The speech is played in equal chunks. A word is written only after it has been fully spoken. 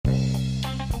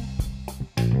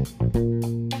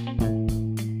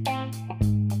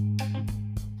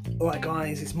Alright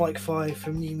guys, it's Mike 5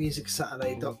 from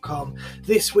NewMusicSaturday.com.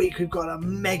 This week we've got a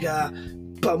mega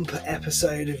bumper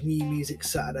episode of New Music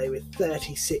Saturday with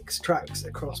 36 tracks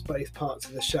across both parts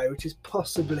of the show, which is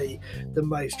possibly the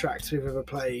most tracks we've ever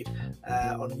played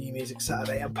on New Music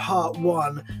Saturday. And part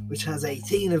 1, which has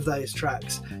 18 of those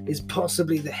tracks, is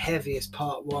possibly the heaviest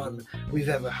part 1 we've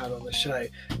ever had on the show,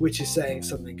 which is saying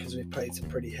something because we've played some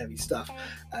pretty heavy stuff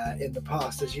in the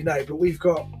past, as you know. But we've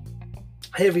got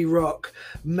heavy rock,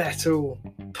 metal,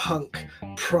 punk,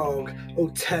 prog,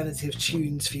 alternative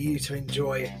tunes for you to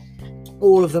enjoy.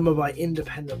 All of them are by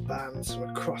independent bands from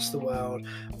across the world.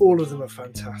 All of them are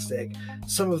fantastic.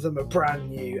 Some of them are brand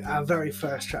new. Our very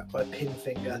first track by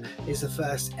Pinfinger is the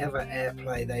first ever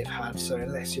airplay they've had. So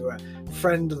unless you're a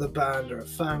friend of the band or a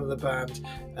fan of the band,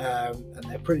 and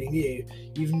they're pretty new,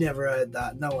 you've never heard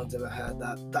that. No one's ever heard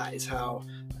that. That is how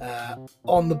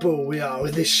on the ball we are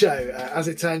with this show. As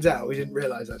it turns out, we didn't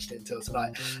realise actually until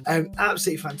tonight.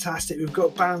 Absolutely fantastic. We've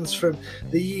got bands from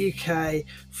the UK,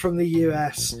 from the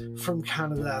US, from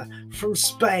Canada, from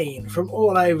Spain, from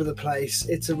all over the place.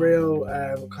 It's a real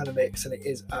kind of mix, and it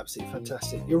is absolutely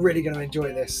fantastic. You're really going to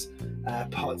enjoy this.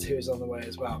 Part 2 is on the way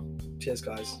as well. Cheers,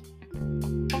 guys.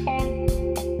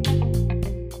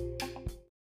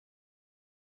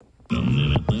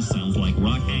 This sounds like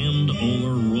rock and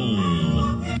roll.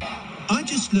 I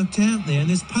just looked out there and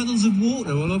there's puddles of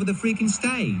water all over the freaking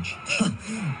stage.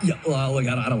 Yeah, well, look,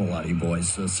 I don't want to lie to you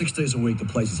boys. 6 days a week, the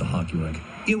place is a hockey rink.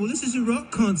 Yeah, well, this is a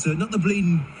rock concert, not the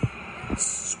bleeding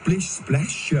splish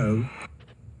splash show.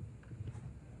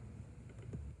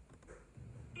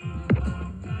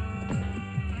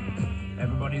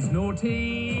 Everybody's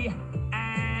naughty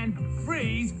and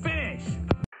freeze finish.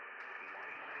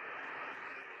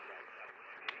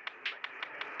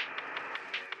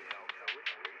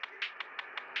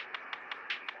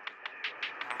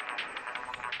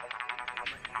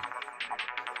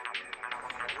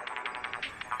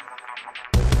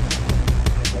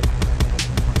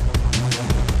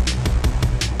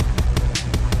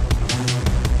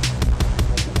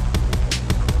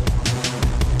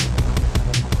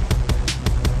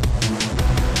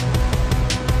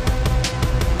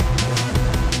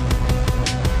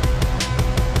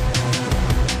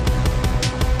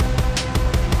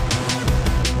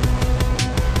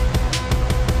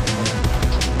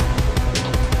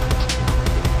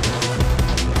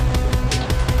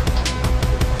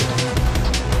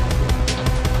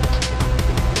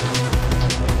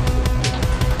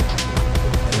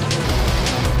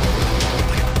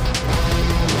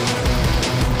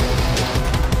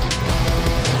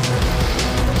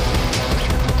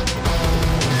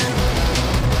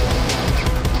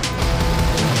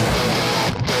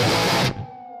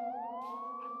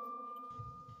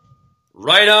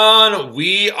 Right on,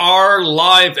 we are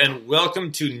live, and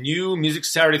welcome to New Music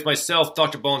Saturday with myself,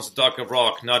 Dr. Bones, the Doctor of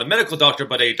Rock. Not a medical doctor,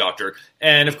 but a doctor.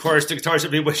 And of course, the guitars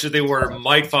everybody wishes they were,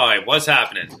 Mike 5. What's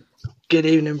happening? Good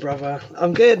evening, brother.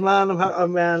 I'm good, man.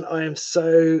 I am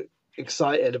so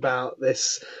excited about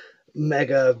this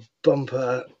mega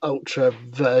bumper ultra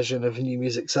version of New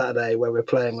Music Saturday where we're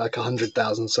playing like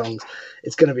 100,000 songs.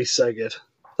 It's going to be so good.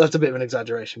 That's a bit of an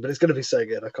exaggeration, but it's going to be so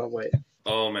good. I can't wait.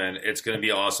 Oh man, it's going to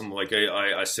be awesome. Like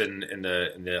I said in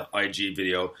the IG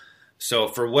video. So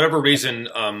for whatever reason,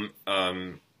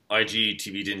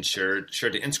 IGTV didn't share it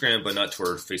to Instagram, but not to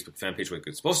our Facebook fan page, like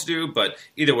it's supposed to do. But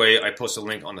either way, I post a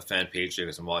link on the fan page so you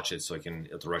guys can watch it, so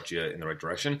it'll direct you in the right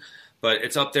direction. But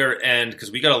it's up there, and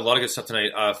because we got a lot of good stuff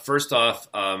tonight. First off,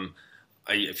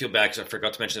 I feel bad because I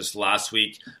forgot to mention this last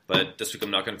week, but this week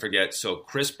I'm not going to forget. So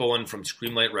Chris Bowen from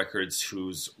Screamlight Records,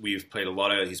 we've played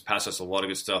he's passed us a lot of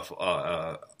good stuff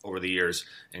over the years,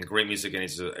 and great music, and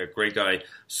he's a great guy.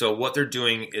 So what they're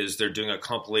doing is they're doing a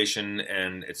compilation,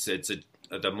 and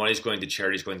the money's going to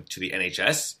charities going to the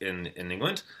NHS in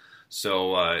England.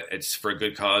 So it's for a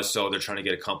good cause. So they're trying to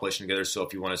get a compilation together. So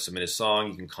if you want to submit a song,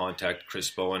 you can contact Chris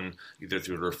Bowen either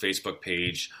through their Facebook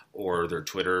page or their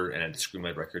Twitter, and at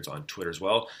Screamlight Records on Twitter as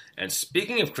well. And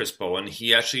speaking of Chris Bowen,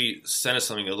 he actually sent us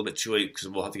something a little bit too late because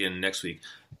we'll have to get in next week.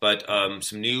 But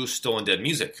some new Stolen Dead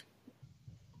music.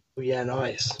 Yeah,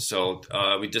 nice. So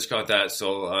we just got that.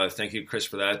 So thank you, Chris,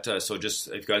 for that. So just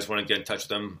if you guys want to get in touch with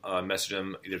them, message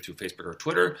them either through Facebook or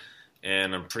Twitter.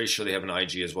 And I'm pretty sure they have an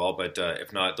IG as well. But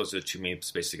if not, those are the two main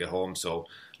spaces to get home. So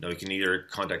you can either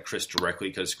contact Chris directly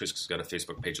because Chris has got a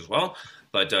Facebook page as well.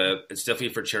 But it's definitely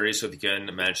for charity. So if you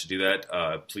can manage to do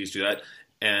that, please do that.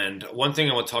 And one thing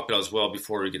I want to talk about as well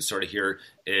before we get started here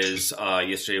is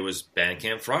yesterday was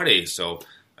Bandcamp Friday. So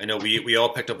I know we all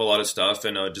picked up a lot of stuff,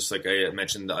 and just like I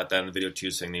mentioned at the end of the video too,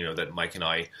 saying that Mike and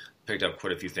I picked up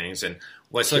quite a few things. And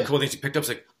what's like cool things he picked up is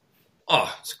like,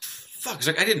 oh, it's like, fuck! It's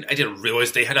like I didn't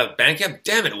realize they had a Bandcamp.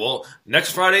 Damn it! Well,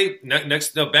 next Friday,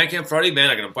 Bandcamp Friday,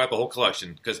 man, I'm gonna buy up a whole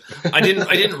collection because I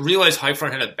didn't realize High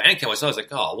Front had a Bandcamp. I was like,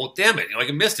 oh, well, damn it!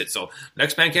 I missed it. So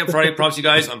next Bandcamp Friday, promise you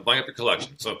guys, I'm buying up your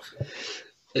collection. So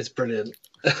it's brilliant.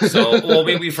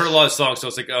 We've heard a lot of songs, so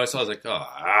it's like, I was like,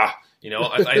 I when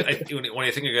I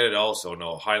think I get it all, so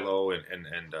High Low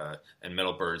and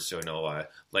Metal Birds, so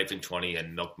Life in 20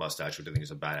 and Milk Mustache, which I think is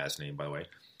a badass name, by the way.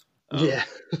 Yeah,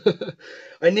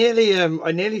 I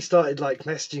nearly started like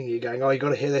messaging you, going, "Oh, you got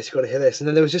to hear this, and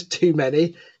then there was just too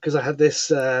many because I had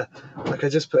this I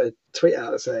just put a tweet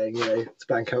out saying, it's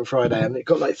Bandcamp Friday, and it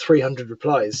got like 300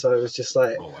 replies, so it was just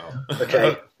like, oh, wow.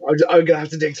 Okay, I'm gonna have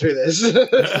to dig through this.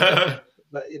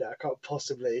 But I can't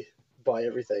possibly buy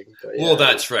everything. But, well,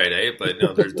 that's right, eh? But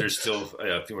no, there's still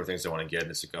a few more things I want to get,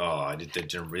 and it's like, I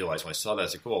didn't realize when I saw that.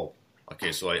 It's like, well,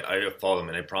 okay, so I follow them,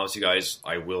 and I promise you guys,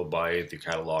 I will buy the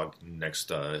catalog next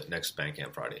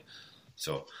Bandcamp Friday.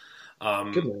 So,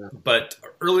 but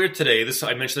earlier today,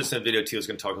 I mentioned this in a video too. I was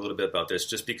going to talk a little bit about this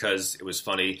just because it was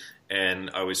funny,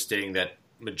 and I was stating that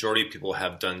majority of people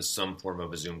have done some form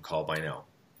of a Zoom call by now.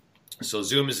 So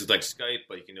Zoom is like Skype,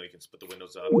 but you can split the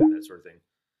windows up and that sort of thing.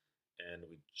 And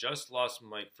we just lost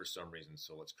Mike for some reason,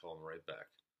 so let's call him right back.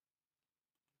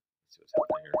 Let's see what's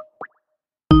happening here.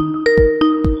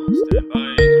 Stand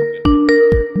by.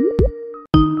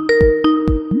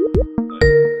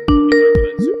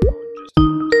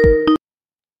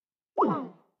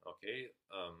 Okay,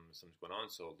 something's going on,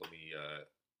 so let me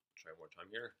try one more time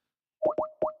here.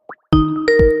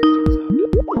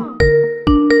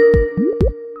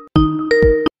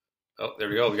 Oh, there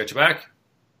we go. We got you back.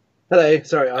 Hello.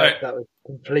 Sorry, right. That was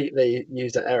completely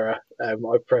used an error. I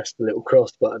pressed the little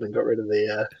cross button and got rid of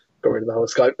the whole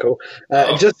Skype call.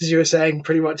 Just as you were saying,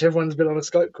 pretty much everyone's been on a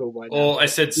Skype call by now. Oh, I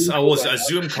said I was a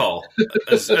Zoom call,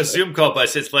 a Zoom call, but I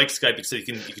said it's like Skype because you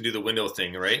can do the window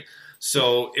thing, right?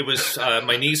 So it was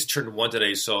my niece turned 1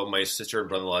 today, so my sister and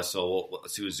brother-in-law. So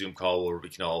let's do a Zoom call where we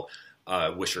can all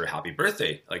wish her a happy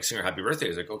birthday, like sing her happy birthday. I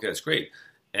was like, okay, that's great.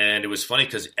 And it was funny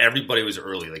because everybody was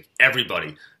early, like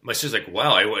everybody. My sister's like,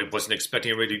 wow, I wasn't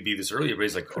expecting everybody to be this early.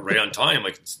 Everybody's like right on time,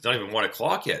 like it's not even 1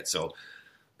 o'clock yet. So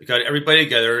we got everybody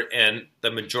together, and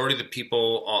the majority of the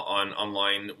people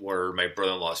online were my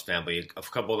brother-in-law's family. A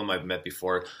couple of them I've met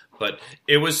before, but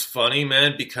it was funny,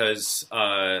 man, because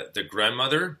the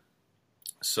grandmother,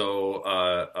 so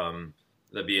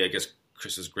that'd be, I guess,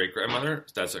 Chris's great grandmother.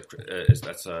 That's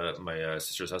my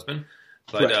sister's husband,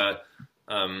 but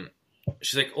right.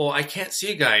 She's like, "Oh, I can't see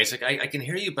you guys. Like, I can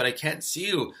hear you, but I can't see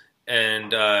you."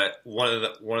 And one of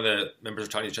the members were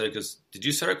talking to each other. Goes, "Did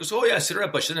you set her up?" Goes, "Oh yeah, I set her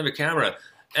up, but she doesn't have a camera."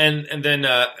 And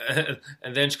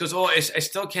then she goes, "Oh, I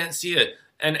still can't see it."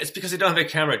 And it's because they don't have a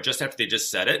camera. Just after they just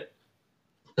said it,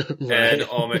 right. And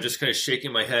I'm just kind of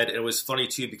shaking my head. And it was funny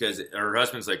too because her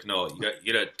husband's like, "No,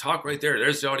 you got to talk right there.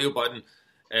 There's the audio button."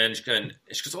 And she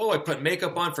goes, "Oh, I put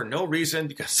makeup on for no reason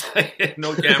because I had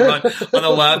no camera on the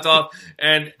laptop."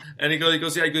 And he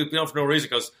goes, "Yeah, I put on for no reason."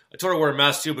 He goes, "I told her to wear a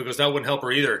mask too because that wouldn't help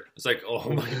her either." It's like, oh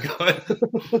my God.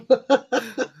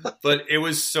 But it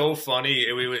was so funny.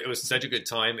 It was such a good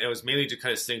time. It was mainly to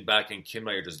kind of sing back, and Kim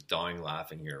and I are just dying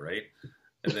laughing here, right?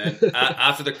 And then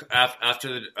after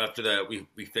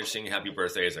we finished singing Happy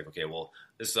Birthday, I was like, okay, well,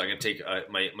 I'm going to take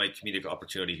my comedic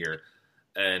opportunity here.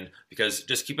 And because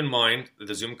just keep in mind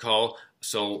the Zoom call,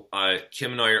 so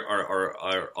Kim and I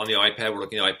are on the iPad. We're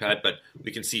looking at the iPad, but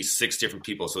we can see 6 different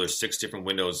people. So there's 6 different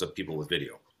windows of people with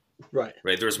video. Right.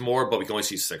 There's more, but we can only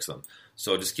see 6 of them.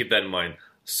 So just keep that in mind.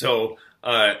 So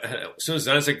as soon as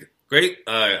done, it's like, great,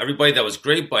 everybody, that was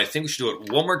great, but I think we should do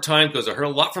it one more time because I heard a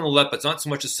lot from the left, but it's not so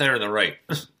much the center and the right.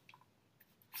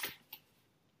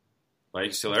 Mike,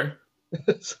 you still there?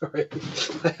 Sorry,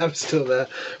 I am still there,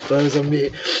 but I was on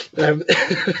mute.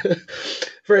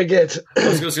 Very good. I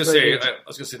was going to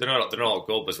say they're not all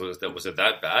gold, but was it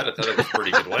that bad? I thought it was a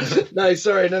pretty good one. No,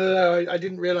 sorry, no. I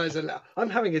didn't realise that. I'm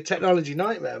having a technology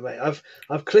nightmare, mate.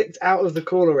 I've clicked out of the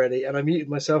call already, and I muted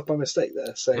myself by mistake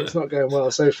there, so it's not going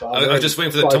well so far. I was just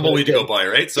waiting for the tumbleweed to go by,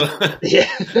 right? So yeah.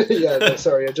 No,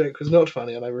 sorry, your joke was not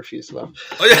funny, and I refuse to laugh.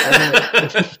 Oh,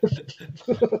 yeah.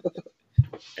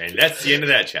 And that's the end of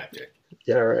that chapter.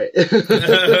 Yeah, right.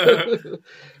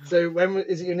 So when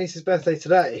is it your niece's birthday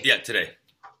today? Yeah, today.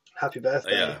 Happy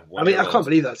birthday. Yeah, I mean, I can't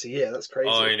believe that's a year. That's crazy.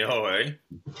 Oh, I know, eh?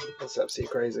 That's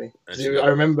absolutely crazy. I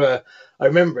remember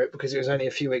it because it was only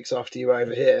a few weeks after you were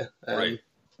over here. Right.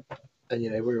 And,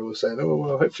 we were all saying, oh,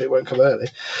 well, hopefully it won't come early.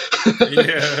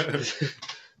 Yeah.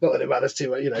 Not that it matters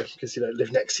too much, because you don't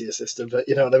live next to your sister, but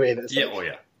you know what I mean. It's Yeah, like, oh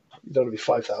yeah. you don't want to be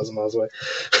 5,000 miles away.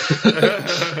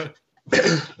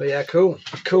 But yeah, cool,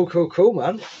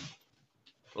 man.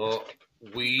 Well,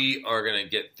 we are gonna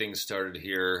get things started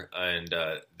here, and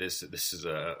this is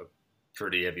a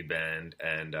pretty heavy band,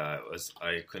 and I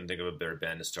couldn't think of a better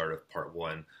band to start with part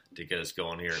one to get us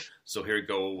going here. So here we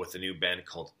go with a new band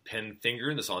called Penfinger,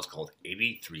 and the song's called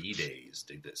 83 Days.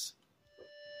 Dig this.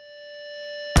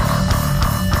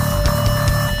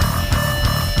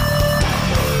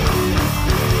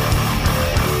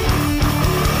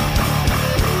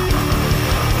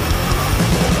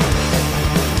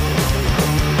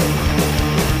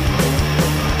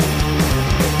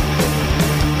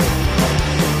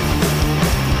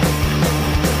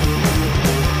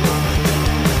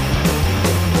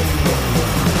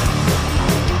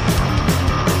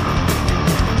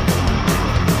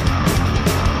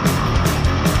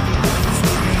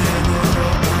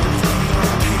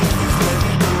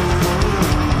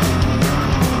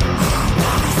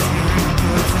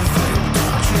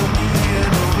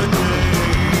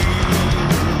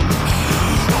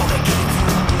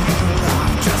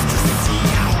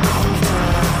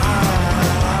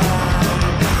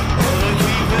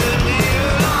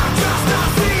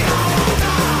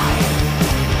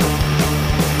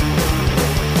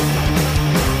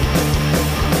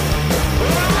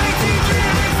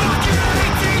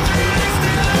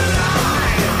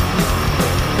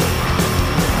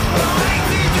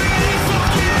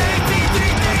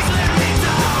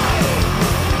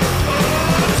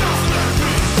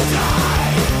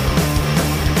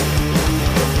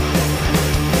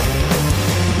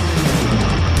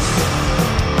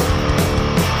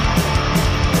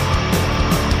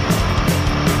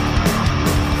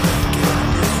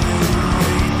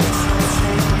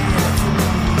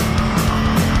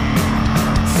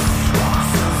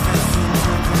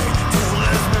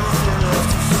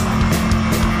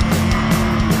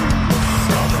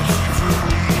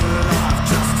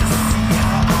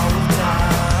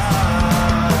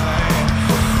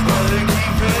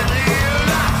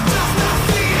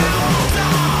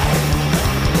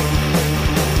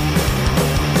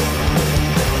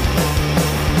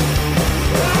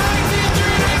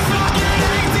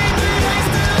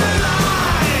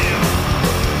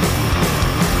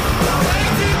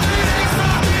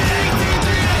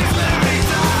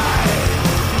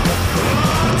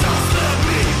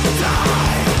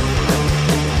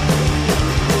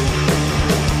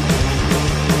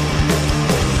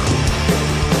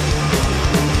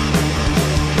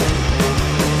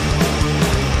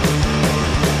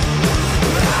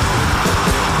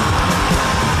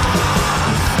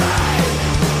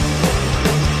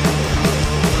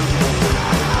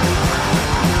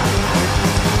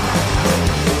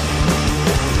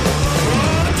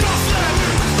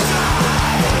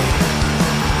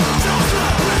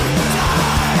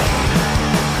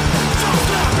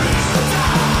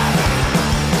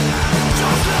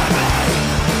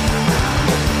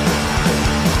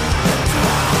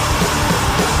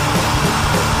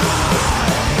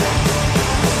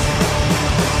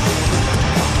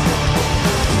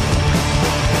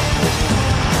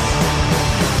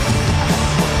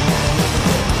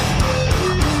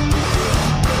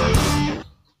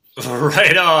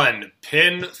 Right on.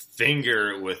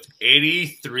 Penfinger with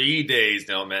 83 Days.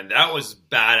 Now, man, that was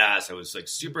badass. It was like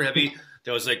super heavy.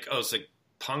 That was like,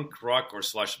 punk rock or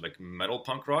slash like metal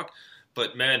punk rock.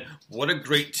 But man, what a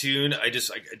great tune. I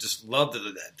just love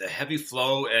the heavy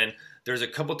flow. And there's a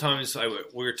couple times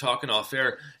we were talking off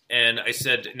air and I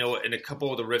said, in a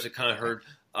couple of the riffs I kind of heard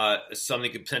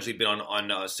something could potentially be on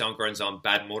Soundgarden's on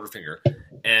Bad Motorfinger.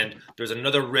 And there's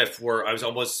another riff where I was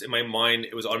almost, in my mind,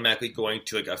 it was automatically going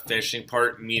to like a finishing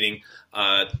part, meaning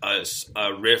a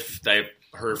riff that I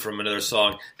heard from another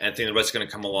song, and I think the rest is going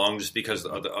to come along just because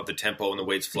of the tempo and the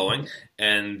way it's flowing.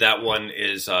 And that one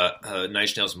is Nine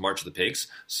Inch Nails' March of the Pigs.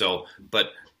 So, but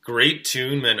great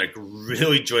tune, man. I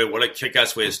really enjoy it. What a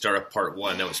kick-ass way to start up part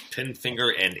one. That was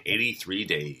Penfinger and 83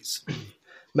 Days.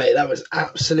 Mate, that was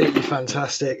absolutely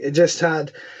fantastic. It just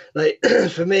had, like,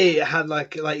 for me, it had,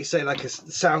 like you say, like a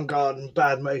Soundgarden,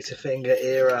 Bad Motorfinger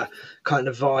era kind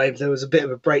of vibe. There was a bit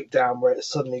of a breakdown where it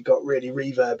suddenly got really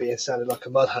reverby and sounded like a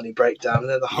Mudhoney breakdown, and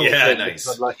then the whole thing nice.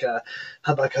 had like a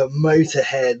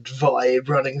Motorhead vibe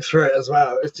running through it as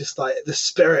well. It was just like the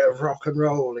spirit of rock and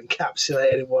roll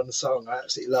encapsulated in one song. I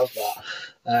absolutely love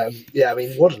that. Yeah, I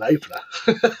mean, what an opener!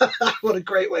 What a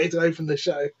great way to open the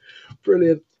show.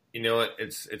 Brilliant. You know what?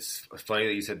 It's funny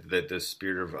that you said that the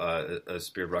spirit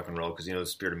of rock and roll, because the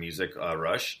spirit of music,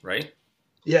 Rush, right?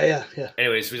 Yeah.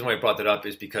 Anyways, the reason why I brought that up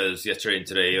is because yesterday and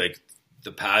today, like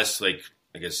the past like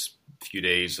I guess, few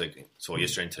days, like so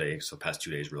yesterday and today, so past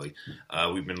 2 days really,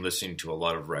 we've been listening to a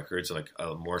lot of records, like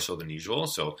more so than usual.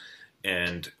 So,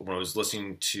 and when I was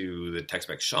listening to the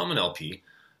Tex-Mex Shaman LP,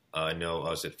 I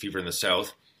was at Fever in the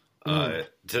South. To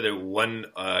the one,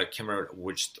 I can't remember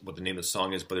what the name of the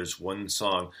song is, but there's one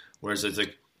song where it's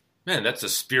like, man, that's the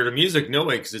spirit of music. No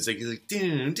way, because it's like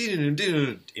doo, doo,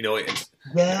 doo, it's,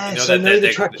 yes, I know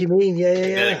the track you mean. Yeah.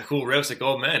 That cool riffs, like,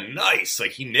 oh man, nice,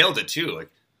 like he nailed it too,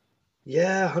 like.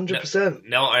 Yeah, 100%.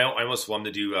 Now I almost want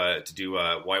him to do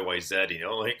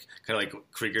YYZ, like kind of like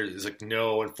Krieger is like,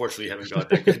 no, unfortunately, you haven't got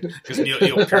that good because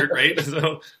Neil Peart, right?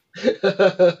 So.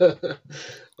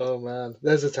 Oh man,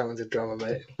 there's a talented drummer,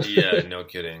 mate. Yeah, no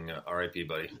kidding. R.I.P.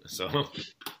 buddy. So.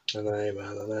 I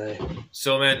know.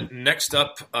 So man, next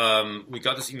up, we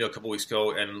got this email a couple weeks ago,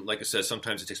 and like I said,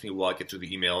 sometimes it takes me a while to get through the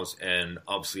emails, and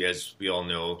obviously, as we all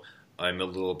know, I'm a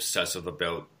little obsessive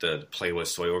about the playlist,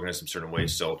 so I organize them certain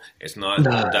ways. So it's not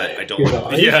that I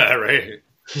don't. Yeah, right.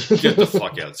 Get the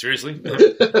fuck out, seriously.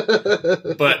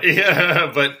 But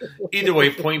either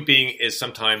way, point being is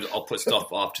sometimes I'll put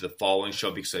stuff off to the following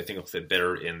show because I think it'll fit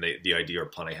better in the idea or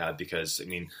plan I have. Because I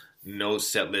mean, no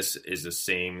set list is the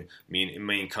same. I mean, it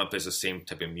may encompass the same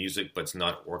type of music, but it's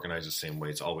not organized the same way.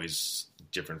 It's always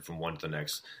different from one to the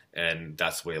next, and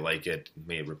that's the way I like it. It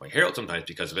may rip my hair out sometimes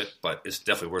because of it, but it's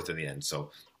definitely worth it in the end.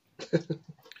 So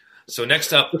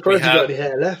next up, we have. You got any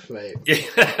hair left, mate?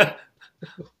 Yeah.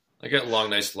 I got long,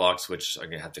 nice locks, which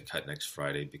I'm gonna have to cut next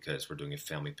Friday because we're doing a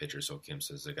family picture. So Kim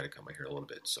says I got to cut my hair a little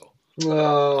bit. So,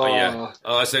 yeah.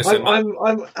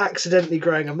 I'm accidentally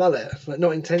growing a mullet, like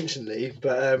not intentionally,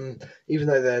 but even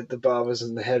though the barbers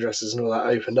and the hairdressers and all that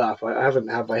opened up, I haven't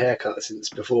had my hair cut since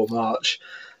before March.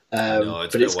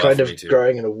 But it's kind of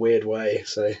growing in a weird way.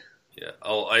 So. Yeah.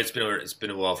 It's been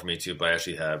a while for me too, but I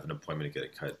actually have an appointment to get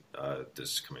it cut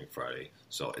this coming Friday.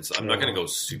 So I'm not going to go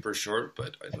super short,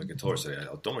 but like I told her,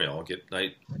 don't worry, I'll get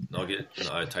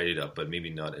tidied up, but maybe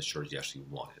not as short as you actually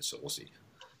want it. So we'll see.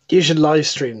 You should live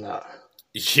stream that.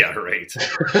 Yeah, right.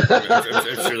 I'm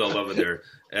sure they'll love it there.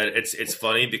 And it's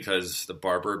funny because the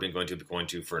barber I've been going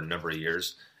to for a number of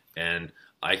years, and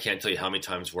I can't tell you how many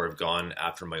times where I've gone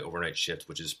after my overnight shift,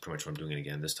 which is pretty much what I'm doing it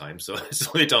again this time. So it's the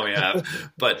only time I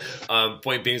have. But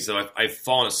point being is that I've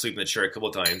fallen asleep in the chair a couple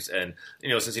of times. And,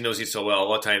 since he knows me so well, a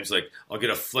lot of times, like, I'll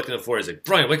get a flick in the forehead. He's like,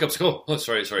 Brian, wake up. Oh,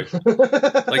 sorry. Like,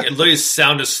 it literally is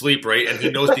sound asleep, right? And he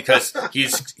knows because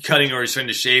he's cutting or he's trying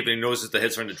to shave and he knows that the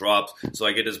head's starting to drop. So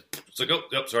I get his, it's like, oh,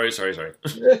 sorry.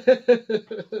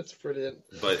 That's brilliant.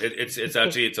 But it's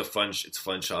a fun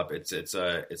shop. It's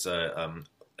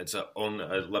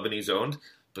Lebanese owned,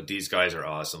 but these guys are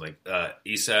awesome. Like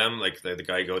Isam, like the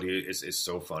guy I go to is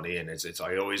so funny, and it's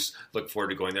I always look forward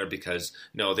to going there because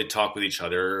they talk with each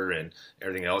other and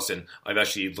everything else. And I've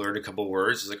actually learned a couple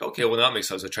words. It's like, okay, well that makes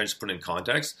sense. I try to put it in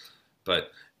context, but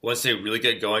once they really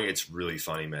get going, it's really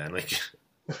funny, man. Like,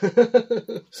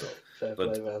 so,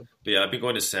 but yeah, I've been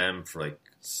going to Sam for like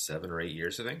 7 or 8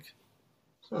 years, I think.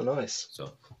 Oh, nice.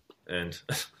 So, and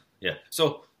yeah,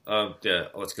 so.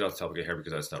 Let's get off the topic of hair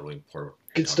because that's not really important.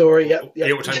 Good story. Yep.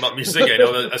 Yeah, we're talking about music. I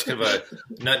know that's kind of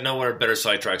not one of our better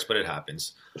sidetracks, but it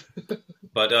happens.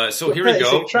 But so here we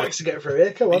go. Tracks to get through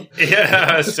here. Come on.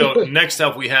 Yeah. So next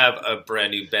up, we have a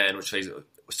brand new band which I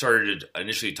started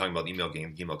initially talking about the email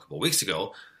game a couple of weeks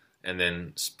ago, and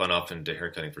then spun off into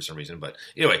haircutting for some reason. But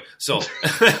anyway, so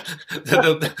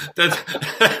the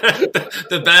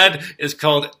band is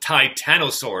called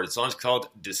Titanosaur. The song's called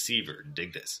Deceiver.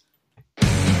 Dig this.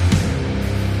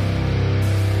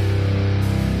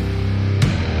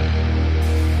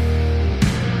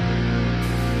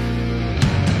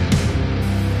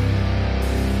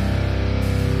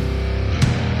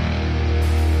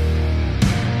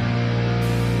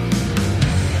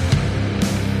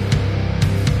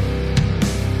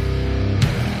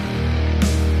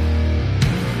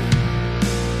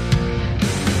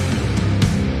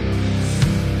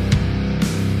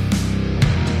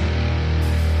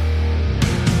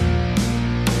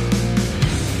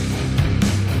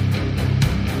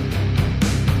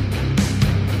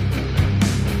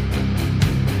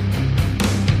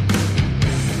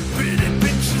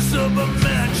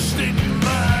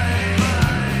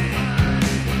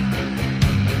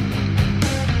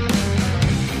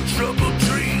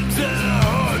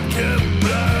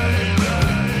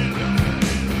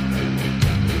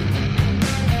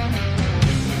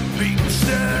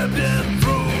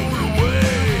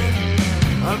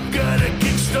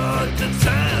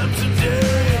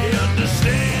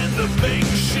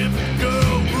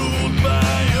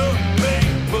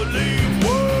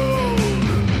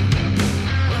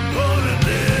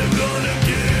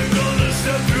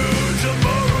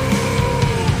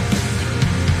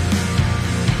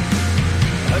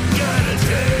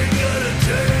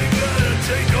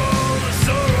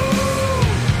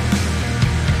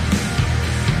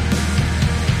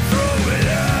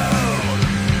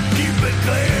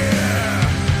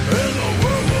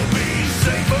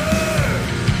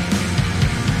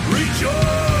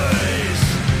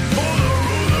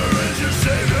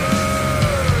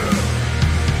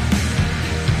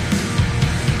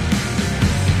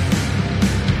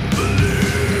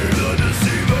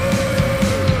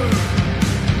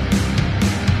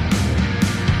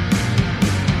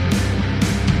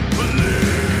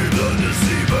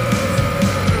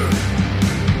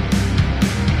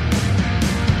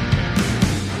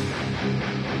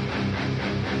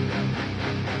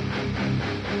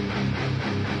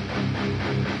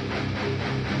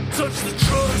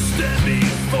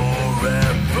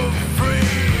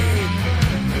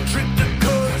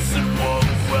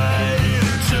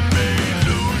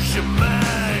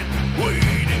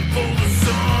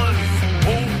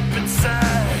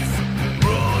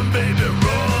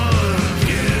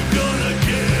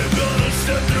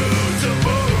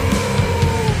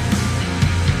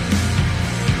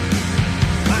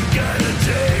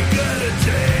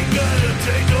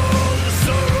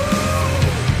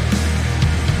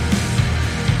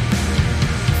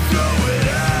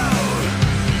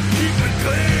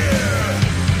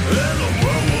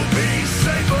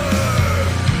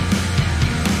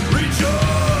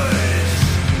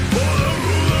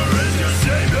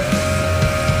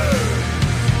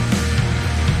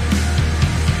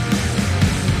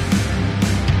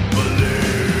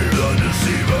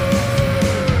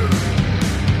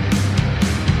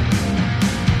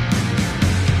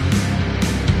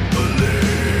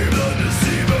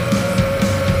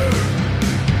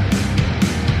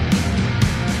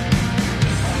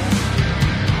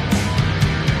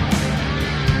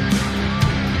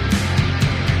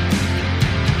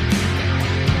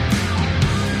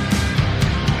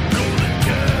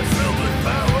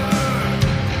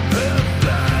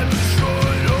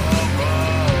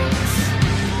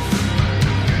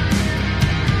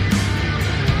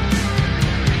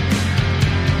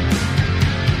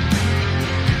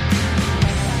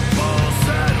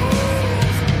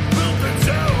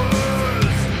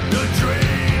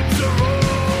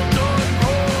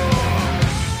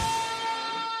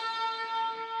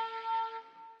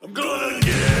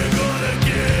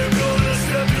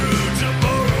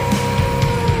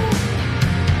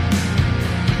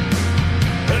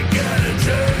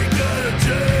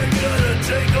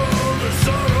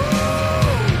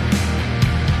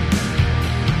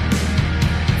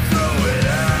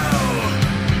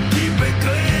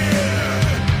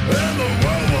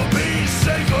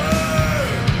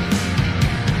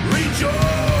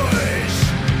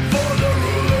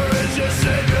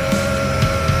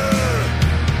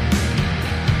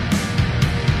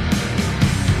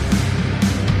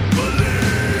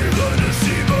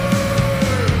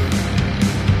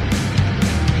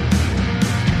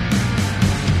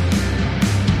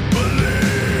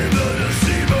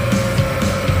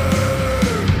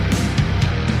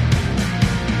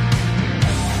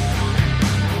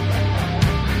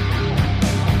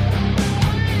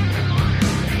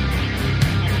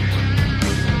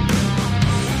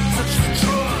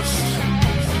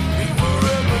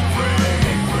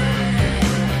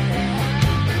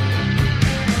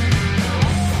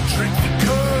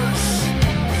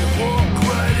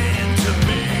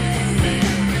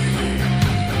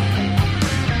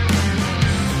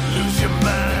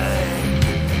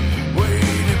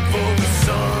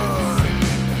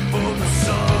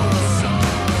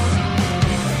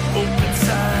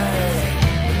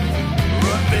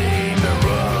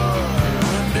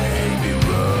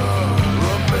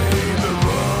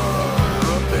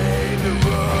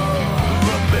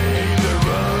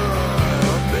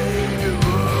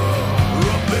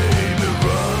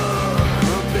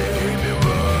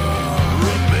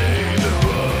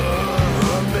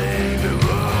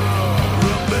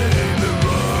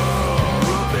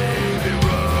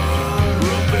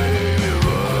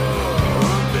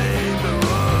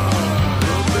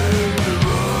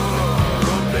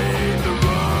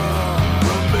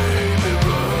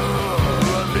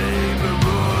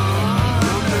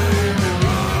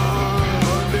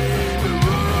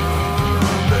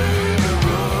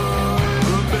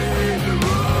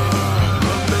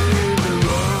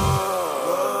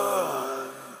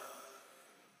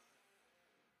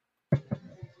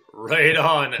 Right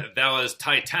on. That was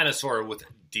Titanosaur with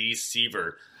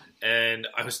Deceiver. And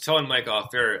I was telling Mike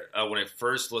off air when I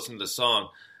first listened to the song,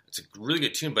 it's a really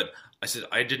good tune, but I said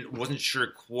wasn't sure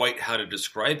quite how to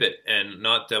describe it, and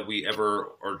not that we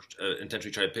ever or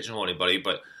intentionally try to pigeonhole anybody,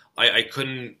 but I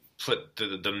couldn't put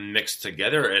the mix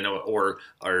together and or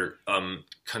our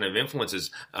kind of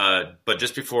influences. But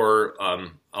just before,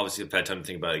 obviously I've had time to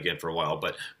think about it again for a while.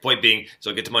 But point being, so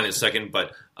I'll get to mine in a second.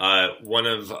 But one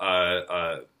of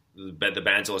the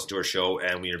bands I listened to our show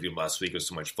and we interviewed him last week, it was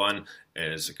so much fun.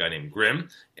 And it's a guy named Grim,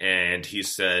 and he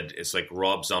said it's like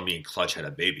Rob Zombie and Clutch had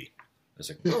a baby. I was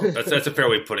like, oh, that's a fair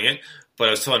way of putting it. But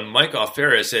I was telling Mike off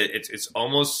air, I said it's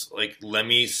almost like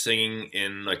Lemmy singing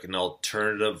in like an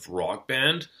alternative rock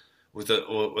band with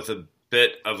a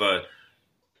bit of a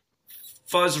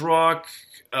fuzz rock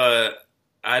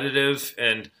additive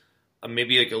and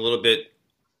maybe like a little bit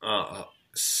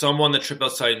someone that tripped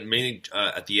outside, mainly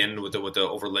at the end with the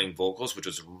overlaying vocals, which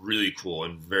was really cool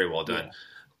and very well done. Yeah.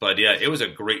 But yeah, it was a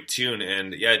great tune,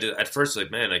 and yeah, at first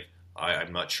like, man, like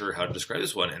I'm not sure how to describe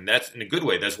this one, and that's in a good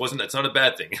way. That's not a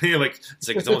bad thing. Like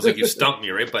it's almost like you stumped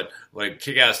me, right? But like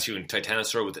kick-ass tune,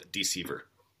 Titanosaur with Deceiver.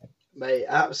 Mate,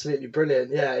 absolutely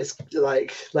brilliant. Yeah, it's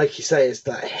like you say, it's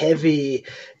that heavy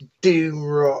doom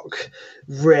rock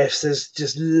riffs. There's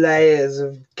just layers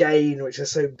of gain which are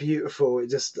so beautiful.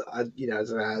 It just, I don't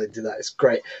know how they do that. It's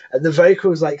great. And the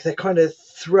vocals, like they're kind of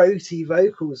throaty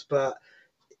vocals, but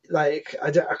like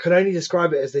I can only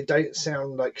describe it as they don't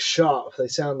sound like sharp. They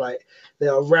sound like they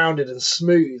are rounded and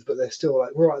smooth, but they're still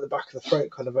like right at the back of the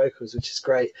throat kind of vocals, which is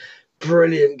great.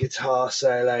 Brilliant guitar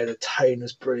solo. The tone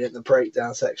was brilliant. The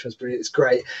breakdown section was brilliant. It's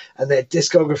great. And their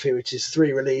discography, which is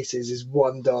 3 releases, is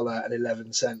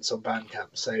 $1.11 on Bandcamp.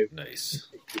 So nice.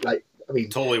 Like, I mean,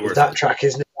 totally worth that it. track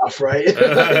isn't enough, right?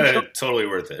 Totally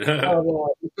worth it.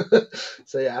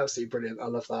 So yeah, absolutely brilliant. I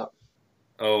love that.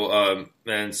 Oh,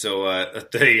 and so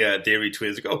they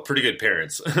retweeted like, oh, pretty good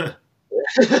parents.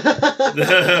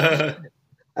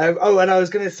 And I was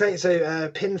going to say, so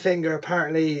Pinfinger,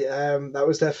 apparently that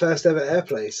was their first ever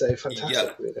airplay, so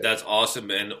fantastic. Yeah, that's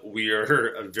awesome, and we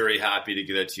are very happy to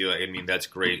get it to you. I mean, that's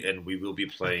great, and we will be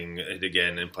playing it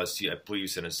again, and plus, I believe you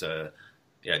sent us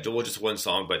well, just one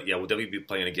song, but yeah, we'll definitely be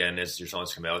playing it again as your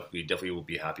songs come out. We definitely will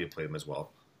be happy to play them as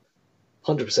well.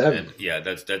 100%. And yeah,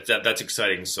 that's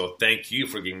exciting. So thank you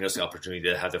for giving us the opportunity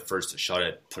to have the first shot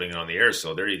at putting it on the air.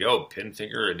 So there you go.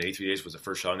 Pinfinger in 83 Days was the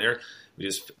first shot on there. We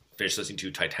just finished listening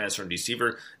to Titanosaur and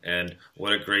Deceiver, and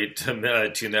what a great tune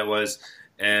that was.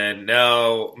 And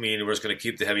now, I mean, we're just going to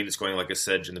keep the heaviness going. Like I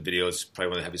said in the video, it's probably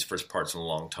one of the heaviest first parts in a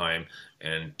long time.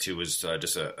 And 2 was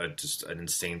just an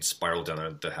insane spiral down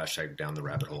the hashtag down the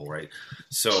rabbit hole, right?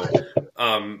 So,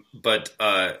 but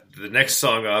the next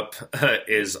song up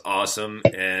is awesome,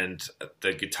 and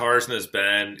the guitars in this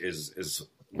band is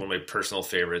one of my personal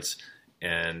favorites.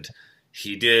 And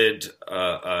he did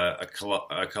a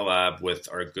collab with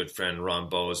our good friend Ron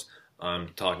Bose,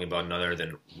 talking about none other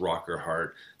than Rocker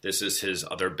Heart. This is his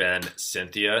other band,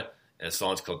 Cynthia, and the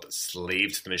song is called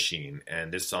Slave to the Machine.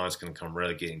 And this song is going to come right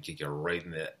again and kick you right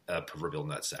in the proverbial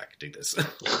nutsack. Dig this.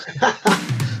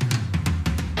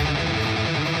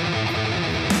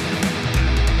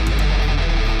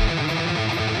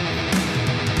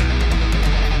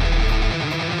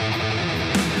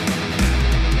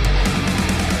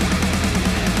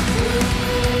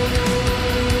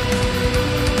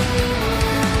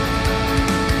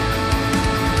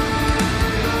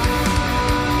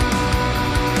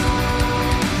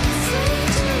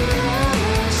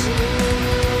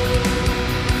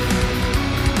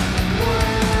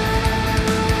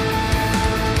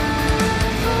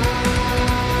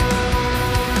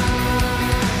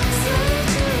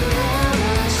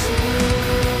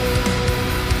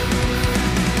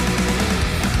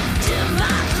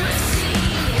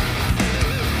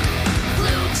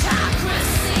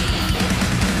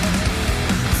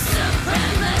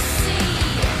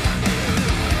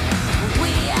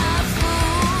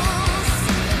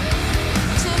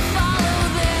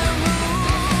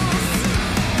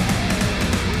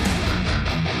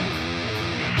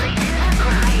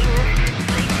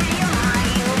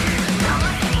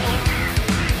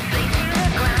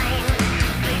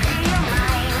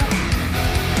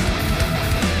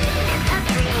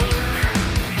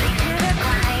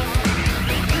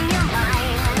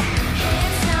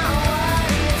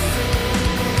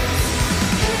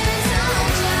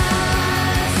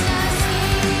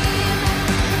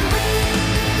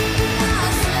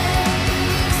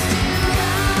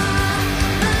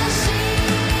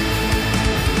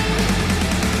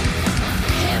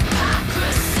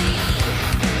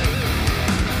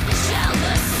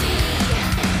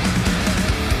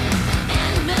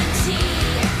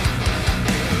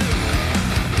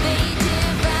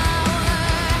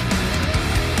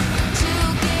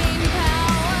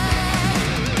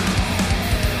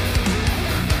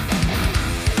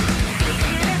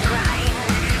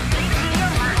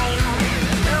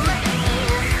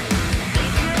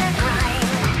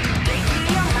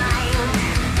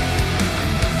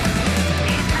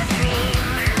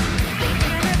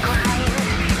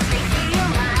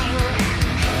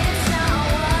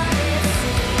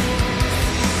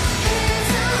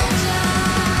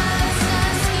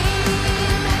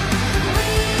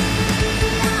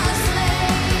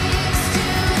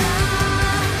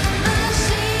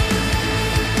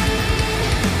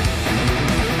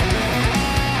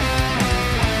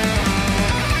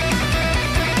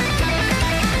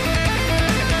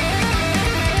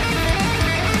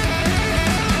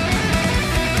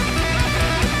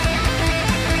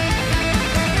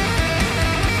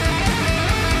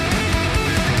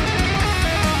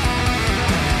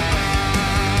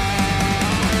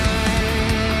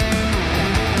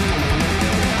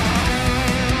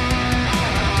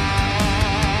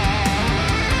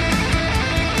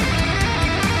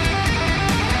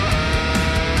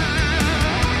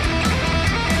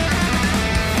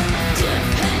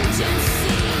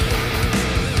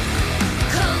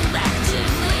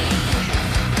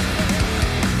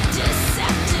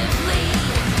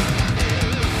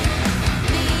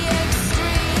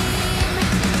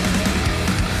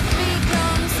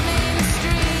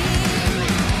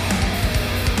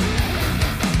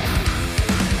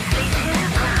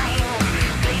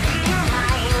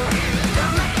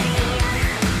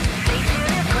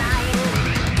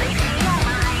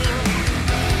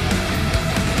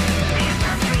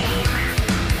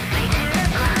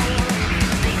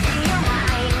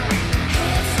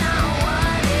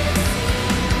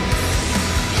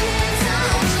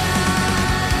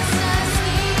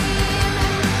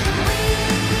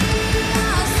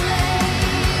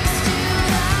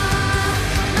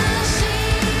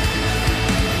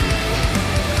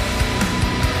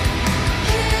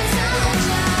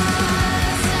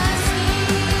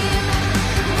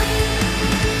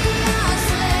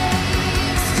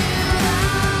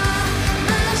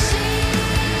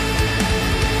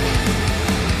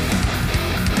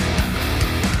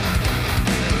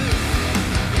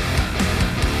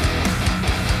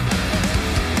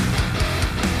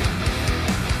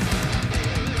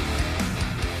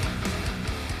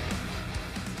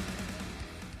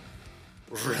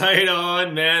 Right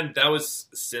on, man. That was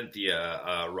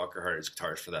Cynthia Ruckerhart is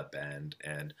guitarist for that band,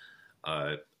 and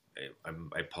I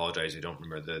apologize, I don't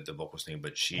remember the vocalist name,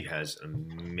 but she has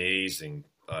amazing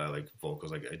like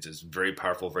vocals, like it's just very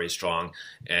powerful, very strong,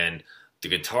 and the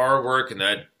guitar work in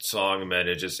that song, man,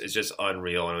 it's just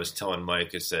unreal. And I was telling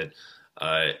Mike, I said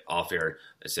off air,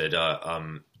 I said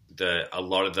a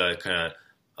lot of the kind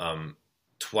of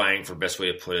twang, for best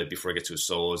way to put it, before it gets to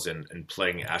solos and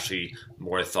playing actually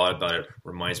more thought about it,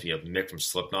 reminds me of Mick from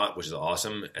Slipknot, which is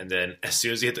awesome. And then as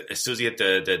soon as you hit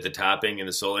the tapping and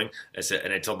the soloing, I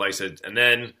told Mike, I said, and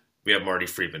then we have Marty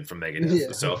Friedman from Megadeth.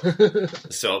 Yeah.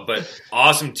 So but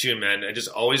awesome tune, man. I just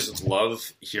always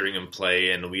love hearing him play,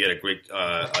 and we had a great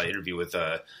interview with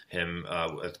him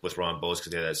with Ron Bowes,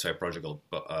 because they had that side project called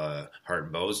Heart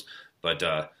and Bowes. But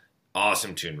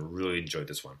awesome tune. Really enjoyed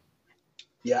this one.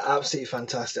 Yeah, absolutely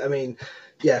fantastic. I mean,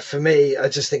 yeah, for me, I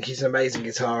just think he's an amazing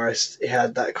guitarist. He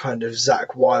had that kind of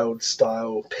Zakk Wylde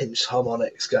style pinched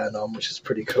harmonics going on, which is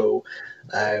pretty cool.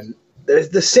 The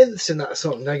synths in that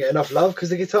song don't get enough love because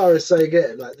the guitar is so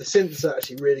good. Like, the synths are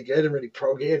actually really good and really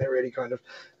proggy, and it really kind of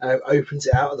opens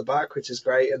it out at the back, which is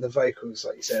great. And the vocals,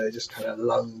 like you said, they're just kind of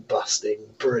lung busting,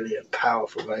 brilliant,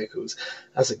 powerful vocals.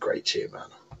 That's a great tune, man.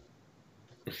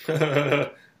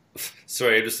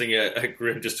 Sorry, I'm just thinking.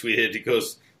 Grim just tweeted. He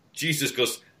goes, "Jesus,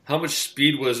 how much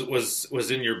speed was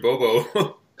in your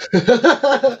Bobo?"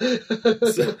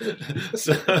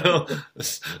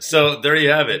 so there you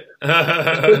have it.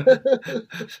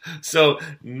 So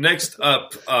next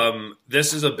up,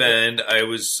 this is a band I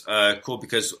was cool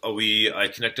because I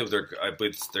connected with their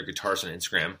guitarist on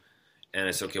Instagram, and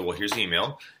I said, okay, well, here's the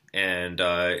email, and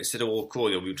I said, well,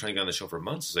 cool, we've been trying to get on the show for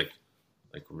months. It's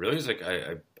like really? It's like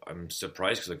I'm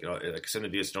surprised because like I sent the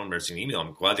via Stone Nursing email.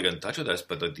 I'm glad they got in touch with us,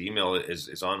 but the email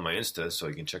is on my Insta, so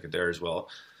you can check it there as well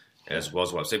as the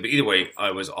website. But either way,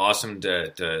 it was awesome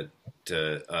to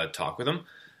talk with them.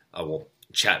 We'll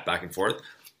chat back and forth.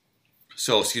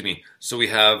 So we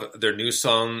have their new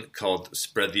song called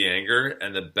 "Spread the Anger,"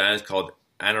 and the band is called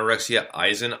Anorexia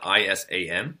Eisen,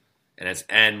 ISAN, and it's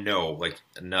Ano, like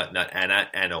not Anna,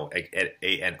 Ano, like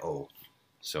ANO.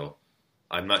 So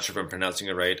I'm not sure if I'm pronouncing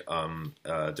it right.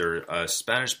 They're a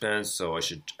Spanish band, so I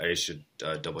should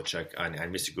double check on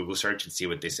Mr. Google search and see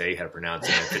what they say, how to pronounce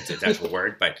it, if it's an actual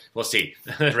word. But we'll see,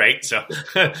 right? So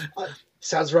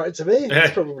sounds right to me.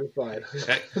 That's probably fine.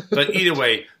 But either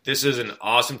way, this is an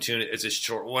awesome tune. It's a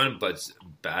short one, but it's a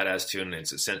badass tune.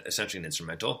 It's essentially an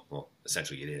instrumental. Well,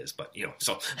 essentially it is, but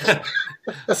so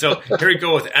so here we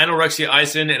go with Anorexia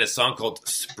Eisen and a song called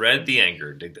 "Spread the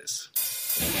Anger." Dig this.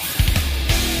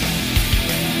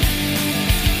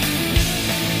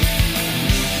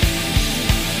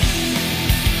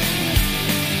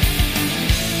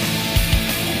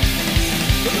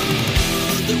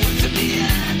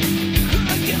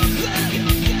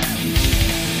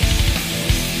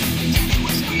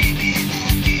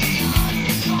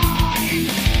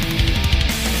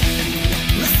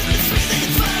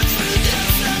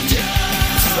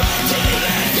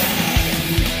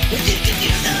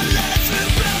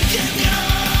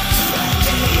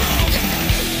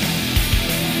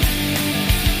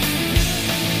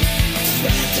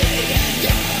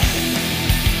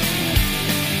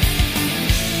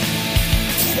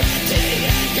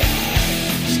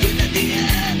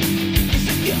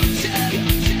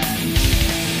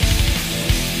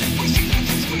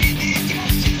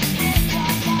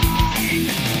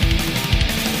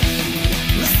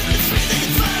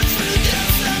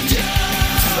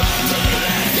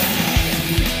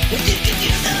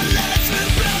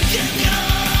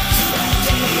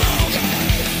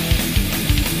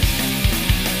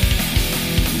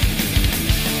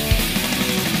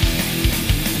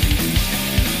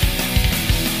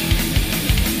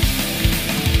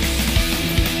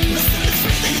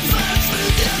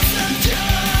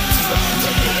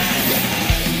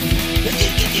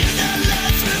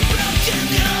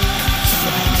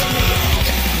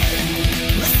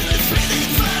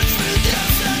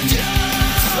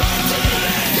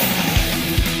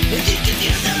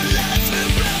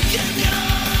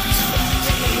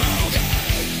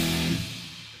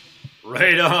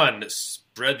 Right on.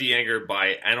 Spread the Anger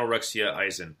by Anorexia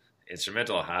Eisen.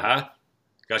 Instrumental, haha.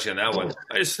 Got you on that one.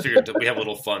 I just figured that we have a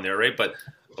little fun there, right? But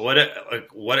what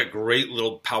a great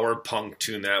little power punk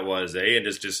tune that was, eh? And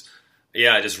just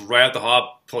right out the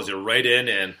hop, pulls you right in,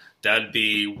 and that'd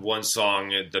be one song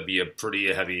that'd be a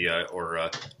pretty heavy or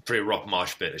a pretty rough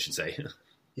mosh pit, I should say.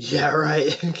 Yeah,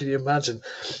 right. Can you imagine?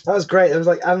 That was great. It was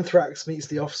like Anthrax meets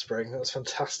The Offspring. That was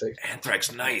fantastic.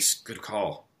 Anthrax, nice. Good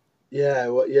call. Yeah,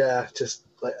 well, yeah, just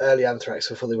like early Anthrax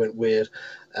before they went weird.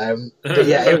 But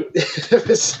yeah, it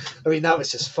was. I mean, that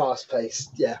was just fast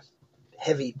paced. Yeah,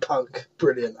 heavy punk,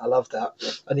 brilliant. I love that.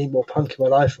 I need more punk in my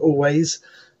life always.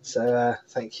 So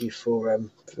thank you for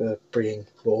bringing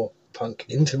more punk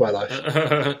into my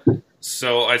life.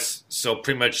 So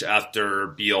pretty much after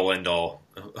Be All End All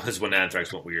is when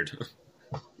Anthrax went weird.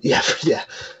 Yeah. Like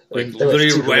They went literally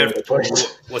super right weird after. at a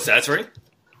point. What's that? Sorry.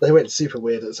 They went super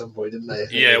weird at some point, didn't they?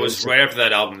 Yeah, it was right after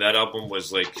that album. That album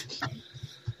was like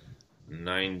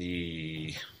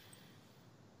 90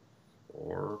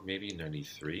 or maybe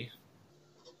 93.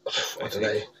 I don't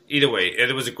know. Either way,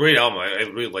 it was a great album. I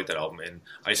really like that album, and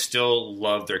I still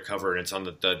love their cover. And it's on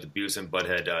the Beavis and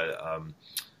Butthead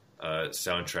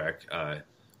soundtrack.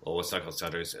 Well, it's not called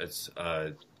soundtrack. It's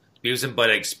Beavis and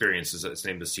Butthead Experience is the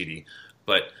name of the CD.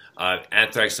 But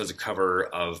Anthrax does a cover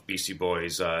of Beastie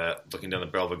Boys looking down the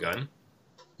barrel of a gun.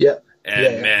 Yeah.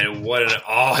 And man, what an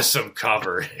awesome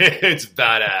cover! It's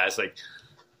badass. I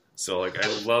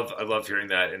love hearing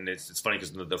that, and it's funny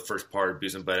because the first part,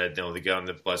 Beavis and Butthead, they get on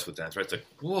the bus with Anthrax. Like,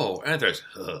 whoa, Anthrax!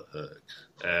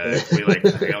 We like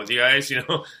hang out with you guys, you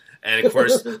know. And of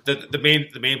course,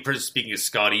 the main person speaking is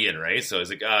Scott Ian, right? So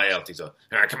it's like, yeah, I don't think so.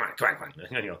 All right, come on.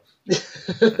 You know,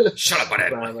 shut up,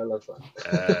 Butthead. Man, I love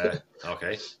that.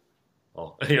 Okay.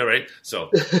 Oh, yeah, right.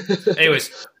 So,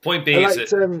 anyways, point being I is liked,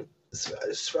 that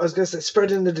I was going to say,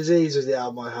 Spreading the Disease was the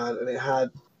album I had, and it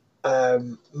had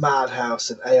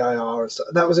Madhouse and AIR and stuff.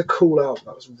 That was a cool album.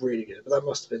 That was really good. But that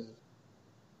must have been,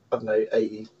 I don't know,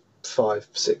 85,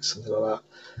 6, something like that.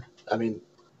 I mean,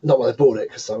 not when I bought it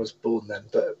because I was born then,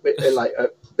 but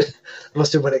it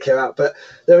must have been when it came out. But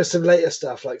there was some later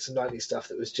stuff, like some 90s stuff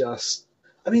that was just.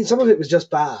 I mean, some of it was just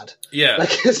bad. Yeah,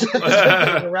 like there's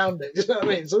nothing around it. Do you know what I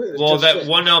mean? Some of it was just shit.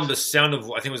 One album, I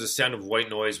think it was the Sound of White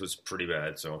Noise, was pretty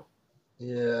bad. So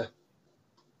yeah,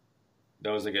 that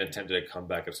was like an attempted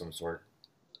comeback of some sort.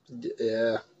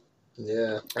 Yeah.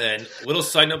 And little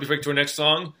side note before we get to our next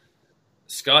song,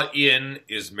 Scott Ian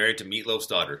is married to Meatloaf's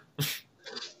daughter.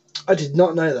 I did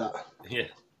not know that. Yeah.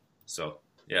 So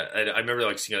yeah, I remember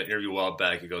like seeing an interview a while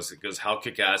back. It goes, how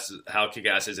kick ass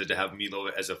is it to have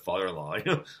Meatloaf as a father-in-law? You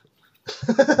know?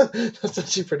 That's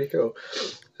actually pretty cool.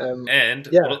 And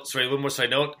yeah. a little more side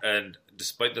note. And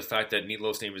despite the fact that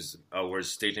Meatloaf's name is, or his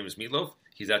stage name is Meatloaf,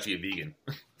 he's actually a vegan.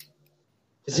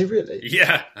 Is he really?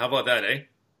 Yeah. How about that, eh?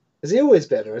 Has he always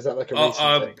been, or is that like a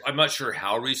recent thing? I'm not sure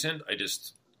how recent. I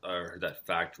just heard that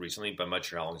fact recently, but I'm not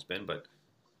sure how long it's been. But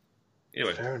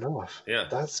anyway, fair enough. Yeah,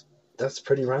 that's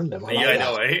pretty random. I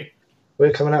know, eh?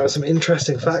 We're coming out with some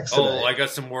interesting facts today. Oh, I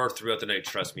got some more throughout the night.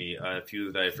 Trust me, a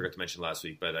few that I forgot to mention last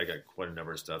week, but I got quite a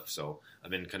number of stuff. So I've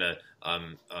been kind of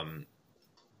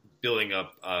building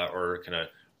up or kind of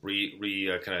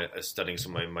studying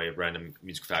some of my random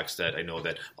music facts that I know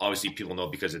that obviously people know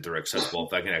because they're accessible.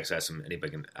 If I can access them,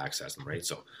 anybody can access them, right?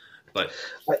 So, but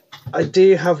I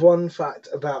do have one fact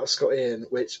about Scott Ian,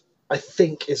 which I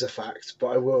think is a fact, but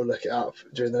I will look it up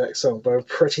during the next song. But I'm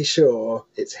pretty sure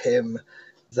it's him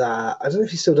that, I don't know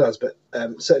if he still does, but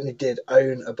certainly did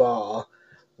own a bar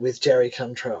with Jerry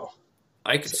Cantrell.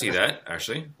 I could see that,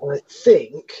 actually. And I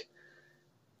think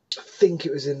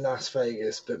it was in Las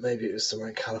Vegas, but maybe it was somewhere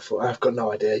in California. I've got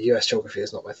no idea. US geography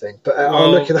is not my thing, but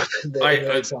I'll look it up in the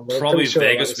next one. Probably sure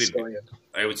Vegas would be.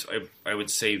 I would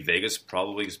say Vegas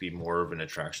probably would be more of an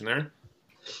attraction there.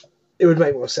 It would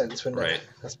make more sense, wouldn't right. it?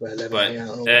 That's where they're hang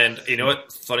out. And you know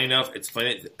what? Funny enough, it's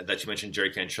funny that you mentioned Jerry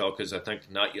Cantrell because I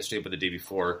think not yesterday, but the day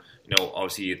before, you know,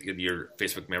 obviously your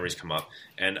Facebook memories come up,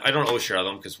 and I don't always share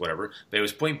them because whatever. But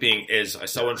his point being is, I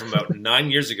saw one from about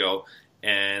 9 years ago,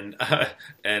 and I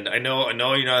know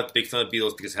you're not a big fan of the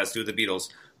Beatles because it has to do with the Beatles.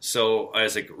 So I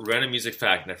was like, random music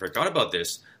fact, and I forgot about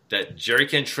this. That Jerry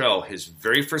Cantrell, his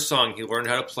very first song he learned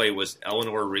how to play was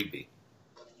Eleanor Rigby.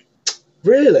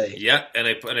 Really? Yeah, and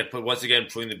I put once again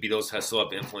proving the Beatles has still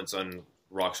have influence on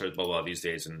rock stars, blah blah these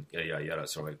days, and yada.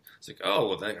 So it's like, oh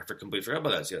well, I completely forgot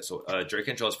about that. Yeah, so Jerry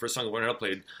Cantrell's first song he learned how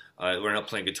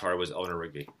playing guitar was Eleanor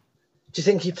Rigby. Do you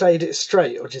think he played it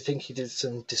straight, or do you think he did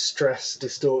some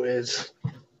distorted?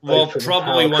 Well,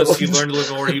 probably once he learned a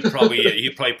little more, he probably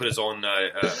put his own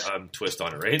twist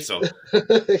on it, right? So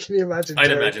can you imagine? I'd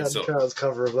Jerry imagine Cantrell's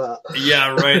cover of that.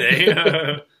 Yeah, right.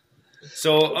 Eh?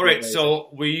 So, all right. So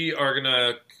we are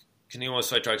gonna continue on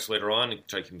sidetracks later on and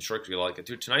try to keep them short because we like it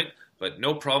through tonight. But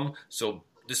no problem. So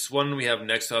this one we have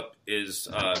next up is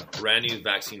brand new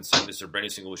Vaccine 7. This is a brand new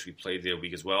single which we played the other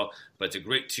week as well. But it's a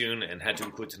great tune and had to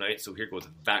include tonight. So here goes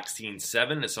Vaccine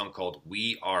 7, a song called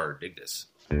We Are. Dig this.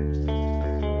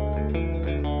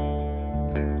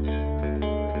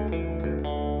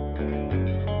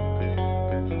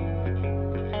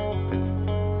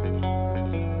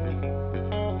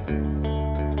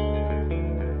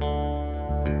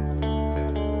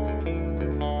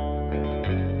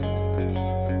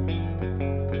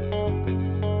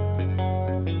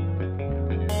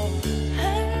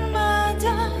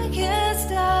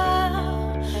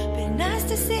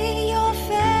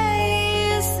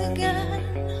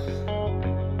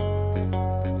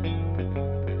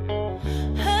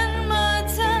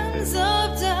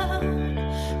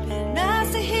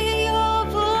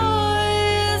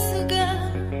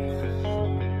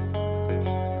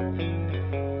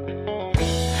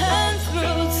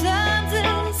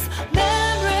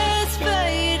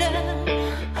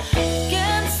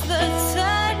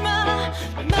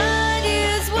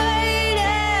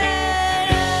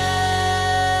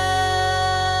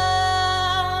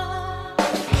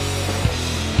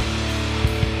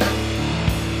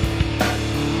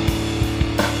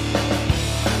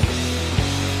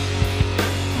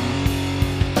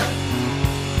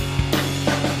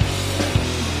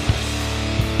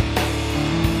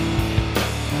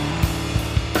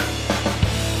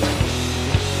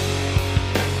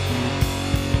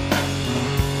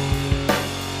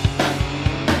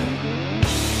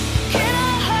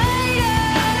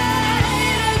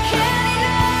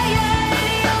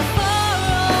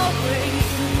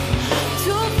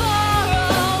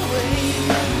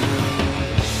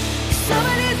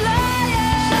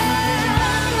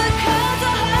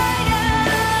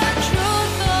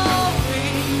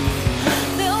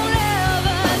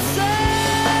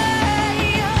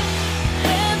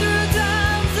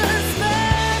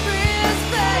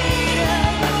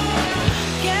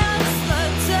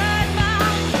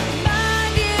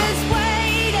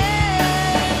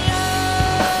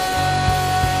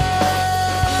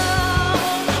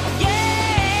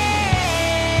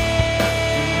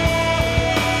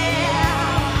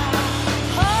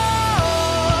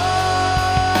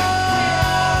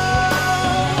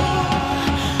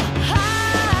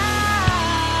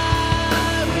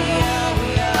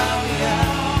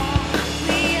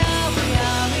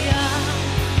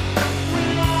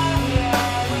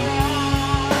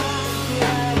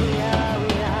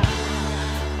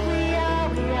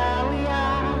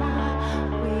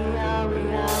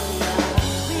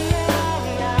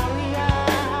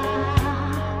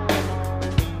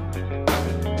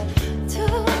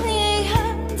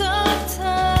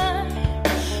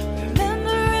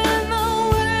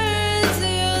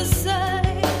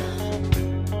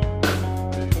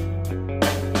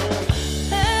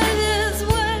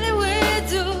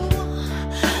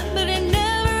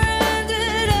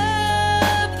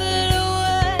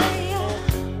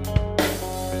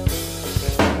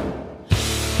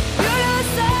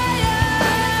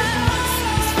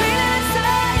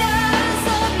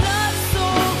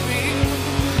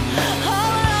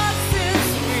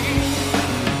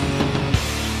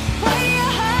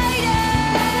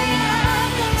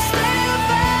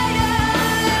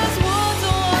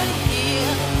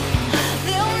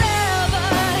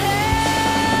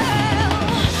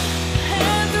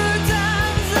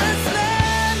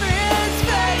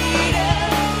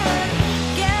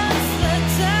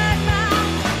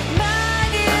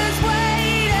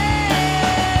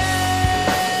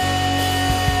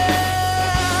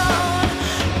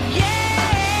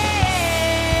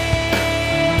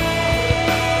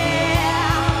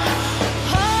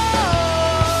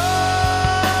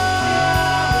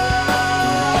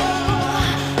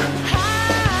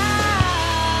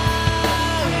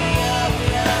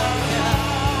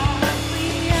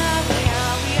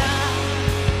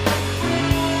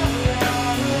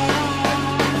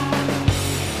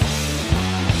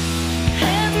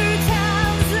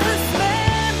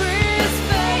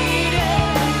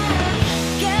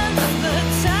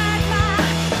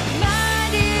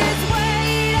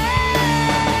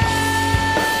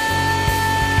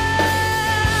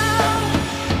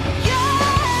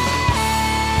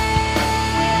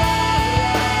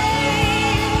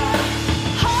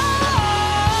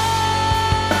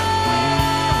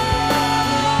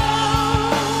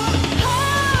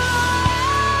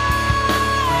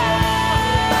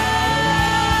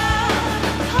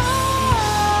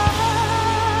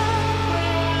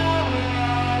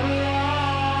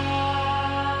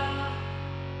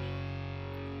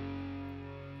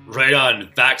 Right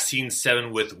on. Vaccine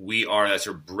 7 with We Are. That's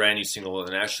her brand new single.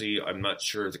 And actually, I'm not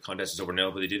sure if the contest is over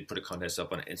now, but they did put a contest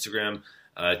up on Instagram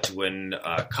to win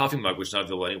a coffee mug, which is not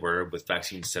available anywhere, with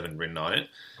Vaccine 7 written on it.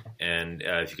 And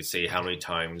if you could say how many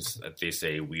times they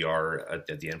say We Are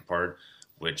at the end part,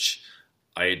 which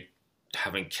I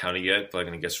haven't counted yet, but I'm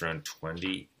going to guess around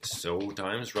 20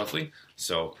 times, roughly.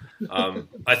 So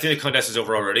I think the contest is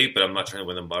over already, but I'm not trying to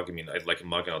win the mug. I mean, I'd like a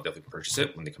mug, and I'll definitely purchase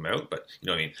it when they come out, but you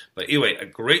know what I mean. But anyway, a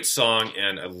great song,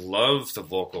 and I love the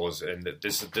vocals, and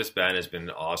this band has been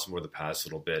awesome over the past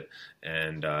little bit,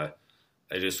 and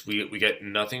we get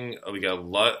nothing, we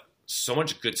got so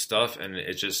much good stuff, and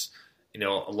it's just, you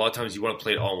know, a lot of times you want to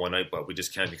play it all in one night, but we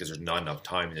just can't because there's not enough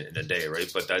time in a day, right?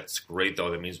 But that's great,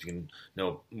 though. That means we can, you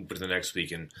know, put it the next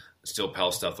week and still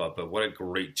pal stuff up. But what a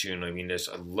great tune. I mean, I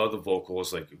love the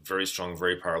vocals, like very strong,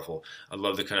 very powerful. I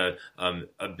love the kind of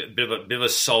a bit of a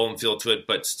solemn feel to it,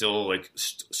 but still like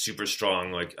super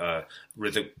strong, like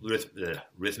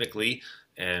rhythmically.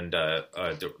 And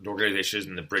the organization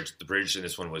and the bridge in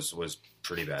this one was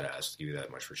pretty badass. To give you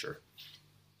that much for sure.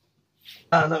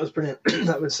 That was brilliant.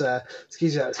 That was that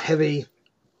was heavy,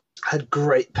 had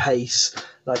great pace.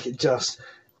 Like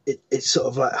it sort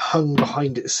of like hung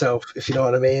behind itself, if you know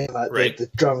what I mean. Like right. the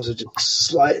drums were just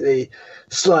slightly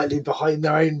behind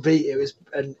their own beat. It was,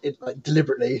 and it like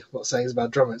deliberately, I'm not saying it's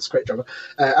about drummer, it's great drummer.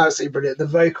 Absolutely brilliant. The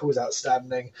vocal was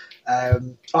outstanding.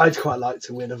 I'd quite like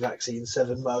to win a Vaccine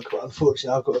 7 mug, but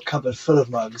unfortunately I've got a cupboard full of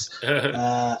mugs.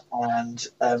 And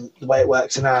the way it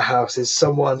works in our house is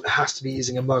someone has to be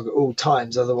using a mug at all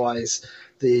times, otherwise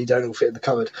they don't all fit in the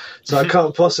cupboard. So I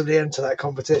can't possibly enter that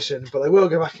competition, but I will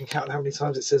go back and count how many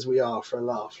times it says We Are for a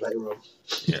laugh later on.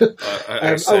 Yeah,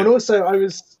 and also I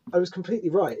was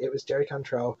completely right. It was Jerry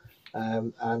Cantrell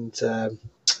and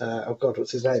oh God,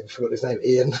 what's his name? I forgot his name.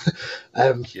 Ian,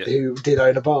 who did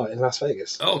own a bar in Las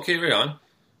Vegas. Oh, okay, right on.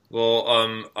 Well,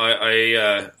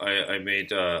 I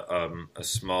made a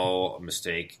small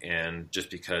mistake, and just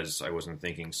because I wasn't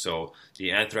thinking. So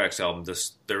the Anthrax album,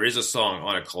 there is a song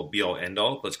on it called Be All End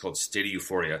All, but it's called State of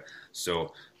Euphoria.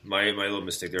 So my little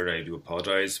mistake there, and I do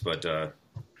apologize, but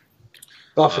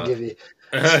I'll forgive you.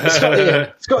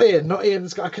 Scott Ian, not Ian.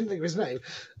 I couldn't think of his name.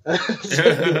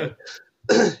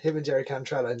 Him and Jerry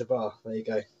Cantrell in the bar. There you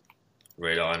go.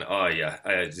 Right on. Oh yeah,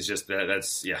 it's just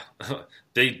that's yeah,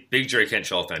 big Jerry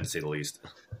Cantrell fan to say the least.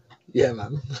 Yeah,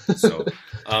 man.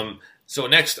 So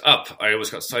next up, I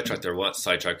always got sidetracked there. What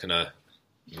sidetracked? Kind of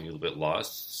a little bit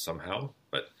lost somehow,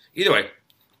 but either way,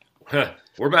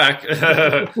 we're back.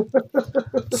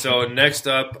 So next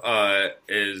up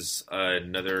is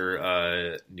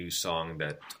another new song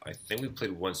that I think we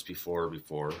played once before.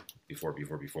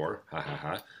 Ha ha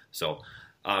ha. So.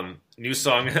 New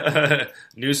song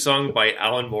by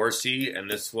Alan Morrissey, and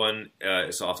this one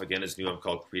is off again. His new one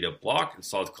called Creative Block. It's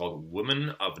called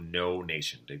Women of No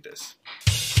Nation. Dig this.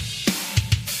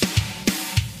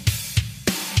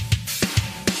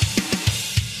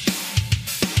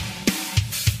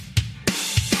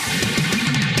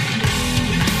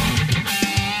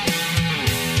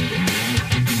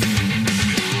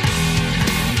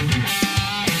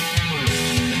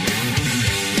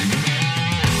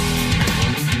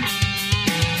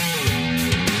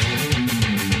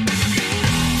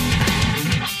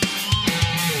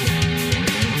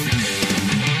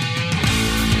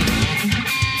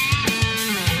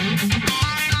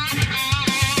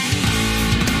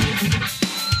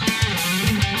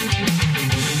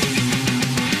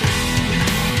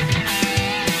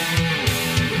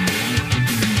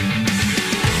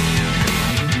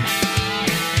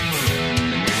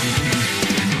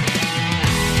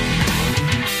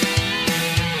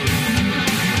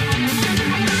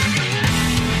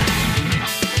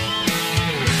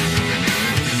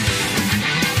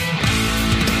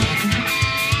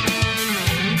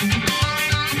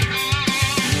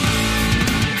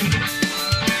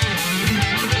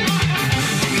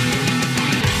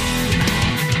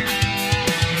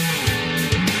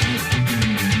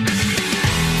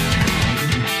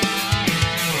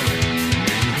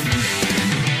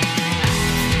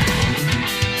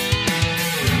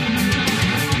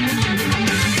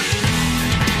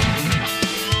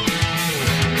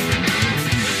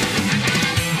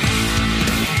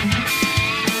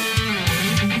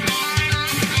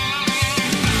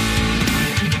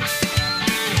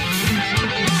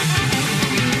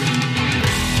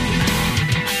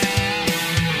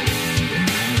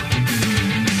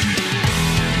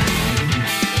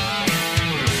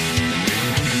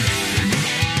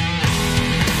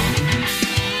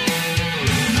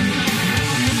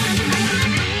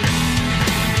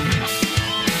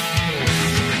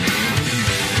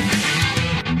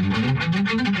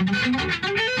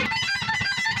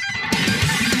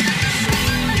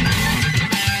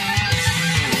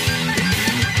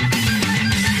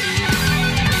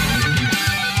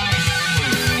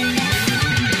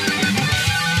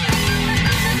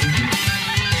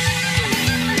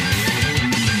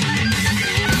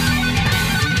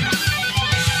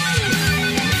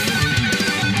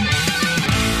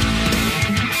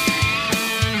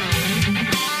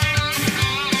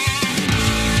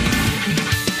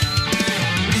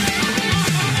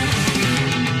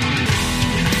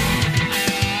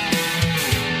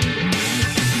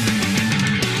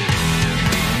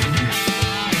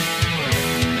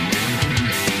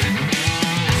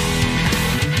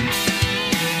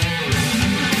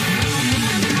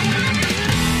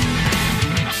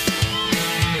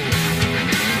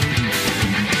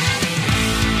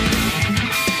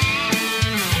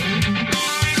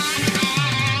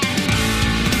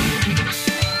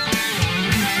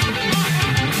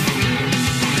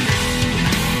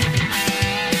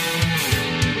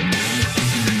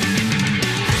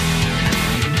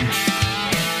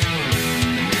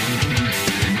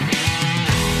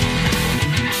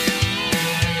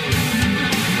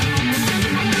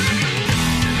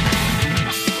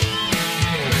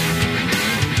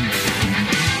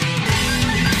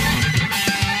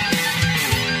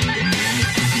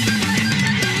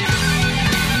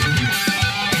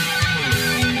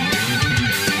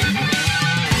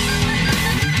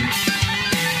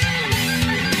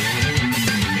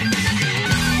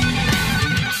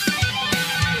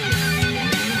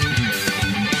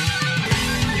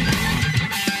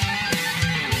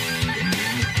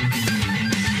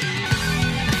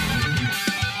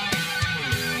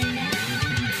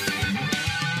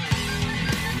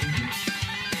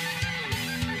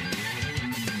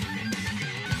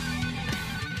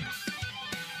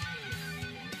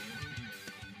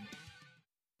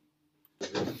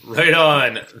 Right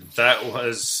on. That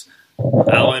was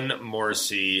Alan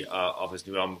Morrissey of his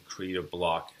new album Creative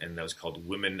Block, and that was called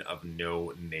Women of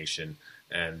No Nation.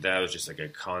 And that was just like a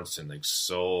constant like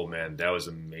soul, man. That was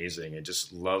amazing. I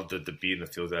just loved the beat and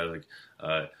the feel of that, like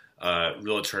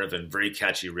real alternative and very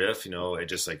catchy riff. You know, it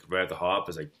just like right at the hop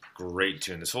is like great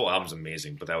tune. This whole album's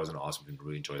amazing, but that was an awesome tune.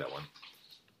 Really enjoyed that one.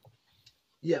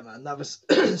 Yeah, man, that was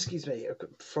excuse me, I've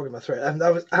got a frog in my throat.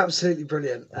 That was absolutely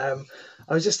brilliant. I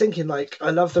was just thinking, like,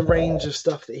 I love the range of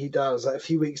stuff that he does. Like a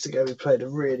few weeks ago, we played a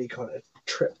really kind of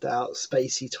tripped out,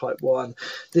 spacey type one.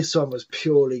 This one was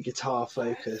purely guitar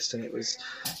focused, and it was,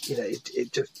 you know,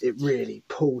 it really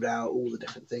pulled out all the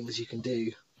different things you can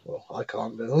do. Well, I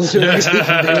can't, but all the things you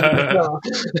can do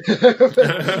with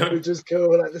guitar, which was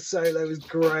cool. Like the solo was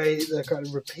great, the kind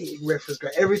of repeating riff was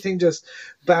great. Everything just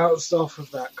bounced off of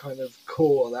that kind of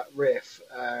core, that riff,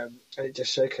 and it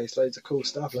just showcased loads of cool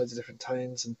stuff, loads of different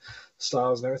tones and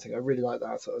styles and everything. I really liked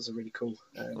that. I thought it was a really cool.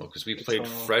 Because we played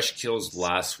Fresh Kills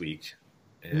last week,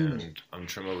 and I'm trying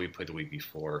to remember what we played the week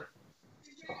before.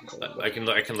 I can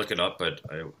look it up, but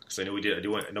because I know we did.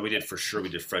 I know we did for sure. We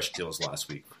did Fresh Kills last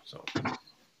week, so.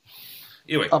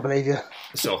 Anyway, I believe you.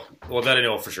 So, well, that I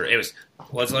know for sure. Anyways,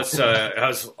 let's. That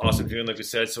was awesome viewing, like we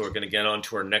said. So we're going to get on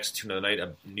to our next tune of the night.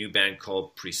 A new band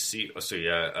called Perceived.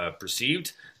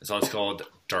 The song's called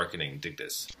Darkening. Dig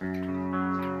this.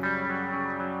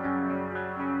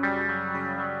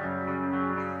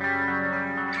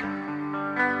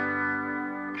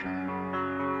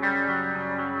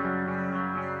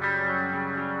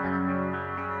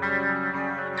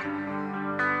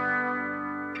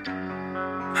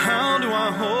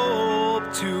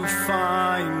 To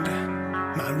find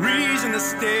my reason to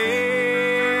stand,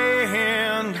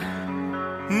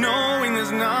 knowing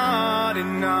there's not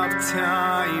enough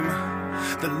time.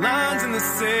 The lines in the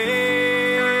sand,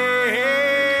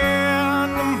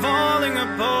 I'm falling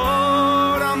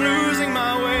apart, I'm losing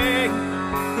my way.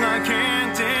 I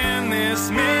can't end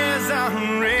this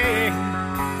misery.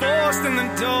 Forced in the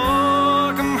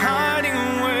dark, I'm hiding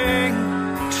away,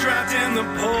 trapped in the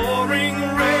pouring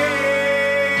rain.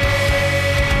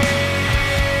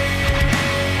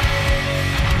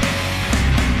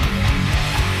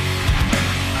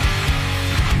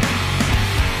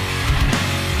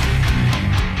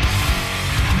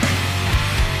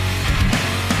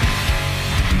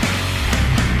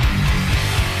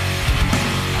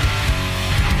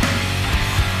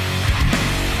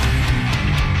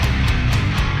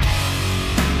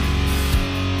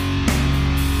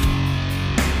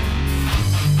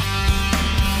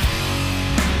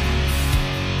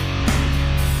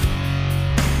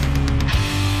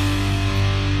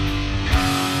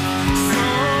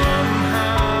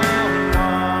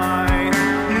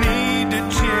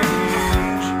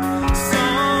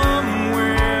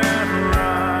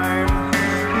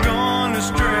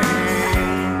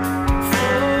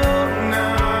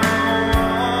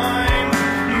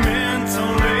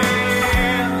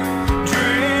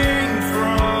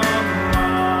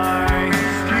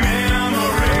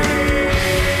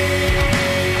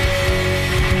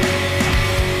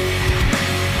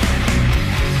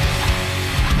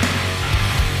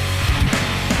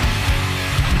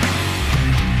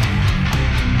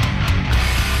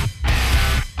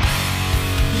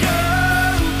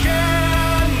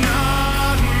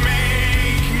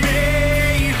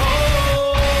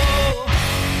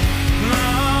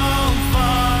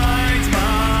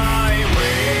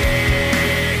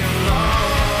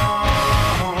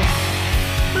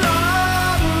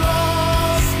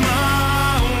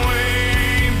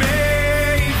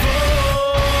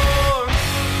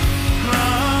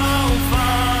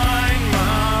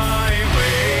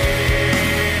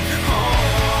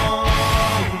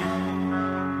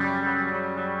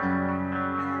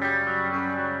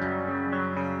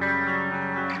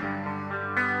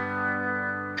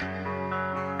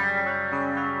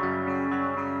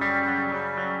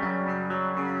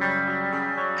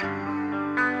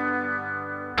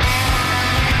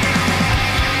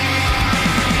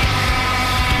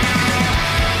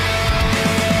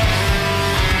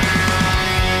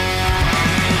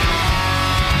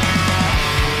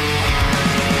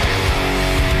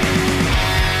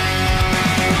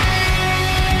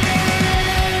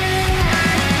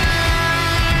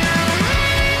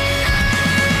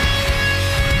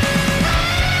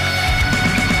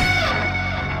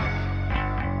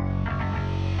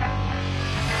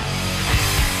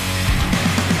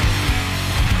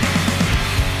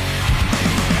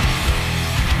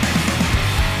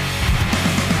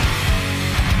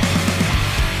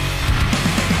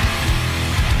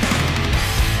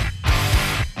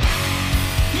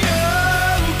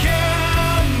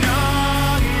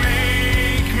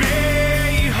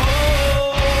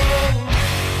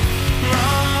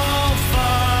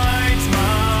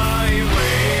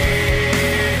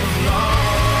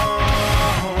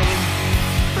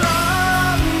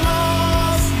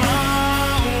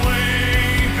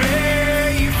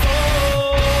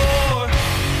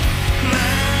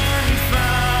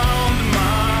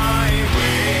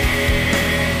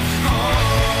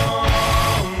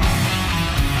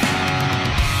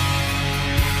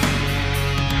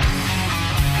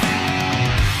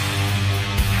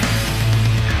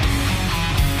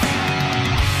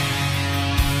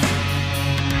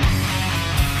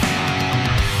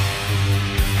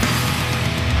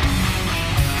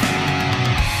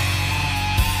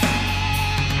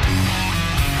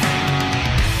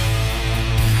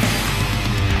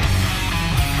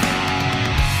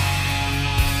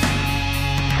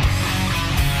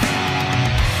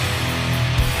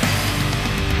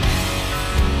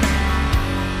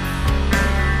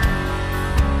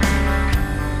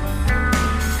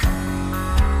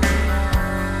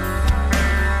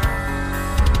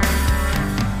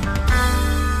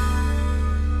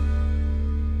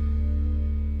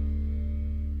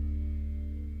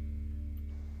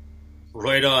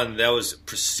 right on. That was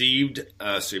Perceived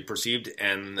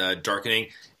and Darkening.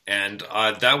 And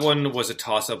that one was a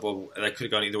toss-up. That could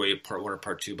have gone either way, part 1 or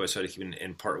part 2, but I decided to keep it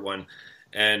in part 1.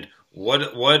 And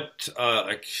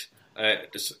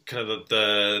just kind of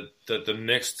the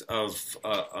mix of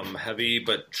heavy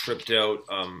but tripped out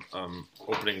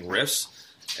opening riffs,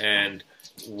 and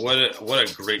what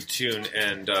a great tune.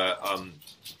 And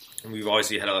we've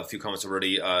obviously had a few comments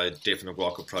already. Dave from the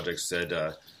Guaco Project said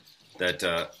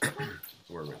that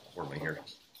where am I here?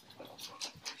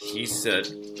 He said,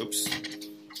 oops.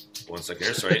 1 second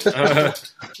here, sorry.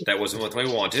 That wasn't what I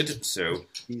wanted. So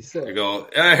here we go.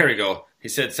 Here we go. He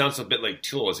said, sounds a bit like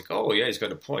Tool. I was like, oh yeah, he's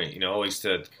got a point. You know, he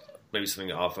said maybe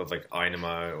something off of like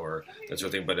Einema or that sort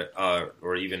of thing, but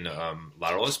or even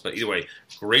Lateralus. But either way,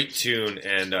 great tune,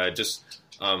 and it was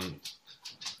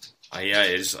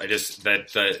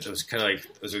kind of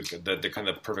like the kind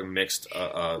of perfect mix.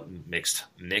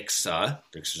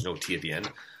 There's no T at the end.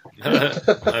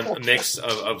 A mix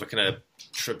of kind of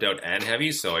tripped out and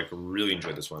heavy, so I really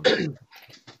enjoyed this one.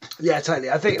 Yeah,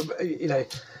 totally. I think, you know,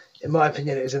 in my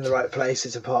opinion, it was in the right place.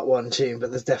 It's a part 1 tune, but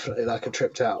there's definitely like a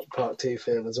tripped out part 2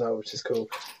 feel as well, which is cool.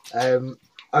 I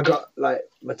got like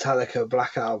Metallica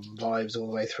Black Album vibes all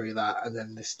the way through that, and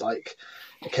then this like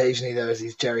occasionally there was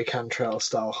these Jerry Cantrell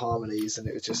style harmonies, and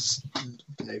it was just,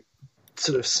 you know,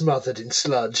 sort of smothered in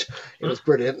sludge. It was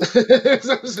brilliant. It was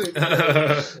absolutely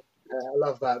brilliant. I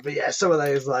love that. But yeah, some of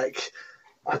those, like,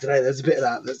 I don't know, there's a bit of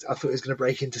that I thought it was going to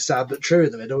break into Sad But True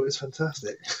in the middle. It was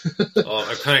fantastic.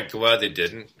 I'm kind of glad they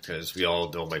didn't, because we all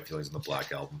know my feelings on the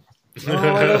Black Album. Oh,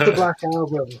 I love the Black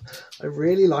Album. I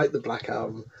really like the Black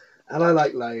Album. And I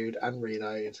like Load and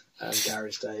Reload and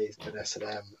Garage Days and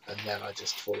S&M, and then I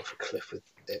just fall off a cliff with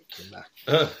it from that.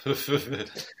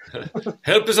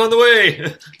 Help is on the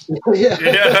way!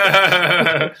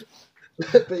 Yeah.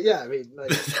 But yeah, I mean,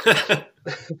 like,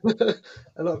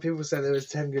 a lot of people say there was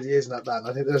 10 good years in that band.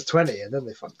 I think there was 20, and then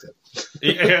they fucked it.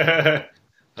 Yeah.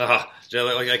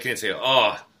 Like I can't say,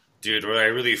 oh, dude, I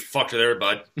really fucked it there,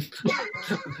 bud.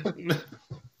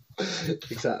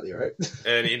 Exactly right.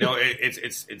 And you know,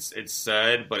 it's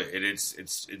sad, but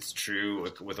it's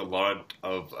true with a lot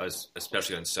of us,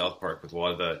 especially on South Park, with a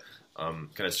lot of the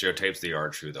kind of stereotypes. They are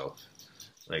true though.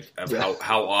 Like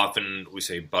how often we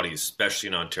say buddy, especially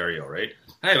in Ontario, right?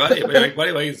 Hey buddy,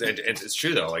 buddy. It's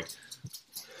true though. Like,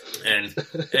 and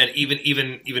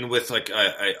even with like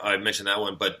I mentioned that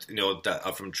one, but you know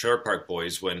that, from Trailer Park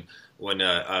Boys when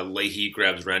Leahy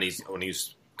grabs Randy's when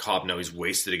he's cop, now he's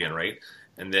wasted again, right?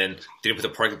 And then they put the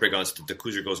parking brake on, so the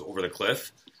cruiser goes over the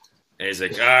cliff, and he's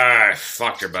like,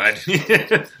 fuck her, bud.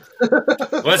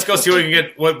 Let's go see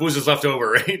what booze is left over,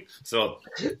 right? So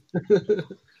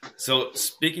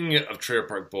speaking of Trailer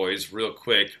Park Boys, real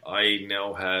quick, I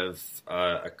now have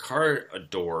a car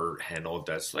door handle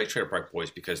that's like Trailer Park Boys,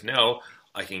 because now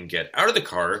I can get out of the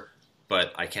car,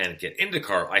 but I can't get into the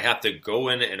car. I have to go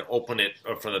in and open it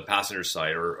from the passenger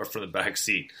side or from the back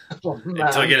seat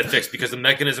until I get it fixed, because the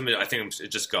mechanism, I think it's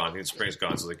just gone. I think the spring's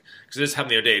gone. So like, because this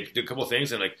happened the other day, did a couple of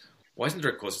things, and like, why isn't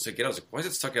there a close? It's like, get out. I was like, why is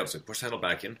it stuck out? So I push the handle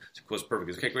back in. It's close, perfect.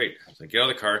 It's okay, great. So I get out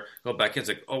of the car, go back in. It's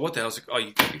like, oh, what the hell? It's like, oh,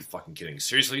 you can't be fucking kidding.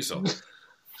 Seriously? So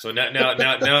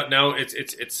now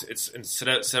it's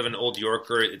instead of an old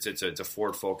Yorker, it's a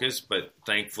Ford Focus. But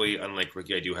thankfully, unlike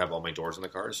Ricky, I do have all my doors in the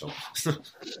car. So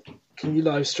can you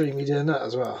live stream me doing that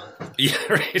as well? Yeah,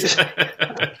 right.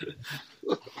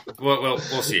 well,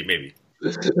 we'll see. Maybe.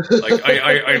 Like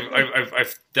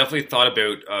I've definitely thought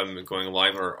about going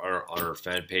live on our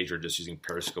fan page, or just using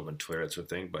Periscope and Twitter, that sort of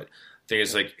thing. But the thing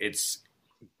is, like, it's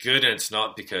good and it's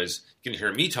not, because you can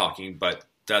hear me talking, but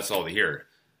that's all they hear,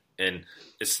 and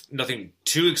it's nothing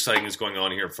too exciting is going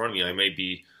on here in front of me. I may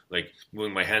be like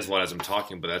moving my hands a lot as I'm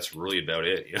talking, but that's really about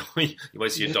it. You know, you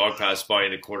might see a dog pass by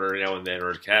in the corner now and then,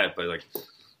 or a cat, but like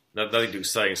nothing too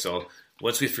exciting. So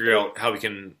once we figure out how we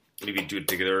can maybe do it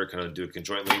together, kind of do it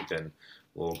conjointly, then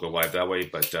we'll go live that way.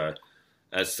 But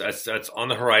that's on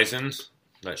the horizon.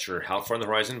 Not sure how far on the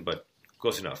horizon, but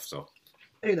close enough. So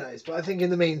who knows? But I think in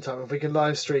the meantime, if we can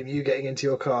live stream you getting into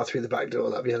your car through the back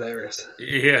door, that'd be hilarious.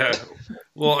 Yeah.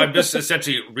 Well, I'm just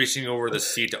essentially reaching over the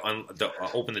seat to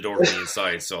open the door from the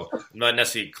inside, so I'm not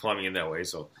necessarily climbing in that way.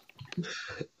 So I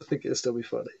think it'll still be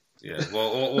funny. Yeah.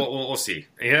 Well, we'll see.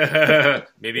 Yeah.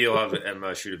 Maybe you'll have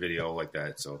Emma shoot a video like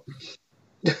that. So.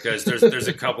 Because there's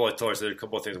a couple of things I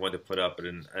wanted to put up,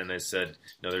 and I said,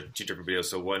 you know, there are two different videos.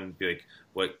 So one would be like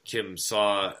what Kim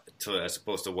saw as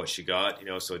opposed to what she got, you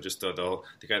know. So just the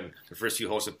first few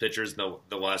hosts of pictures, and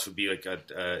the last would be like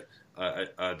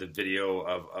the video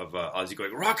of Ozzy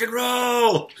going rock and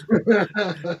roll,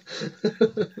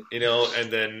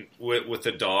 and then with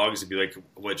the dogs, it'd be like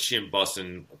what she and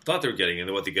Boston thought they were getting, and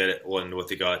then what they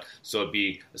got. So it'd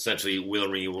be essentially Will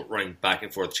and Renee running back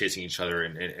and forth, chasing each other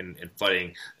and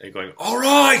fighting, and going, "All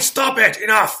right, stop it,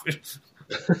 enough."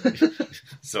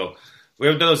 So we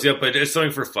haven't done those yet, but it's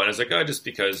something for fun. It's like, just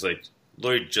because, like,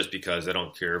 literally just because I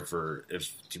don't care for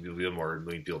if 2 people view them or a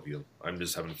million people view them. I'm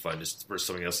just having fun, just for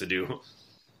something else to do.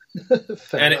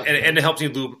 and it helps me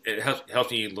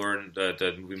learn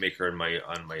the movie maker on my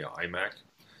iMac.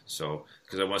 So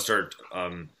because I want to start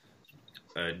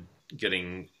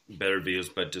getting better videos,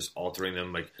 but just altering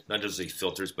them, like not just like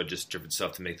filters, but just different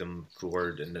stuff to make them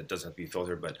cooler, and it doesn't have to be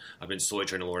filtered. But I've been slowly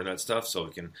trying to learn that stuff, so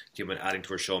we can keep on adding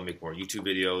to our show and make more YouTube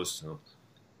videos. So.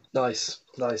 Nice.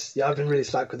 Yeah, I've been really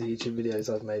slack with the YouTube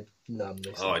videos. I've made none.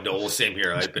 Recently. Oh, I know. Well, same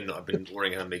here. I've been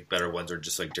learning how to make better ones, or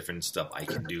just like different stuff I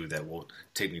can do that won't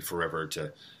take me forever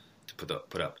to put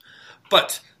up.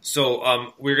 But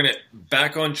so we're gonna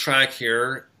back on track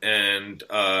here, and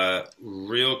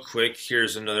real quick,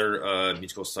 here's another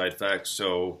musical side fact.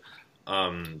 So,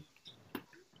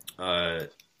 the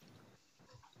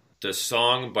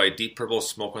song by Deep Purple,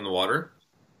 "Smoke on the Water,"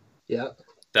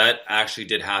 that actually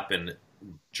did happen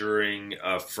during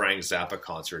a Frank Zappa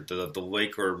concert. The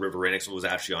lake or river right next to it was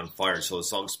actually on fire, so the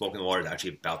song "Smoke in the Water" is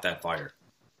actually about that fire.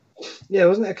 Yeah,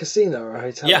 wasn't it a casino or a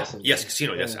hotel? Yeah, or something? yes,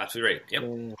 casino. Yes, absolutely right. Yep.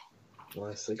 Yeah.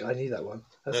 Nice. I knew that one.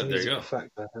 That's a There you go. musical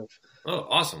fact I have. Oh,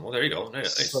 awesome. Well, there you go.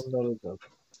 Nice. Some knowledge of.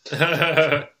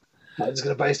 I'm just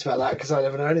going to boast about that because I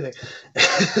never know anything.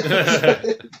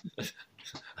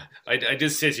 I did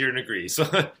sit here and agree. So.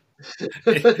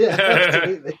 Yeah,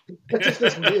 absolutely. I just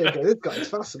listen to you and go, this guy's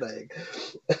fascinating.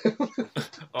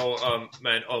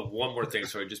 Man. Oh, one more thing.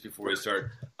 Sorry, just before we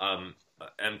start.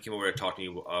 Em came over to talk to me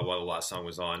while the last song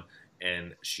was on,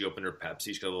 and she opened her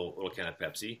Pepsi. She got a little can of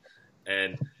Pepsi.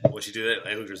 And when she did that,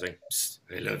 I looked at her like, "Psst,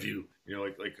 I love you."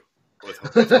 Like with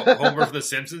Homer from The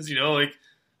Simpsons, like,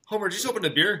 "Homer, just open the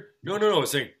beer." No. I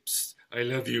was saying, "Psst, I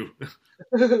love you."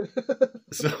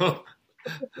 So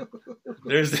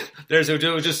there's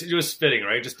it was fitting,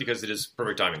 right? Just because it is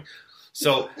perfect timing.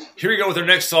 So here we go with our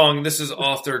next song. This is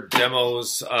off their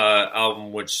Demos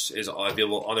album, which is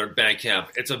available on their Bandcamp.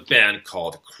 It's a band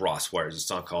called Crosswires. It's a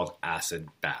song called Acid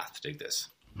Bath. Dig this.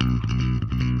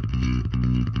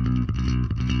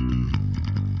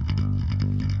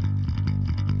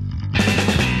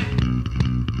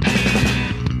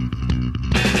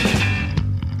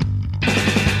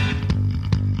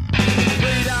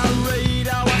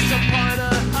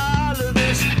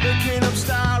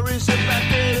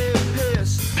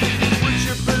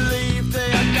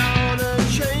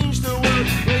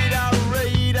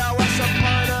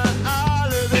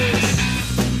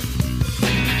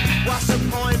 What's the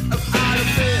point?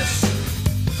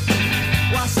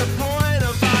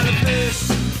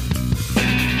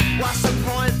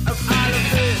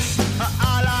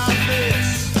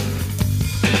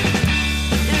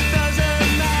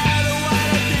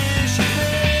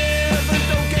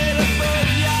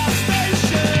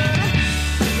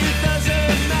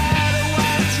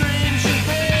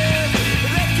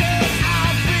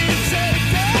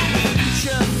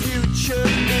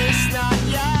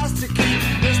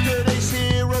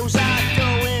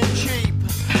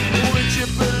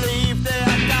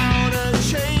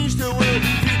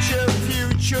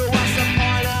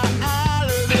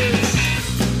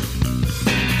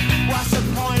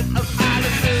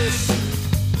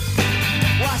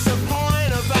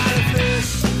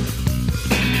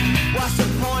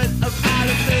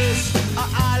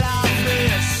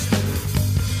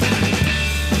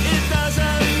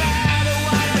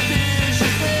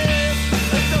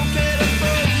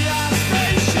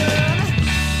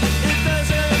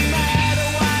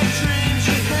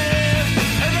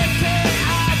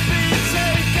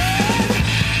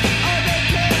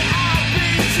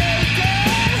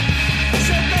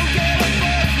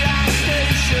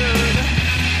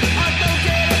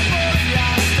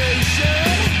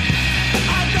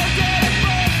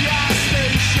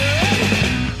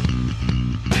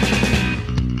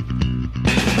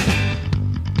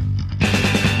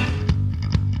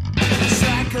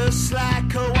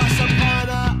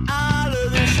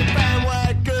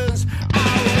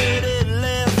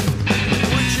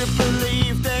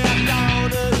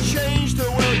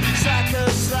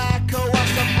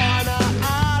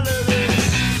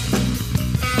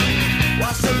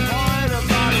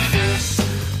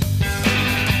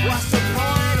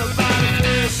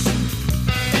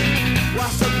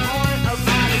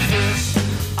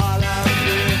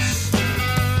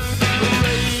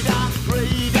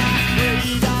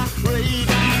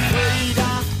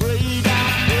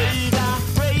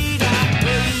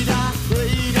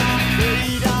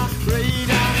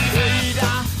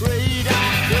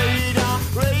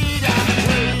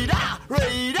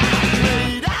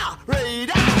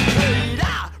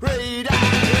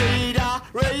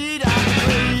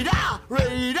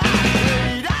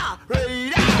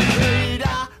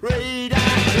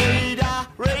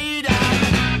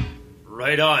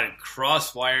 Right on.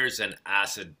 Crosswires and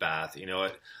Acid Bath. You know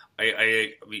what?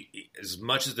 I as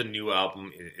much as the new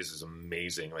album is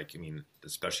amazing, like, I mean,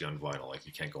 especially on vinyl, like,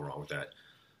 you can't go wrong with that.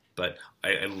 But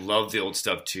I love the old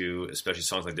stuff too, especially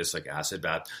songs like this, like Acid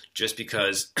Bath, just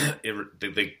because when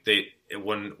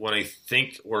I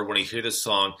think or when I hear this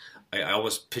song, I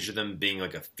always picture them being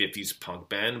like a 50s punk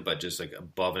band, but just like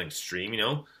above an extreme, you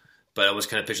know. But I always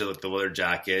kind of picture like the leather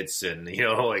jackets and, you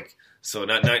know, like, so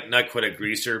not quite a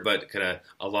Greaser, but kind of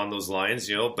along those lines,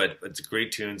 you know. But it's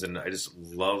great tunes, and I just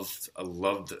loved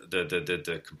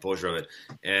the composure of it.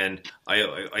 And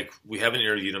we haven't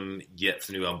interviewed him yet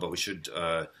for the new album, but we should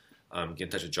get in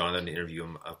touch with Jonathan and interview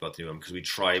him about the new album, because we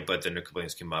tried, but then a couple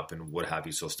things came up and what have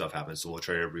you, so stuff happened. So we'll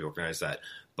try to reorganize that.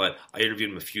 But I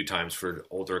interviewed him a few times for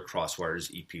older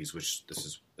Crosswires EPs, which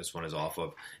this one is off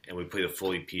of, and we played a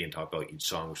full EP and talked about each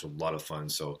song, which was a lot of fun.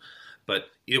 So. But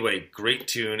either way, great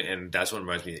tune, and that's what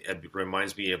reminds me. It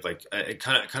reminds me of like it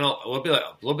kind of a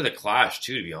little bit of Clash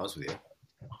too, to be honest with you.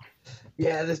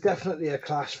 Yeah, there's definitely a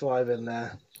Clash vibe in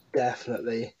there,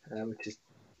 definitely, which is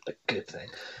a good thing.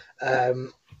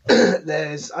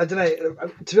 There's, I don't know,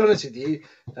 to be honest with you,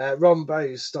 Ron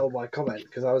Bowes stole my comment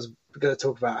because I was going to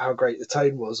talk about how great the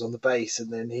tone was on the bass,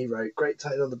 and then he wrote "great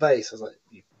tone on the bass." I was like,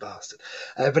 "You bastard!"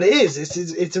 But it is.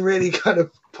 It's a really kind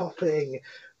of popping,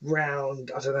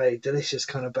 round, I don't know, delicious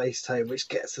kind of bass tone, which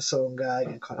gets the song going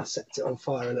and kind of sets it on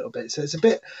fire a little bit. So it's a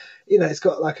bit, you know, it's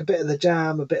got like a bit of the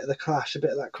Jam, a bit of the Clash, a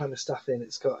bit of that kind of stuff in.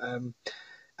 It's got, and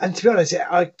to be honest, yeah,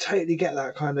 I totally get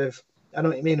that kind of, I know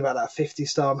what you mean about that 50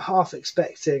 star. I'm half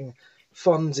expecting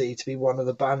Fonzie to be one of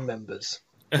the band members.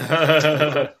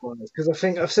 Because I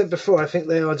think I've said before, I think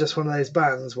they are just one of those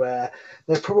bands where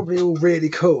they're probably all really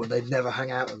cool and they'd never hang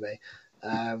out with me.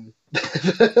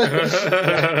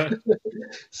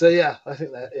 So yeah, I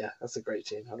think that's a great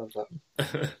team. I love that.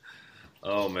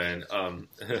 Oh man,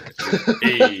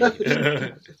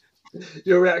 hey.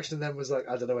 Your reaction then was like,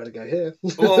 I don't know where to go here.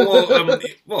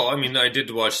 well, I mean, I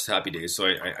did watch Happy Days, so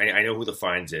I know who the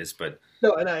Fines is, but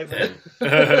no, I know.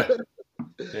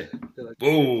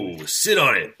 Whoa, sit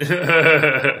on it,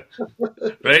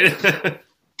 right?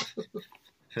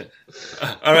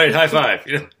 All right, high five.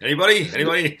 You know,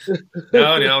 anybody?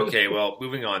 No. Okay, well,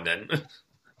 moving on then.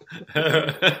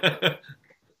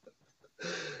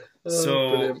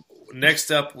 So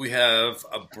next up, we have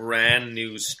a brand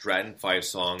new Stratton 5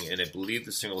 song, and I believe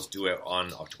the singles due out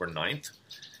on October 9th.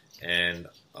 And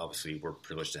obviously, we're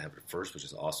privileged to have it first, which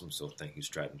is awesome. So thank you,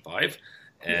 Stratton 5.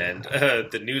 And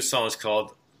the new song is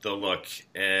called "The Look,"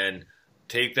 and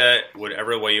take that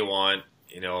whatever way you want.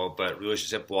 You know, but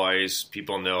relationship-wise,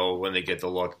 people know when they get the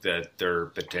look that they're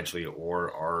potentially or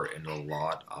are in a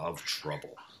lot of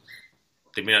trouble.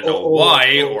 They may not know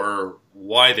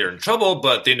why they're in trouble,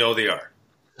 but they know they are.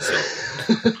 So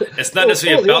it's not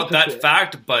necessarily about that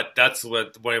fact, but that's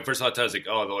what, when I first saw it, I was like,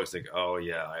 oh, the look's like, oh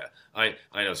yeah, I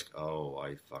know, it's like, oh,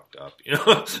 I fucked up, you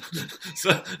know.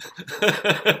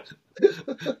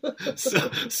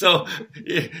 So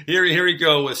here we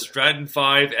go with Stratton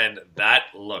 5 and That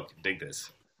Look. Dig this.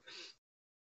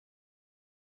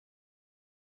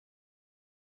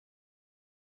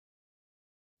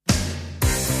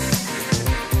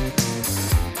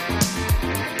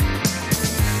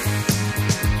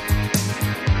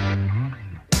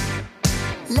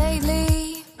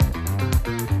 Lately,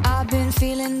 I've been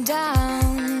feeling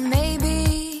down.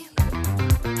 Maybe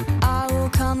I will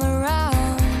come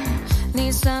around.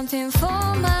 Need something for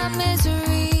my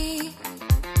misery.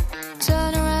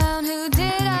 Turn around, who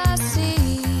did I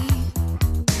see?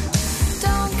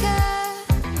 Don't care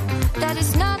that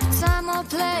it's not the time or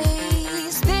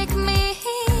place. Pick me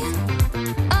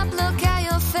up, look at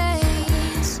your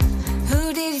face.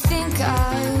 Who did you think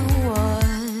I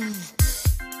was?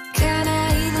 Can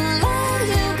I even let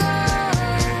you go?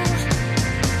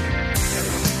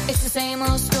 It's the same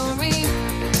old story.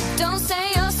 Don't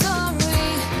say you're sorry.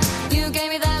 You gave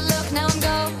me that look, now I'm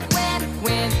going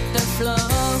with the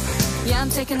flow. Yeah, I'm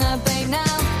taking a bait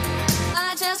now.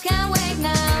 I just can't wait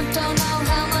now. Don't know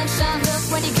how much I look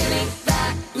when you give me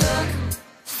that look.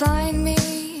 Find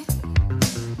me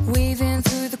weaving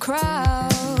through the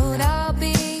crowd. I'll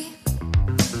be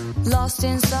lost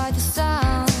inside the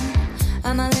sound.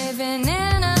 Am I living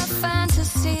in a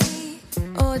fantasy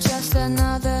or just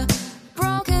another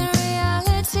broken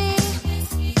reality?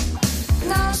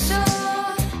 Not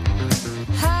sure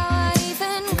how I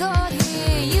even got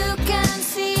here. You can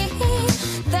see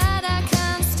that I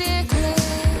can't steer clear.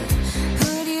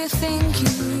 Who do you think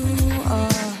you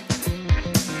are?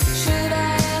 Should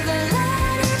I ever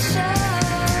let it show?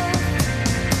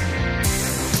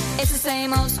 It's the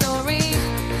same old story.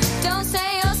 Don't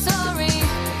say you're sorry.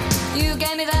 You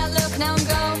gave me that look, now I'm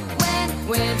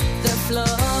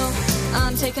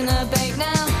taking the bait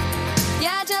now.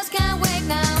 Yeah, I just can't wait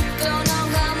now. Don't know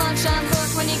how much I'm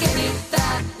hooked when you give me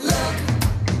that look.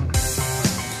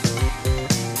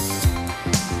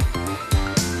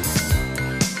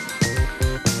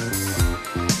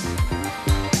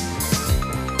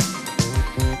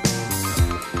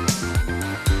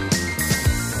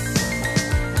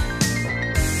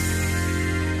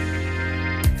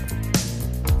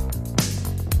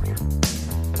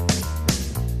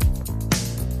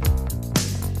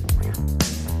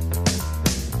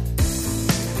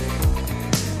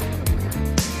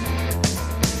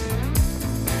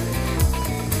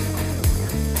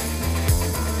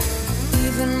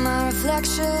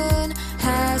 Reflection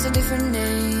has a different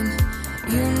name.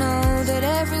 You know that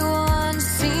everyone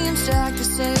seems to act the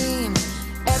same.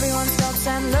 Everyone stops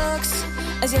and looks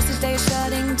as yesterday's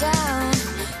shutting down.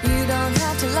 You don't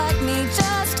have to like me,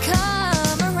 just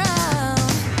come around.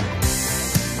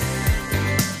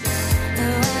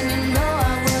 And you know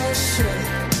I was sure.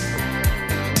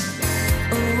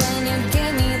 When you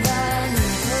give me that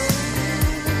look.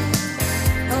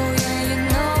 Oh yeah, you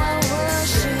know I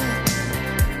was sure.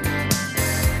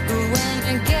 When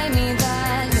you gave me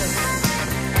that look.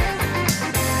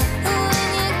 When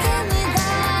you gave me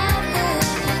that look. When you gave me that look.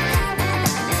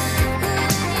 When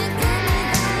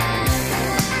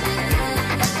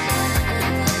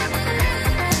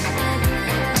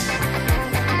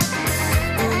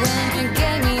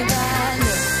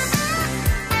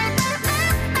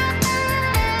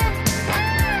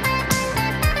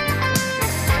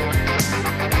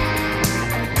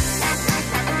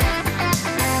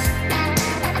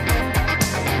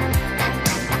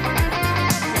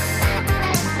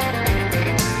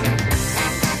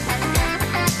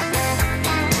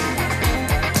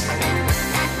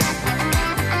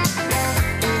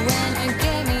you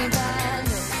gave me that look.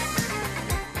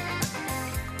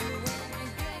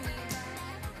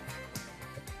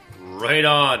 Right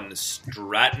on,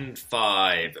 Stratton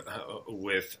 5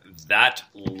 with That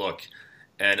Look.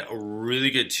 And a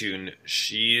really good tune.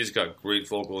 She's got great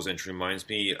vocals, and she reminds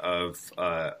me of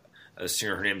a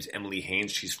singer. Her name's Emily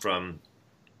Haynes. She's from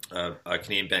a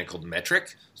Canadian band called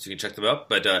Metric, so you can check them out.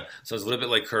 But sounds a little bit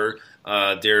like her.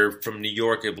 They're from New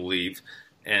York, I believe,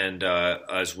 and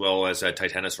as well as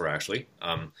Titanosaur, actually.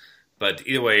 But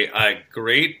either way,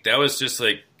 great. That was just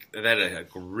like, that had a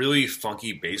really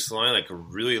funky bass line. Like, I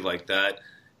really like that.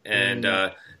 And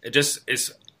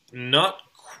it's not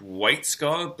quite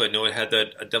ska, but no, it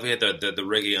definitely had the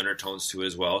reggae undertones to it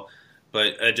as well.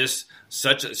 But just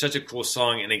such a cool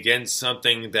song, and again,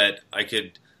 something that I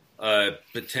could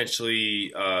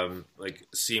potentially like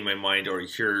see in my mind or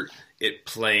hear it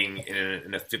playing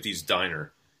in a 50s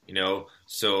diner, you know.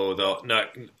 So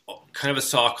not kind of a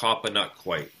sock hop, but not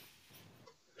quite.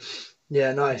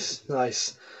 Yeah, nice.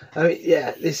 I mean,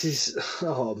 yeah, this is,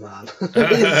 oh man,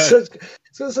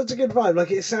 it's got such a good vibe.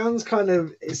 Like, it sounds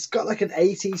it's got like an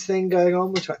 80s thing going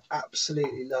on, which I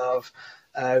absolutely love.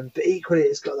 But equally,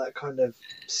 it's got that kind of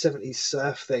 70s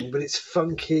surf thing, but it's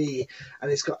funky and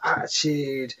it's got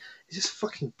attitude. It's just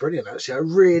fucking brilliant, actually. I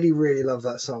really, really love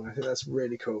that song. I think that's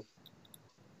really cool.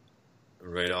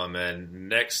 Right on, man.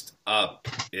 Next up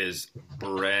is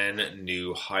brand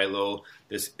new Hilo.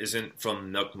 This isn't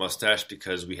from Milk Mustache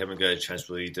because we haven't got a chance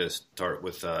really to start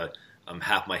with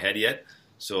Half My Head yet.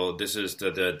 So this is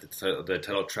the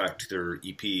title track to their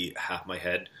EP, Half My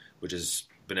Head, which has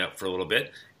been out for a little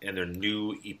bit. And their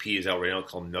new EP is out right now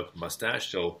called Milk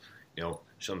Mustache. So, you know,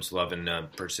 show them some love and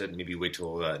purchase it. Maybe wait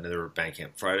till another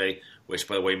Bandcamp Friday, which,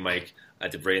 by the way, Mike,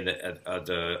 at the very end of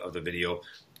the video,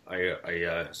 I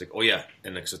was like, oh yeah,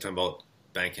 and next time about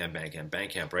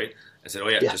Bandcamp, right? I said, oh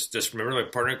yeah, just remember my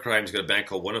partner in crime has got a band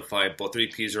called 1 and 5. Both their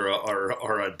EPs are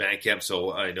on Bandcamp,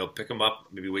 so I know, pick them up.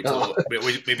 Maybe wait till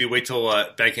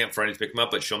Bandcamp Friday to pick them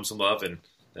up, but show them some love and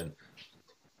then.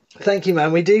 Thank you,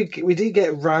 man. We do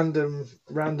get random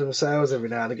sales every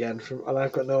now and again and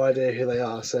I've got no idea who they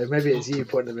are. So maybe it's you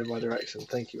pointing them in my direction.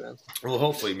 Thank you, man. Well,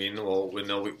 hopefully, I mean,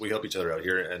 we help each other out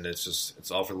here, and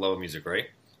it's all for the love of music, right?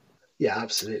 Yeah,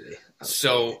 absolutely.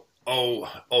 So,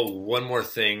 one more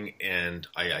thing, and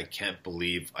I can't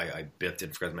believe I biffed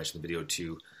and forgot to mention the video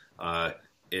too,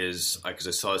 is because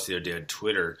I saw this the other day on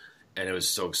Twitter, and I was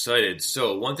so excited.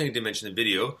 So, one thing I didn't mention in the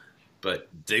video, but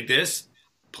dig this,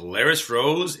 Polaris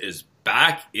Rose is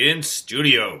back in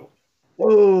studio.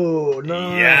 Oh,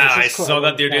 no. Yeah, I saw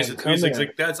that the other day. So it's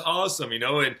like, that's awesome, you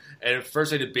know? And at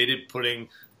first I debated putting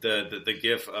the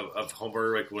gif of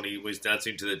Homer, like when he was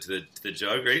dancing to the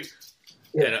jug, right?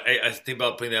 Yeah. And I think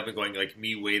about putting that up and going like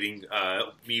me waiting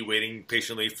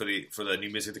patiently for the new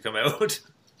music to come out.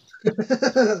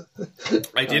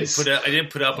 I did Nice. put a, I didn't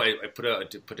put up. I put a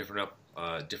put different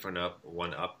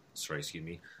one up. Sorry, excuse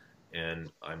me.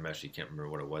 And I'm actually can't remember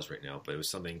what it was right now, but it was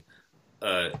something.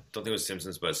 Don't think it was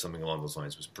Simpsons, but something along those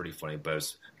lines. It was pretty funny, but I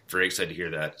was very excited to hear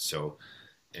that. So,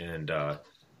 and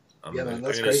I'm Yeah, man, going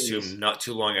that's to great assume news. not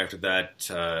too long after that,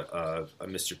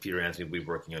 Mr. Peter Anthony will be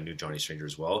working on New Johnny Stranger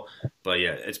as well. But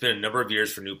yeah, it's been a number of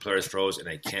years for New Players Pros, and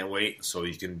I can't wait. So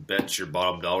you can bet your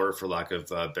bottom dollar, for lack of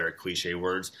better cliche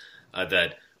words,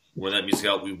 that when that music's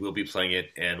out, we will be playing it,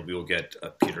 and we will get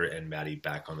Peter and Maddie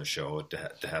back on the show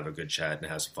to have a good chat and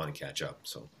have some fun and catch up.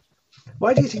 So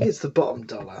Why do you think it's the bottom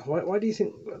dollar? Why do you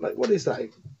think, like, what is that? Where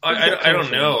does that I come don't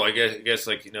from? know. I guess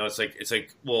like it's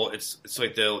like well, it's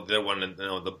like the one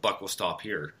the buck will stop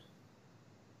here.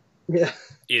 Yeah.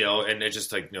 And it's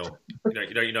just like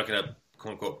you're not gonna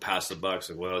quote unquote pass the buck.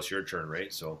 So well, it's your turn,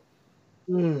 right? So.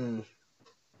 Hmm.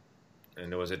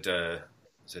 And was it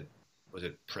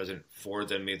President Ford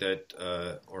that made that,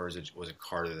 or was it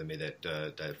Carter that made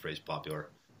that phrase popular?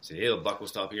 Say, hey, the buck will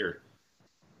stop here.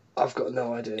 I've got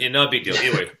no idea. Yeah, not a big deal.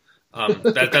 Anyway,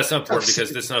 that's not important because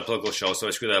this is not a political show. So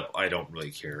I screwed up. I don't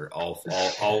really care. I'll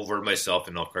word myself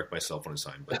and I'll correct myself when it's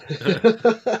time. But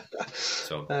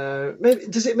so Maybe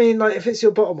does it mean, like, if it's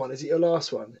your bottom one, is it your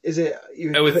last one? Is it?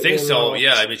 You I would put think your so. last-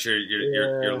 Yeah, I mean your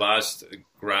Yeah. last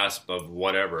grasp of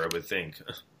whatever. I would think.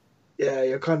 Yeah,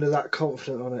 you're kind of that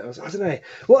confident on it. I don't know.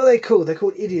 What are they called? They're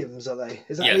called idioms, are they?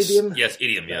 Is that Yes, idiom? yes,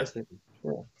 idiom. Yeah.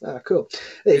 Yeah. Ah, cool.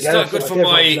 There you It's go. not I feel good for like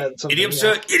my everyone's learned something idiom, now.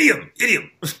 sir.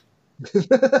 Idiom.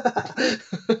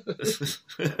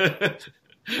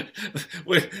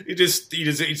 Wait,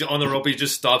 he's on the rope. He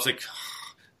just stops like,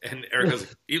 and Eric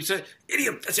goes, "Idiom, sir.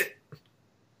 Idiom. That's it."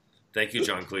 Thank you,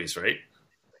 John Cleese. Right.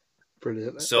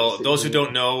 Brilliant. So That's those who it.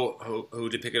 don't know who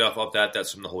to pick it off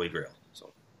that's from the Holy Grail.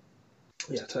 So,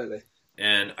 Yeah, totally.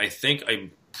 and I think I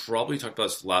probably talked about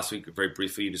this last week very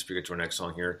briefly. Just bring it to our next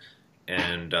song here,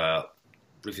 and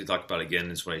briefly talked about it again.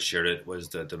 Is when I shared it was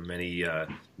the many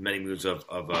moves of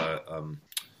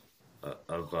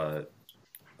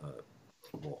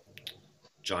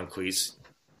John Cleese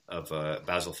of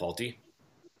Basil Fawlty.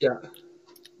 Yeah.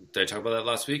 Did I talk about that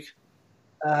last week?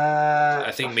 I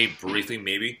I think maybe briefly,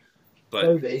 maybe. But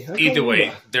Maybe. I can't either way,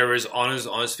 remember. there is on his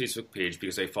Facebook page,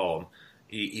 because I follow him,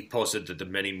 he posted the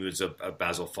many moods of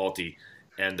Basil Fawlty.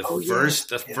 And the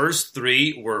first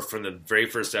three were from the very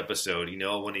first episode.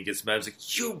 When he gets mad, he's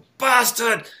like, "You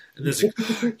bastard!" And there's like,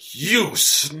 "You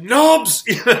snobs!"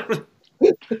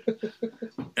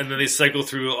 And then they cycle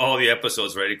through all the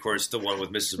episodes, right? Of course, the one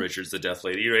with Mrs. Richards, the deaf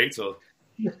lady, right? So,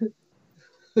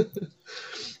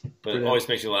 but it always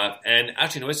makes you laugh. And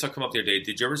actually, I saw come up the other day.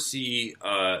 Did you ever see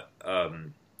How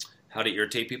to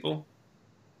Irritate People?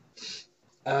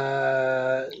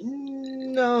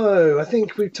 No, I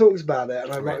think we've talked about it,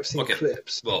 and I might have seen Okay.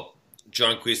 clips. Well,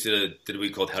 John Cleese did a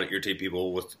week called How to Irritate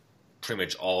People with pretty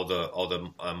much all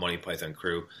the Monty Python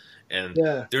crew, and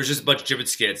Yeah. there's just a bunch of different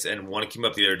skits. And one came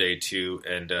up the other day too,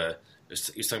 and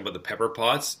he's talking about the pepper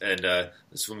pots, and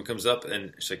this woman comes up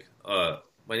and she's like,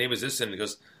 "My name is this," and he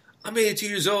goes, "I'm 82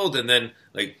 years old," and then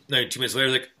like 2 minutes later,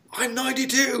 like, "I'm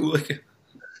 92," like.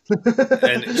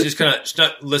 And she's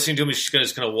not listening to him. She's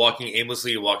just kind of walking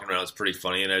aimlessly, walking around. It's pretty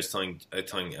funny. And I was telling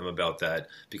Emma about that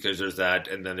because there's that,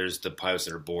 and then there's the pilots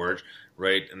that are bored,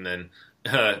 right? And then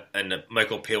and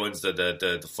Michael Palin's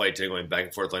the flight attendant going back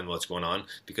and forth on what's going on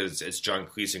because it's John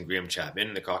Cleese and Graham Chapman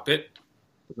in the cockpit.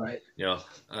 Right.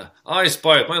 I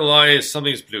spy. My lie is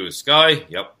something's blue sky.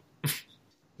 Yep.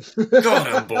 God,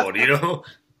 I'm bored.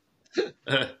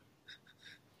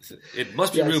 It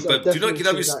must be Yes, rude, I've but do not definitely get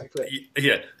out of seen your that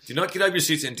clip. do not get out of your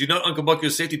seats and do not unbuckle your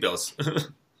safety belts.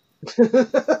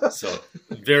 So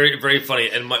very, very funny.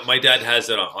 And my dad has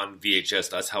it on VHS.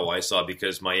 That's how I saw it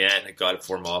because my aunt had got it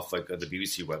for him off like the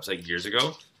BBC website years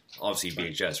ago. Obviously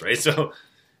VHS, right? So,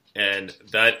 and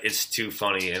that is too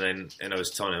funny. And I was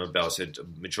telling him about it.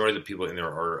 Majority of the people in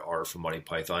there are from Monty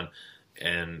Python,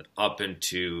 and up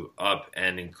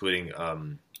and including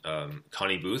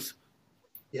Connie Booth.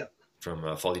 From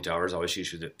Fawlty Towers, obviously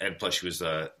she was, and plus she was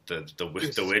the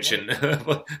witch and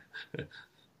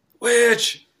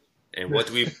witch. And what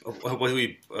do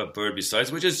we bird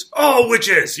besides witches? Oh,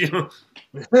 witches! No,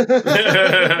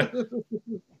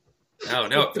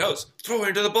 throw her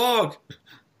into the bog.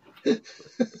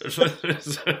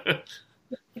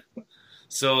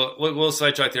 So we'll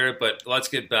sidetrack there, but let's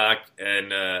get back.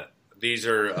 And these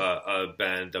are a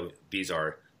band that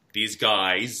these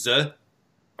guys.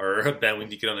 Or a band we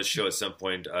need to get on the show at some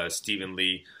point, Stephen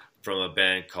Lee from a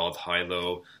band called High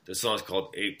Low. The song is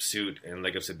called Ape Suit, and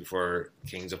like I've said before,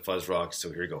 Kings of Fuzz Rock.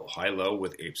 So here you go, High Low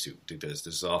with Ape Suit. Do this.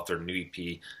 This is off their new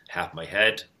EP, Half My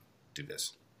Head. Do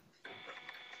this.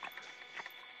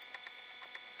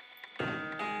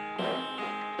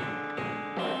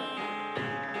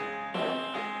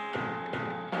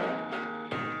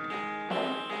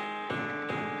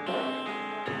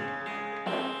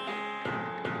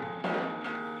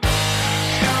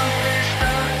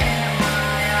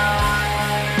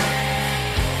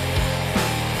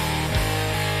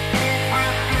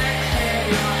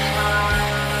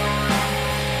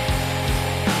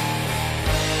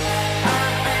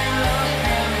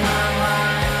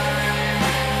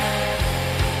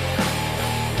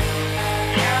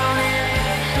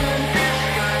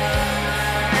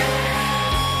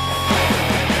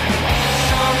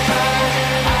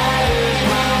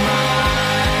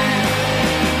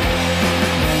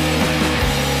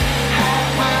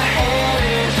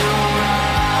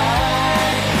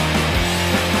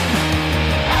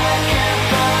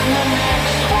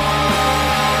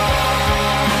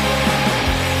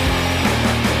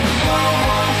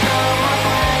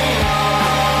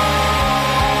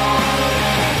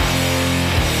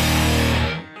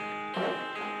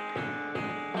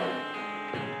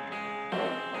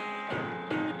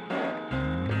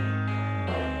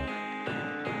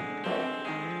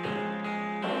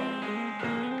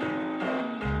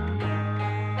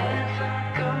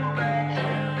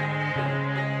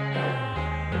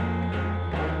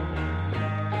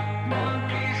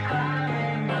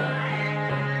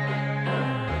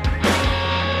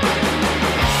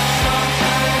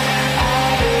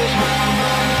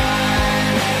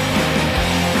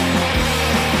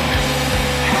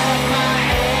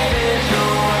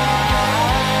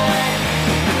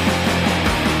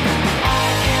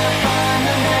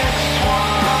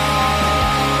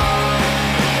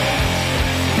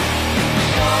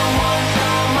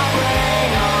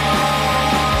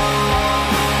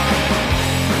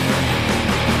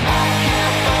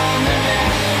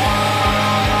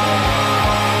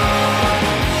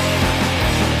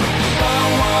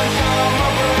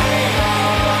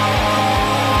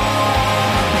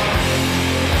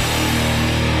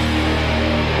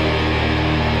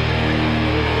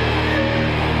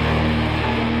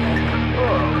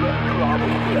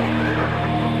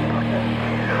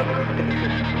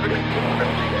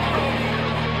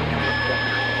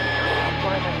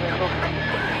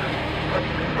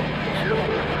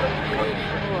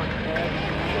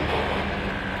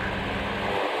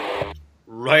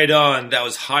 right on. That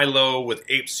was High Low with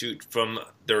Ape Suit from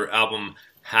their album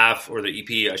Half, or the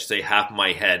EP, I should say, Half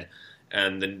My Head.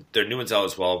 And then their new one's out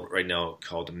as well right now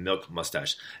called Milk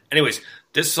Mustache. Anyways,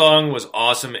 this song was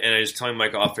awesome, and I was telling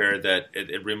Mike off air that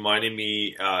it reminded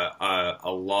me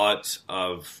a lot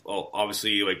of, well,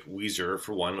 obviously like Weezer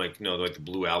for one, like like the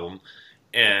Blue Album,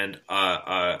 and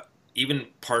even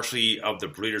partially of the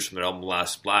Breeders from their album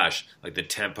Last Splash, like the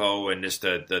tempo and just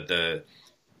the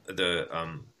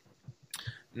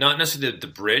not necessarily the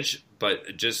bridge,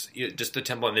 but just the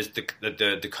tempo and just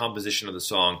the composition of the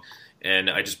song.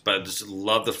 And I just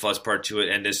love the fuzz part to it,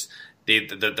 and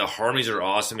the harmonies are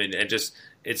awesome, and just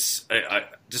it's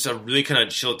just a really kind of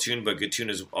chill tune, but good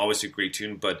tune is always a great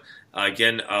tune. But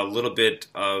again, a little bit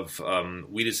of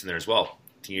Wheatus in there as well.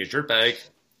 Teenage Dirtbag.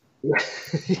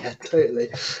 Yeah, totally.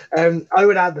 I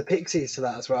would add the Pixies to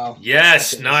that as well.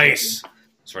 Yes, nice.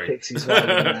 Sorry. Pixies vibe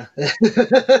in there.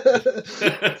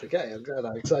 It's okay, I'm glad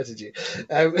I excited you.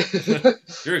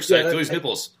 You're excited. Feel his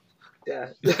nipples. Yeah.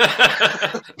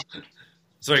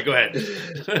 Sorry, go ahead.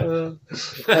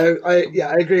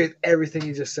 I agree with everything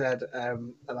you just said,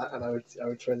 and I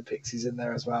would throw the Pixies in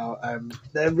there as well.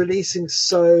 They're releasing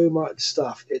so much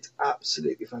stuff; it's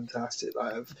absolutely fantastic.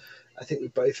 I think we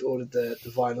both ordered the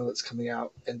vinyl that's coming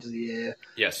out end of the year.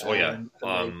 Yes. Oh yeah.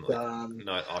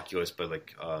 Not Oculus, but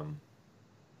like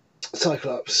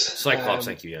Cyclops. Cyclops.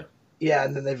 Thank you. Yeah. Yeah,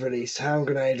 and then they've released Hand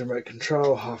Grenade, Remote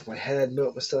Control, Half My Head,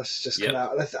 Milk Mustache just come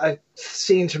out. And I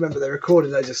seem to remember they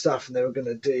recorded loads of stuff and they were going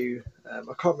to do...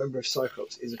 I can't remember if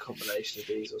Cyclops is a combination of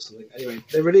these or something. Anyway,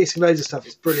 they're releasing loads of stuff.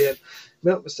 It's brilliant.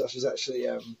 Milk Mustache was actually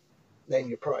Name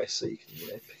Your Price, so you can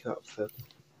pick it up for...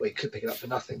 Well, you could pick it up for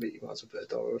nothing, but you might as well put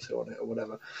 $1 or $2 on it or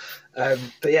whatever.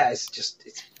 But yeah,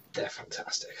 they're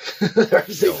fantastic. They're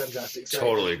absolutely fantastic. So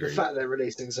totally agree. The fact they're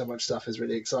releasing so much stuff is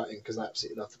really exciting because I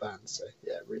absolutely love the band. So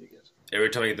yeah, really good. Every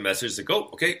time I get the message, it's like, oh,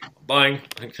 okay, buying.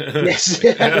 Yes.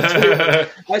 Yeah,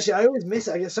 actually, I always miss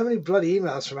it. I get so many bloody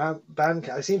emails from Bandcamp.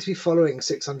 I seem to be following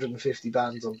 650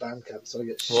 bands on Bandcamp, so I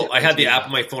get shit. Well, I have the app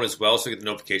on my phone as well, so I get the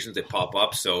notifications. They pop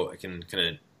up, so I can kind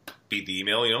of beat the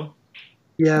email,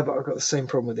 Yeah, but I've got the same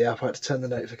problem with the app. I had to turn the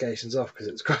notifications off because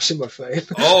it was crashing my phone.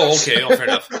 Oh, okay. Oh, fair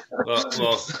enough. Well,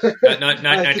 not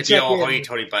to be all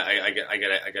hoity-toity, but I get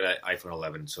an iPhone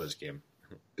 11, so this game.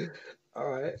 All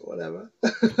right, whatever.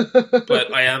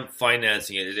 But I am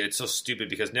financing it. It's so stupid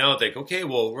because now they're like, okay,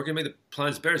 well, we're going to make the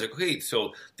plans better. It's like, okay,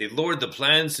 so they lowered the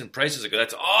plans and prices. Like,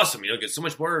 that's awesome. Get so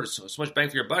much more, so much bang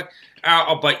for your buck.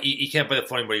 But you can't buy the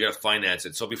phone anymore. You got to finance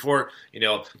it. So before,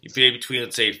 you pay between,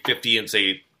 let's say, $50 and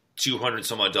say $200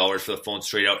 some odd dollars for the phone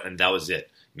straight out, and that was it.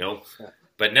 Yeah.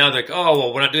 But now they're like, oh,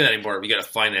 well, we're not doing that anymore. We got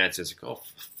to finance it. It's like, oh,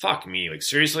 fuck me. Like,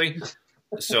 seriously?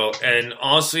 So, and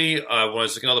honestly, when I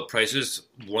was looking at all the prices,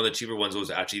 one of the cheaper ones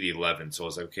was actually the 11. So I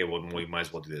was like, okay, well, we might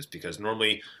as well do this because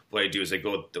normally what I do is I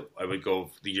would go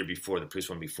the year before, the previous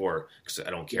one before, because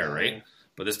I don't care, right?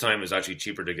 But this time it's actually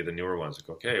cheaper to get the newer ones. Like,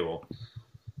 okay, well,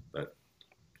 but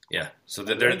yeah. So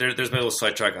there's my little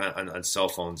sidetrack on cell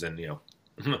phones, and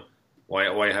why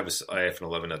I have an iPhone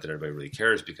 11, not that everybody really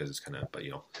cares because it's kind of, but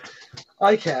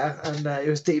I care, and it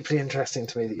was deeply interesting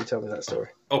to me that you told me that story.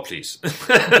 Oh, please.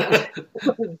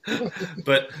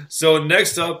 But so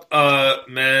next up,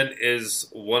 man, is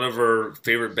one of our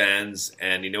favorite bands,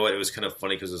 and you know what? It was kind of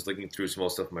funny because I was looking through some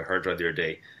old stuff on my hard drive the other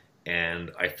day,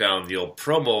 and I found the old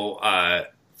promo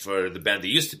for the band that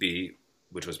used to be,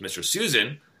 which was Mr.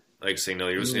 Susan, like saying, no,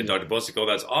 you're listening to Dr. Bones. Like, oh,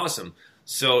 that's awesome.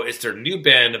 So it's their new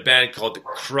band, a band called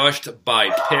Crushed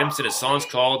by Pimps, and a song's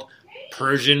called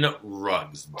Persian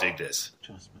Rugs. Dig this.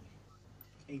 Trust me.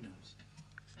 He knows.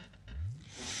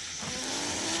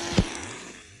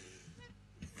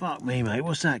 Fuck me, mate.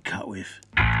 What's that cut with?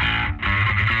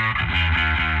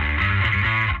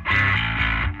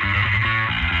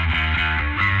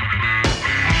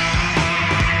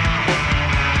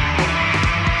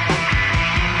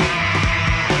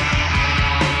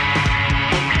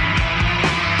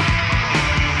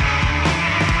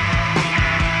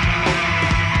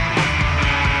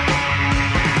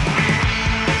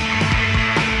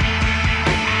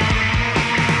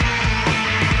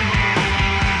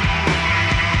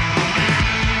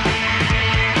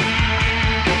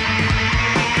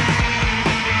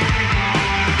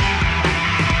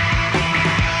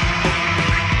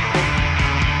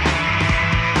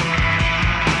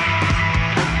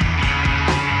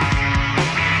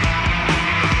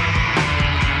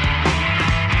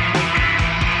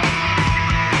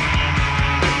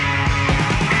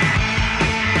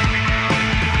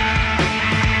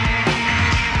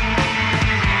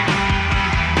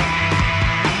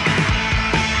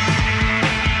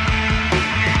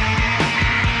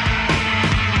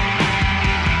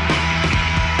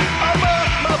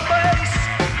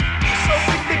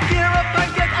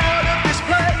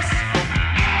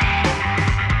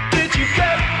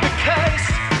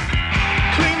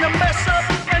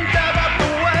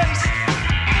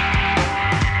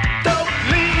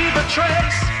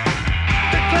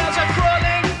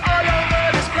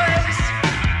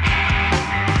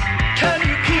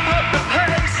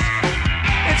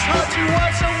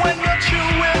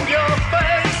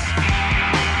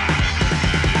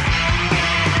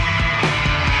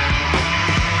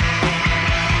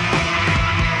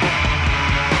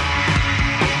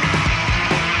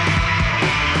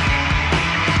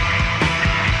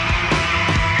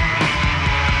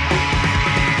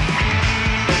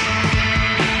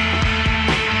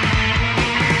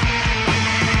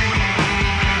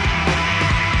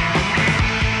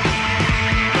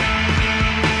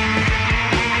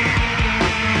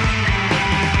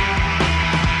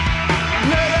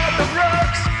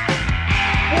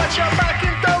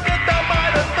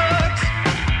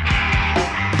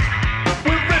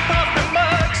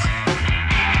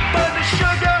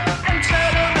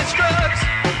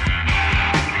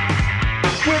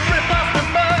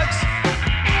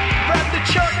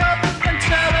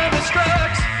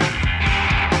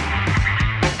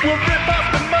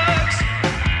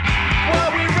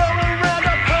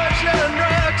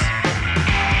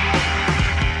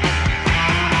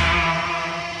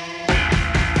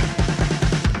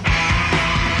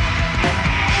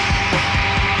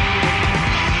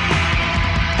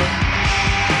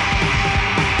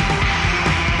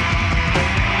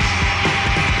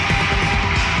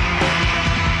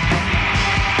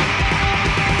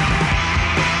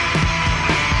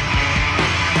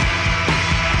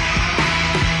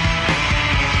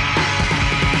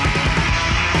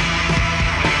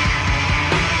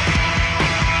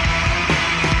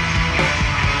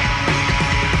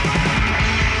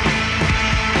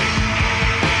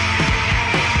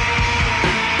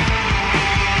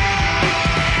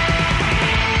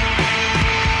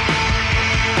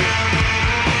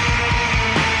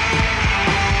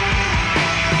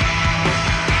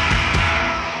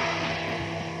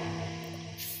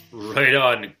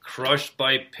 Crushed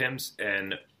by Pimps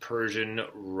and Persian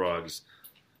Rugs.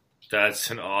 That's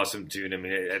an awesome tune. I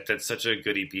mean, that's such a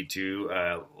good EP too.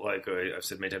 Like I've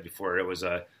said many times before, it was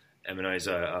M&I's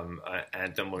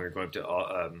anthem when we were going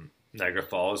to Niagara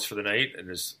Falls for the night, and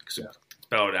it's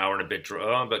about an hour and a bit,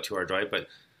 about 2 hour drive, but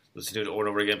listen to it over and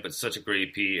over again. But such a great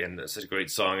EP and such a great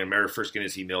song. And I remember first getting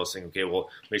this email saying, "Okay, well,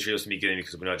 make sure you listen to me again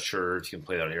because we're not sure if you can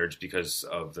play that on air just because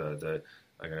of the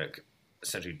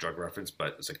essentially drug reference."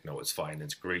 But it's like, no, it's fine.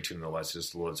 It's a great tune nonetheless.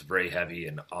 It's very heavy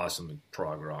and awesome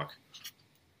prog rock.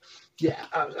 Yeah,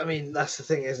 I mean, that's the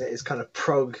thing, isn't it? It's kind of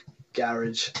prog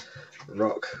garage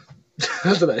rock.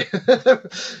 I don't know.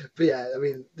 But yeah, I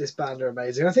mean, this band are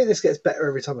amazing. I think this gets better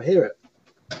every time I hear it.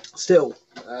 Still,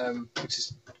 which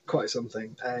is quite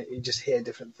something. You just hear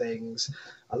different things.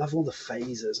 I love all the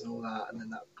phasers and all that, and then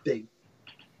that big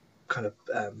kind of...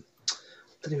 I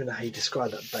don't even know how you describe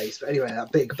that bass. But anyway,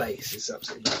 that big bass is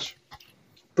absolutely match.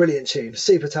 Brilliant tune.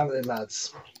 Super talented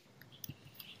lads.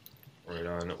 Right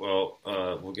on. Well,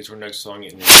 we'll get to our next song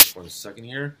in just 1 second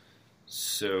here.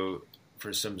 So,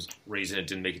 for some reason, it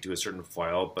didn't make it to a certain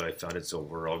file, but I found it, so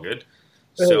we're all good.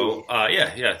 So,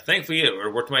 yeah. Thankfully, it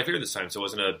worked to my favor this time, so it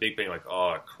wasn't a big bang like,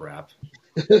 oh, crap.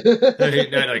 Not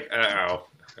like,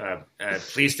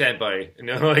 please stand by. You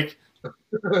know, like,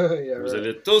 there's a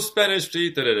little Spanish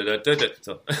street.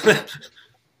 So,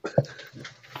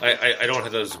 I don't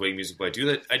have those way music, but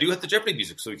I do have the Jeopardy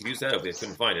music, so we can use that if we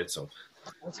couldn't find it, so...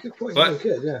 That's a good point. But, we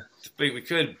could, yeah. We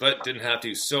could, but didn't have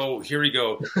to. So here we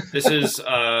go. This is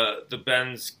the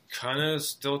band's kind of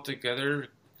still together,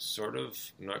 sort of.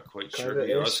 I'm not quite sure, to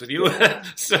be honest with you.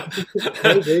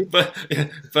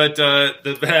 but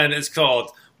the band is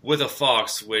called With a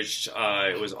Fox, which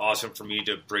it was awesome for me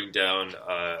to bring down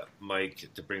Mike,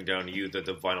 to bring down you, the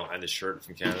vinyl and the shirt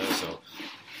from Canada. So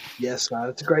yes, man,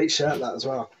 it's a great shirt that as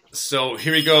well. So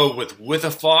here we go with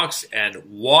a Fox and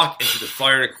Walk Into the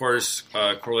Fire. Of course,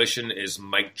 correlation is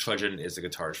Mike Trudgeon is the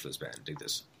guitarist for this band. Dig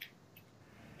this.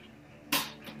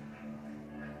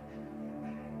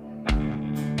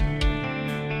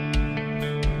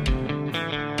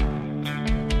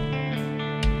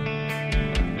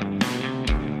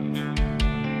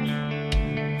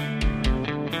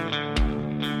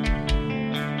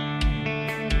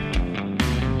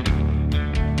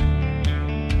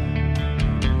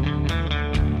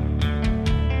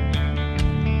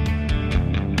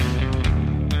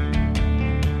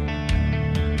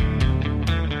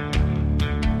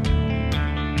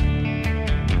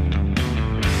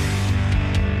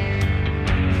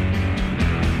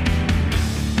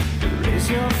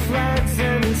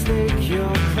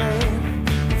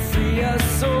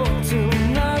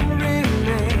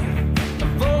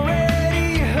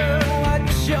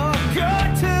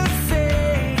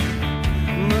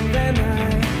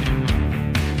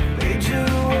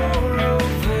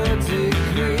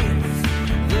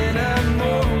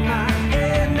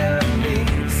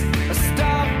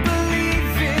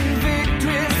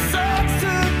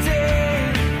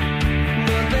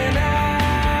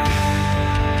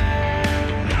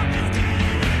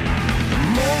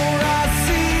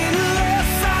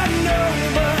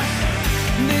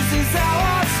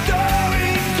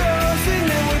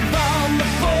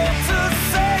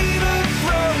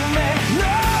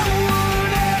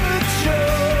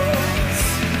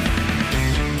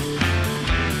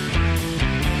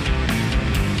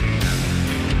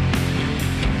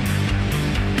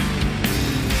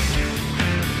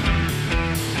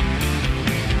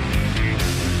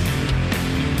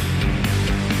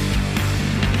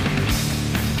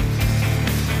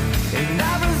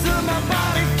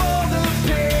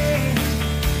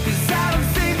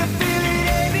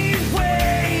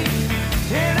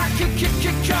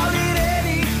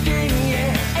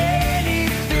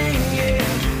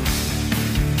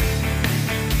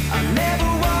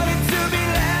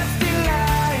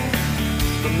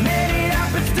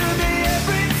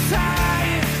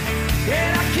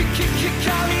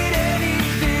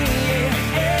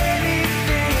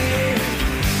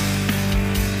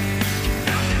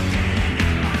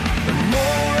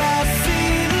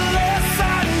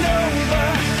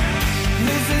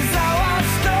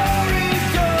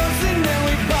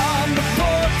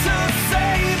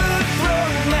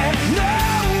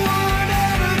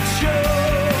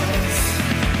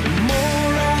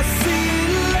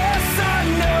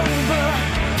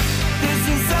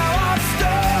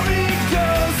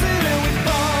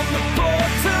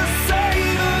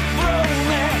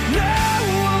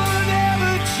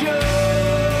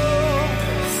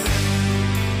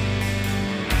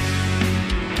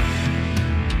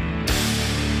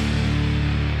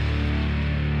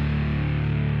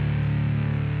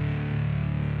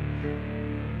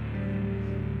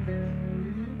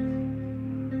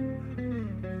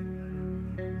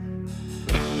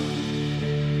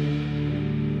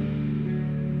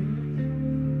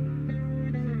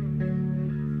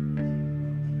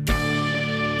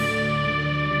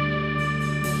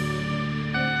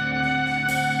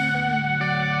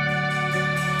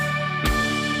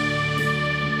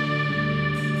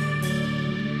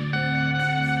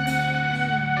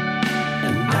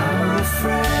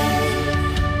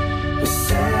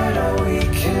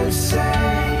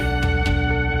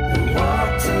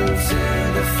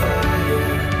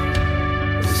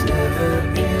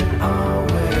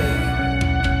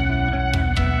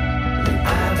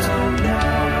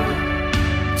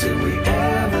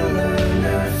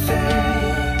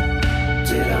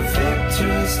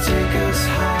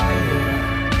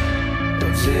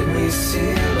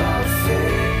 seal our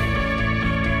fate.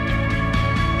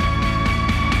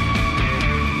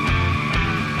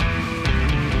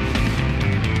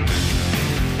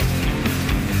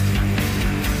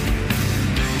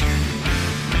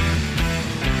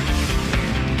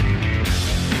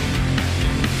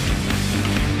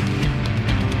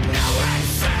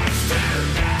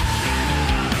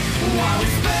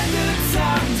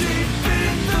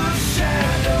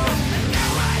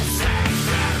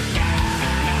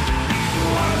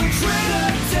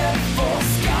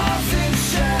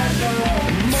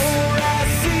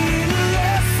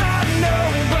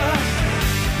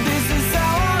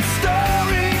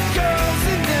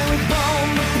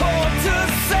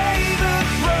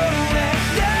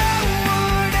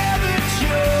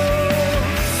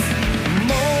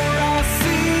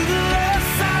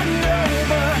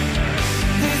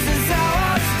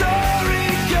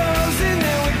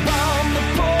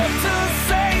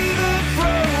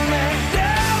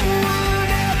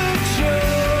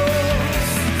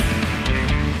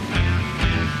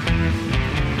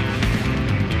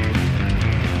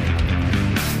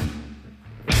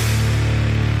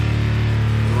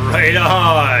 Right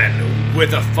on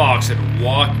with a Fox and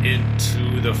Walk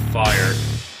Into the Fire.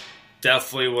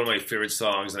 Definitely one of my favorite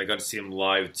songs, and I got to see him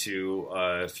live too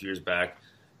a few years back,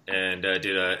 and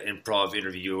did an improv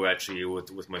interview actually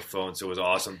with my phone, so it was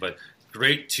awesome. But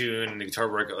great tune. The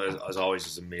guitar work, as always,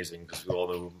 is amazing because we all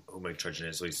know who Mike Trudgeon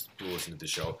is, at least who listen to the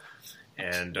show.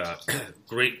 And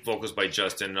great vocals by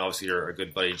Justin, and obviously our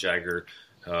good buddy Jagger,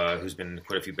 who's been in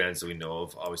quite a few bands that we know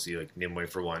of. Obviously, like Nimue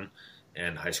for one,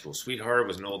 and High School Sweetheart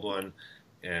was an old one,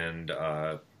 and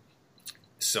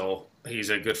so he's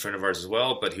a good friend of ours as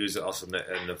well. But he was also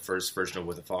in the first version of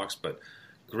With a Fox. But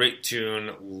great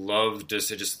tune, loved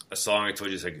just a song. I told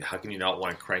you, it's like, how can you not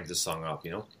want to crank this song up?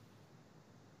 You know.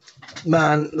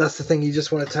 Man, that's the thing. You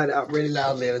just want to turn it up really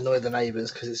loudly and annoy the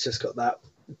neighbours because it's just got that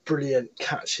brilliant,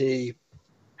 catchy,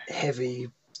 heavy,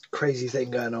 crazy thing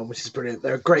going on, which is brilliant.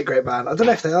 They're a great, great band. I don't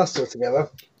know if they are still together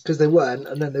because they weren't,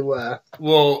 and then they were.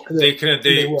 Well, they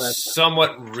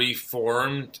somewhat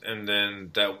reformed, and then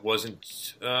that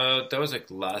wasn't. That was like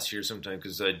last year sometime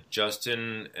because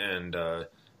Justin and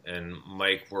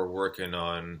Mike were working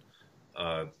on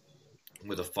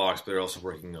With a Fox, but they're also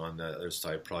working on that other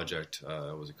side project.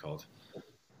 What was it called?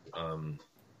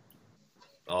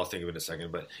 I'll think of it in a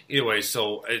second. But either way,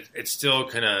 so it's still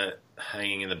kind of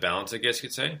hanging in the balance, I guess you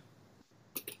could say.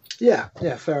 Yeah,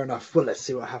 fair enough. Well, let's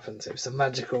see what happens. It was a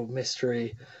magical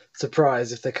mystery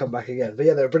surprise if they come back again. But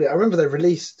yeah, they're brilliant. I remember they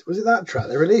released, was it that track?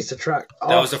 They released a track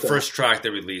after. That was the first track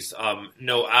they released.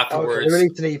 No, afterwards. They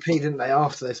released an EP, didn't they,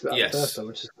 after they split up the first one,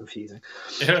 which is confusing.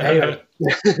 Anyway,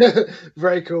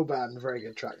 very cool band, very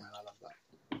good track, man. I love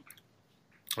that.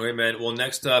 Okay, man. Well,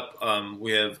 next up,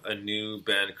 we have a new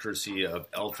band courtesy of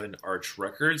Elfin Arch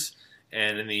Records.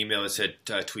 And in the email it said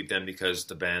tweet them because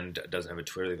the band doesn't have a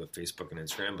Twitter. They have a Facebook and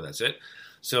Instagram, but that's it.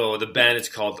 So the band is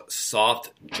called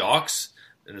Soft Jocks,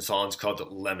 and the song's called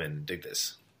Lemon. Dig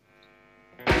this.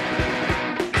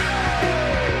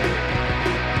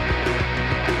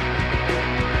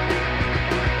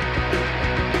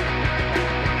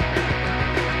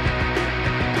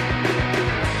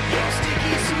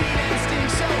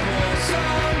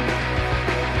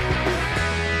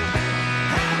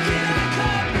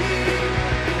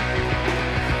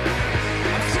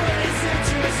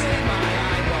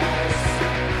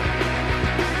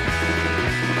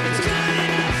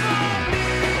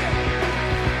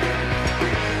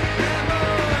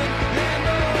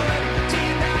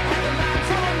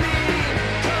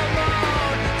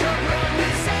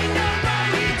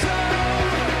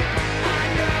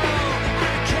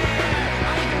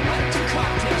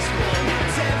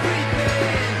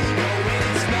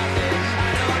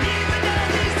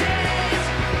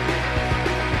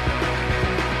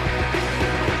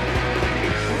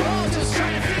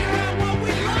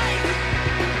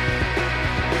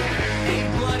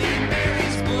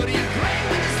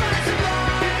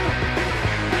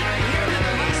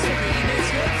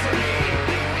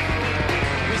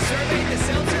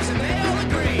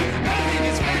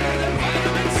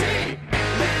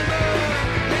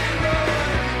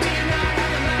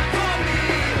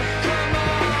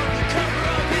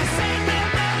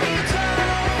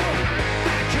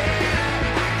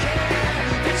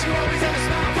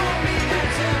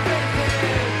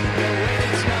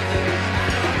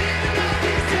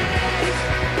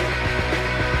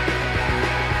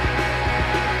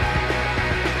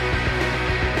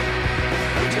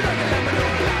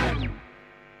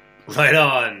 Right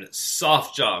on.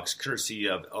 Soft Jocks, courtesy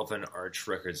of Elfin Arch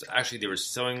Records. Actually, they were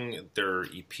selling their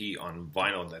EP on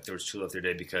vinyl. That there was 2 left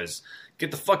today because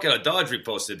Get the Fuck Out of Dodge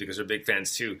reposted because they're big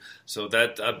fans too. So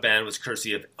that band was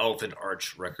courtesy of Elfin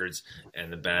Arch Records,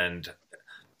 and the band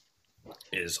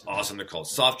is awesome. They're called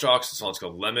Soft Jocks. The song's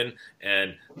called Lemon,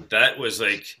 and that was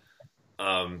like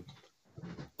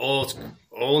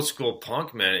old school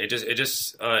punk, man. It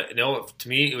just to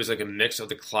me it was like a mix of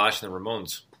the Clash and the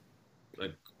Ramones.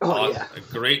 Like a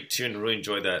great tune. Really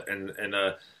enjoyed that, and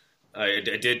I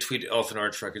did tweet Elfin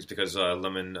Arch Records because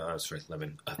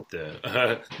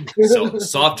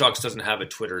Soft Jocks doesn't have a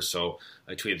Twitter, so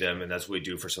I tweeted them, and that's what we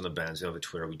do for some of the bands. They have a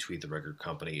Twitter. We tweet the record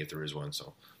company if there is one.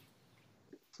 So.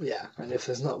 Yeah, and if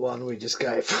there's not one, we just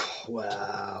go,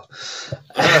 wow.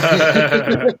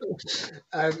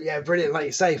 Yeah, brilliant. Like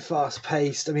you say, fast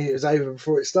paced. I mean, it was over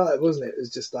before it started, wasn't it? It was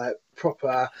just like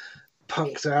proper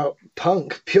punked out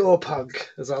punk, pure punk,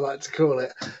 as I like to call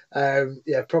it.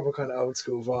 Yeah, proper kind of old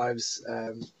school vibes.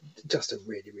 Just a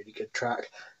really, really good track.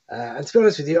 And to be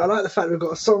honest with you, I like the fact we've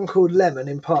got a song called Lemon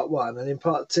in part 1, and in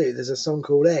part 2 there's a song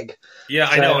called Egg. Yeah,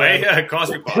 so, I know, eh?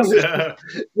 Cosby Boss.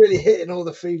 Really hitting all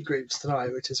the food groups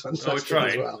tonight, which is fantastic. Oh, we're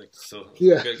trying. As well. Like, so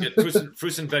yeah. Get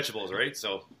fruits and vegetables, right?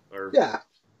 So, yeah.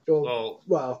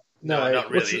 Well, no, not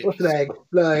really. What's an egg?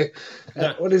 No.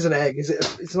 What is an egg? Is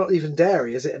it? It's not even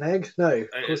dairy. Is it an egg? No, of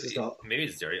course it's not. Maybe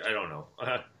it's dairy. I don't know.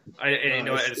 At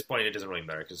this point, it doesn't really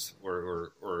matter because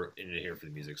we're in here for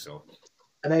the music. So,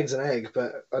 an egg's an egg,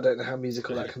 but I don't know how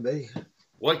musical that can be.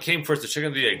 What came first, the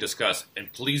chicken or the egg? Discuss,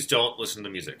 and please don't listen to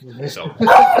music. So,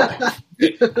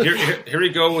 here we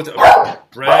go with a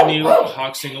brand new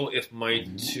Hawk single. If my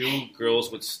 2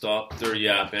 girls would stop their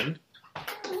yapping.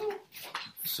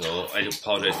 So I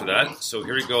apologize for that. So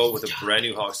here we go with a brand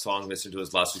new Hawk song. Listened to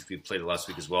us last week. We played it last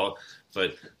week as well.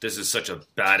 But this is such a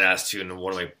badass tune and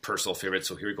one of my personal favorites.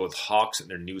 So here we go with Hawks and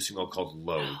their new single called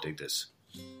Low. Dig this.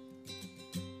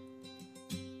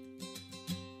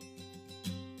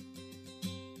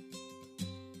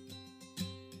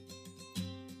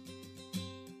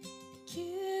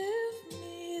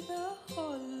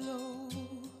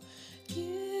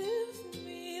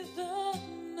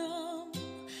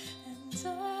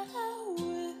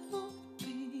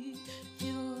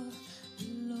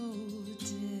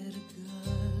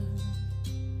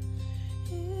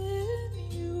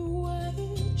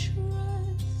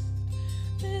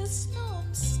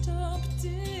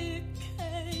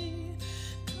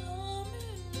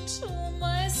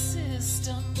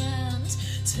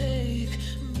 Take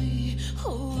me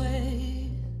away.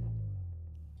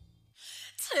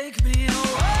 Take me away.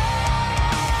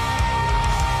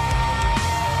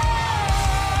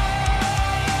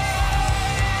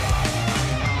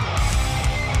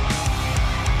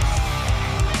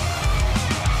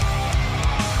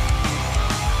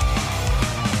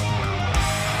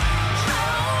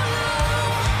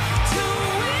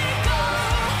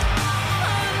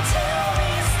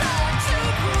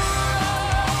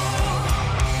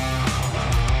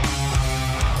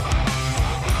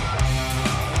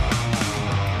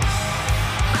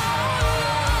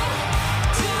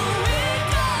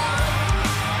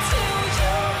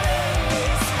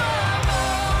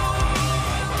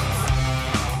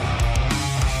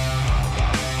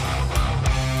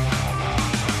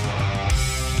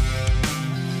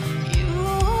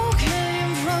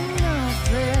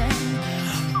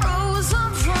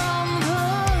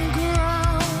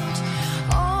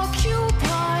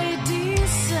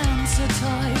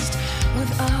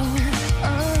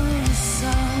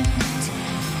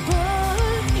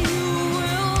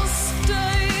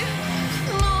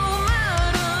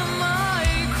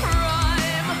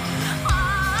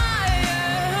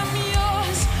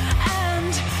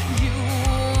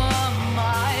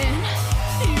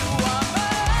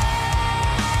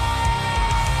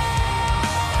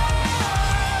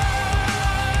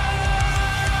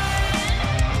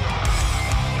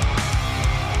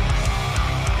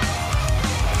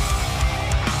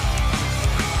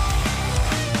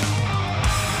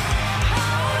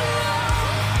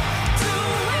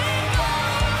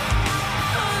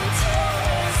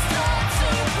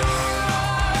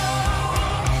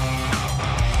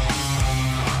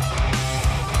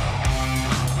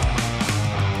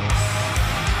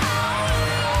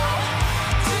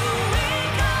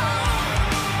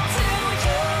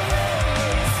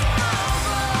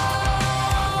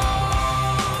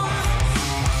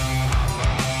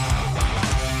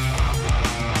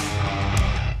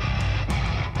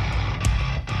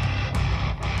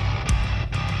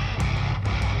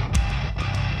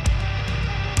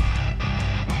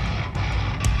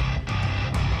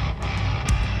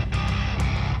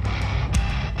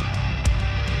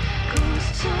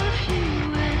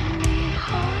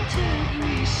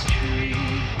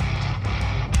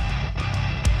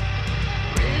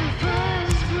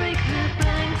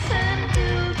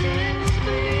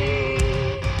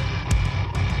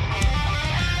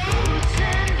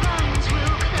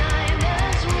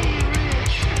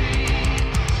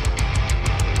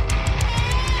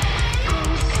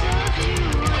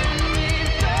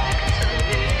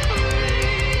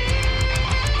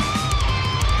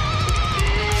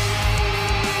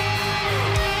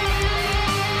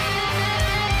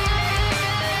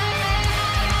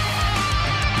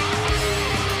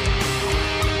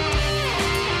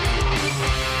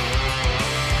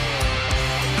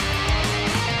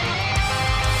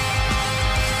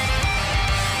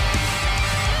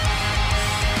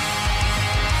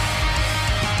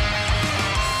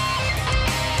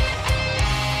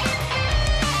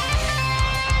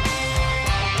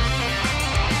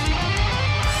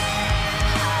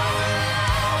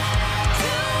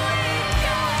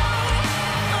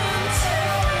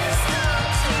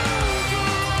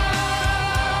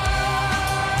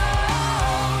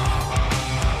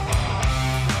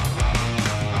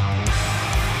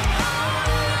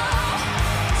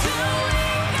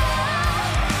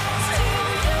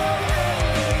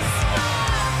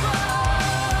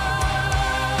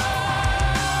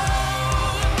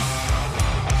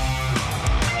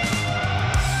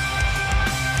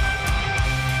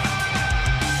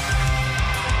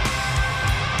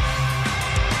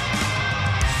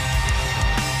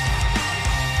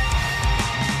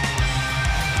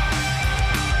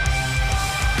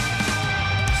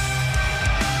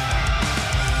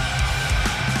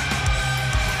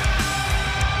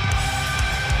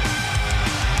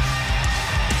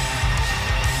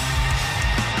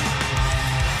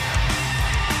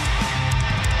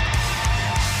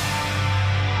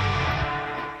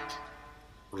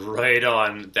 Right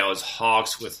on. That was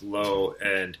Hawks with Low,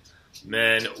 and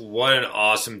man, what an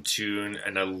awesome tune!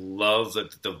 And I love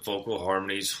the vocal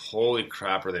harmonies. Holy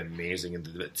crap, are they amazing! And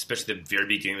especially the very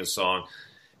beginning of the song.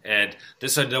 And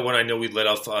this is another one I know we let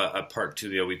off a part 2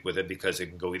 the other week with it because it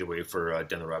can go either way for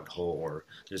Down the Rabbit Hole, or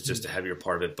there's just a heavier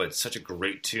part of it. But it's such a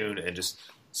great tune, and just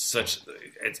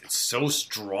it's so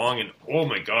strong, and oh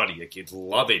my god, you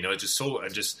love it. You know, it's just so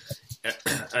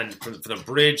and from the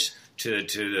bridge to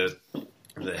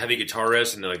the heavy guitar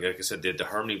riffs, and like I said, the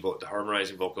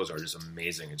harmonizing vocals are just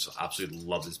amazing. And so absolutely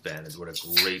love this band. It's what a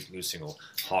great new single,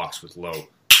 Hawks with Low.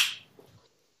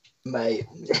 Mate,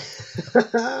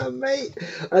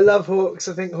 I love Hawks.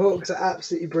 I think Hawks are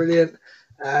absolutely brilliant.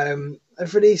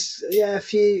 I've released a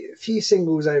few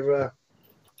singles over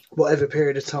whatever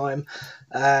period of time,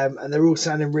 and they're all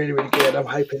sounding really, really good. I'm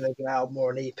hoping they get out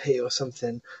more an EP or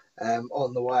something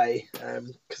on the way,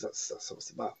 because that's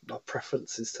obviously my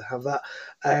preference is to have that.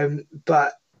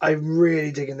 But I'm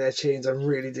really digging their tunes. I'm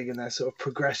really digging their sort of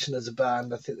progression as a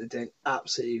band. I think they're doing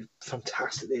absolutely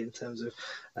fantastically in terms of,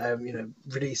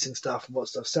 releasing stuff and what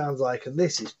stuff sounds like. And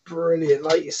this is brilliant.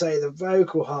 Like you say, the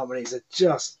vocal harmonies are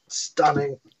just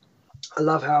stunning. I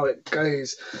love how it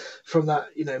goes from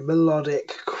that,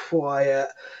 melodic, quiet,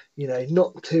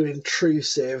 not too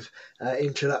intrusive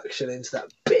introduction into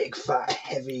that big, fat,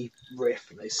 heavy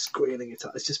riff and those squealing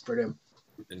guitar. It's just brilliant.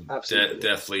 And Absolutely.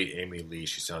 Definitely Amy Lee.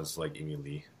 She sounds like Amy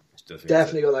Lee.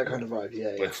 Definitely got that kind of vibe.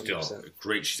 Yeah, but 100%. still,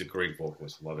 great. She's a great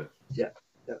vocalist. Love it. Yeah.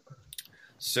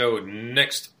 So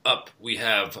next up we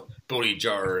have Bodhi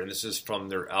Jar, and this is from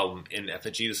their album In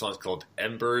Effigy. The song is called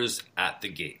Embers at the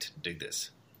Gate. Dig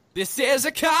this. This is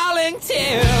a calling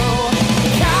to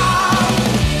come,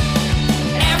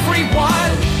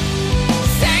 everyone.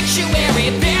 Sanctuary,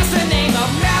 there's the name of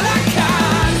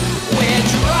Malakon. We're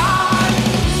drawn,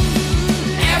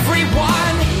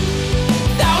 everyone.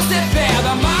 Those that bear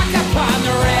the mark upon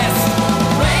the rest.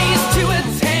 Raise to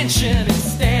attention and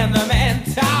stand them and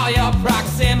tell your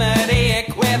proximity. It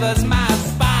quivers my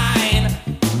spine.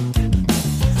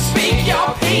 Speak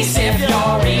your peace if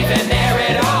you're even there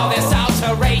at all. This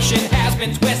alteration has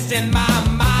been twisting my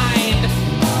mind.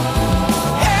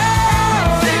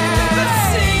 Everything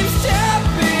seems to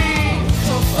be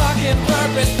so fucking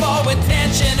purposeful with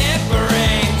tension it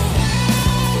brings.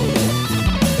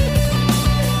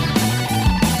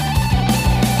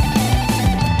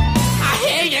 I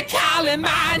hear you calling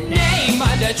my name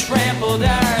under trampled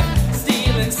earth,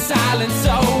 stealing silence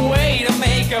away to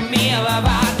make a meal of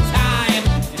our time.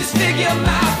 Disfigure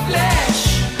my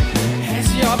flesh as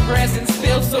your presence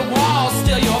builds the wall.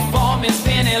 Still your form has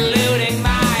been eluding my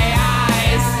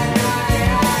eyes.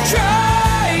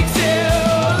 Try to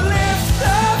lift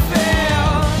the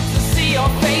veil to see your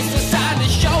face, decide to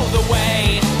show the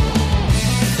way.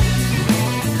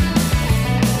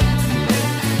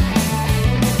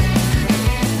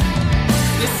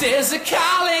 This is a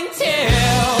calling to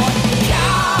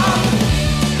come,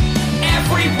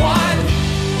 everyone.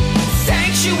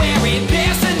 Sanctuary,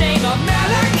 there's the name of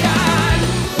Malakon.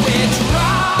 We're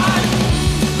drawn,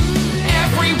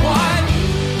 everyone.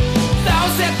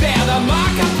 Those that bear the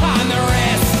mark upon the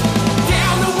rest.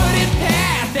 Down the wooded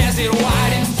path as it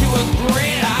widens to a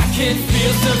grid, I can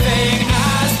feel surveying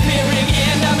eyes peering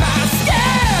into my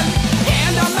skin.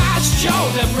 Hand on my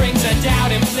shoulder brings a doubt,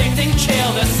 inflicting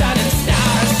chill. The sun and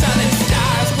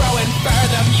stars growing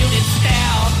further muted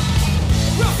still.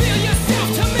 Reveal yourself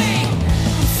to me.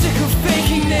 I'm sick of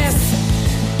faking this.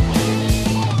 What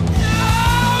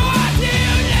do you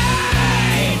need?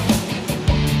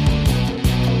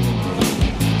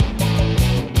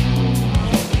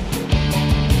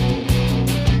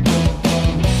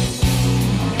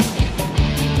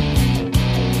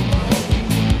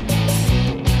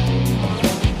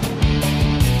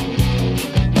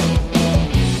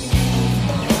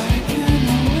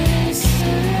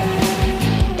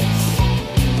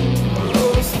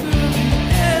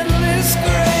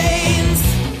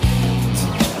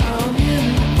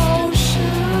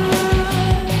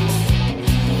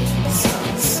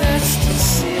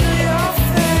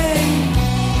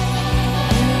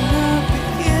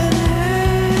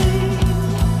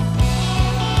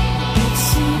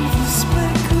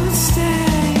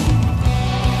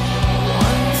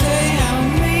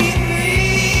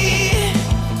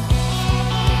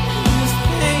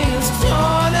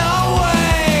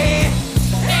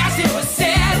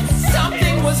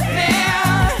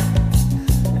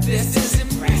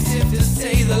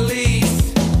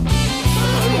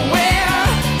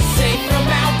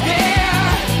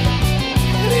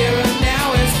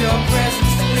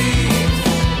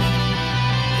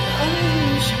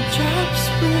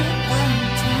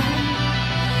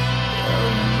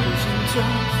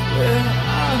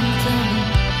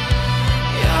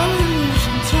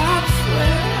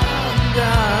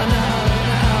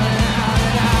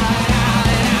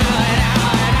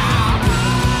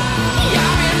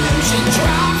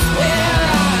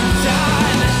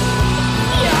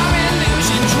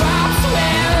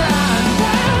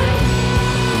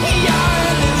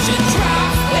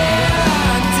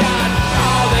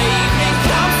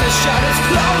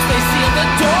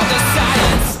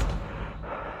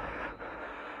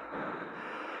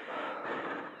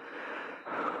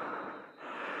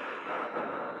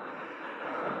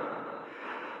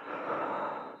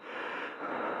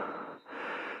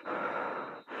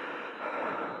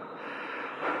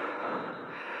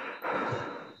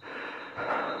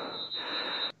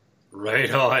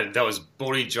 Right on. That was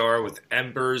Bodhi Jar with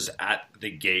Embers at the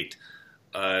Gate.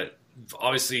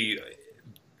 Obviously,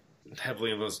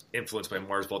 heavily influenced by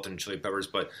Mars Volta and Chili Peppers,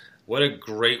 but what a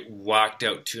great whacked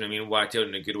out tune. I mean, whacked out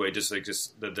in a good way, just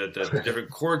the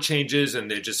different chord changes, and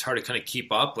they're just hard to kind of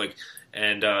keep up.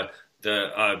 And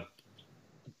the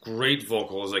great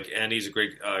vocals, like Andy's a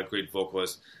great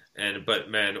vocalist. But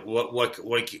man, what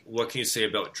can you say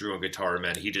about Drew on guitar,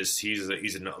 man?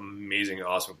 He's an amazing,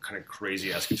 awesome, kind of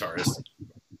crazy ass guitarist.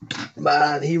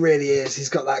 Man, he really is. He's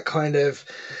got that kind of,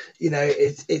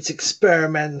 it's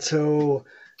experimental.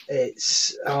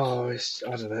 It's I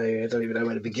don't know. I don't even know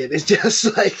where to begin. It's just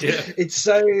It's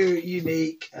so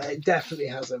unique. It definitely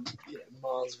has a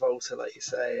Mars Volta, like you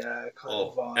say, kind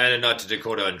of vibe. And a Nut to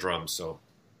Dakota on drums. So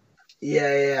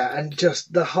yeah, and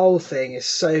just the whole thing is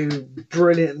so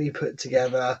brilliantly put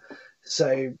together,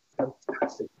 so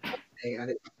fantastic, and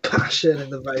it's passion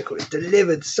in the vocal. It's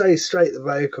delivered so straight. The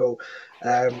vocal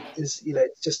is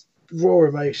it's just raw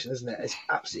emotion, isn't it? It's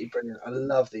absolutely brilliant. I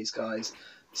love these guys.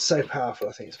 So powerful.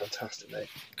 I think it's fantastic, mate.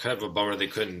 Kind of a bummer they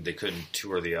couldn't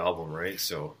tour the album, right?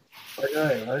 So I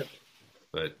know, right?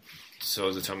 But so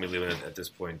is the Tommy Lee at this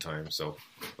point in time. So,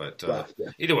 but yeah.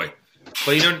 Either way,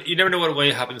 but you never know what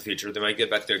might happen in the future. They might get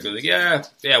back there and go like, yeah,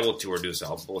 we'll tour, do this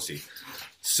album. We'll see.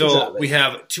 So exactly. We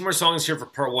have 2 more songs here for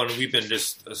part 1. We've been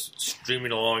just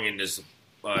streaming along and just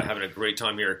having a great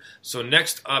time here. So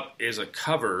next up is a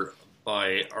cover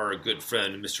by our good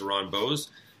friend Mr. Ron Bowes.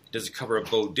 Does a cover of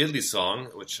Bo Diddley song,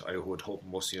 which I would hope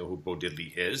most of you know who Bo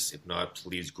Diddley is. If not,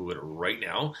 please Google it right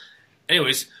now.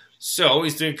 Anyways, so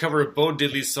he's doing a cover of Bo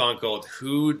Diddley's song called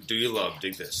Who Do You Love?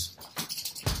 Dig this.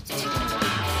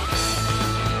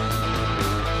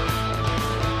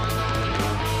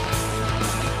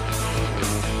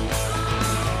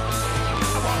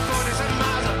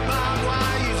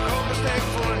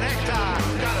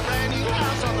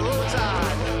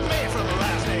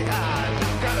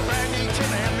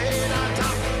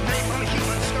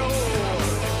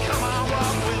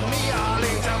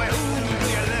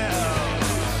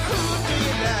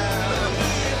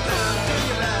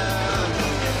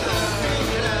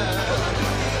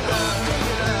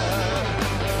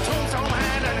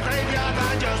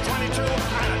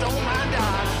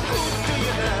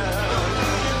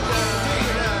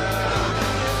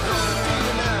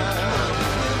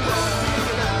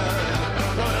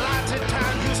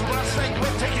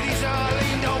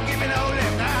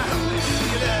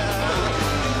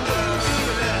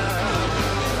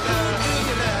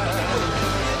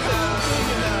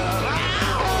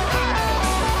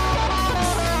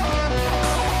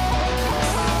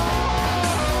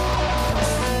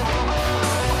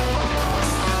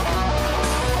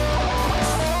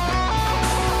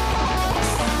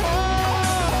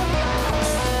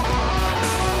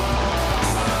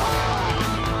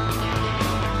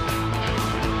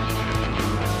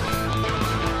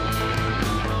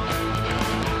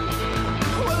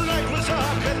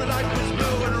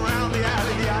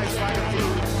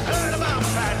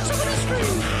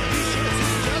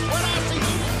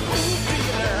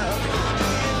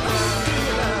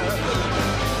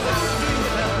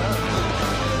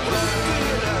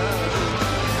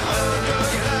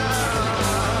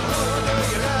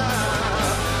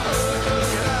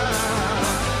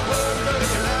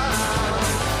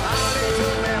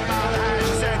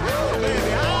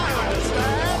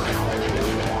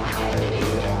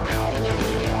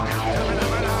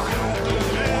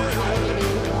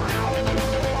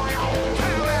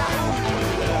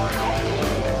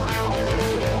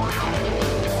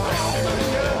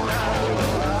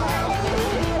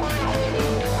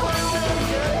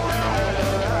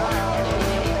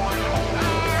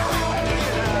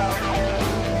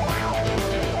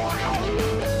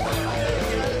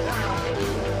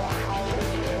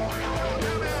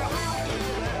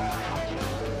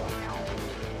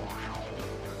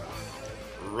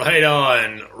 Right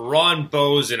on. Ron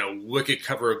Bowes in a wicked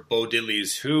cover of Bo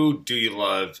Diddley's Who Do You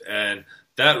Love? And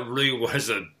that really was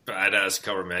a badass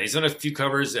cover, man. He's done a few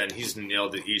covers and he's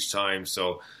nailed it each time.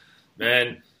 So,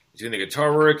 man, doing the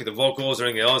guitar work, the vocals,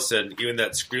 everything else, and even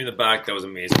that scream in the back, that was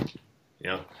amazing.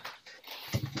 You know?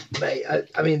 Mate,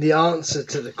 I mean, the answer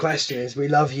to the question is we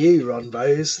love you, Ron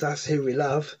Bowes. That's who we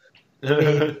love. I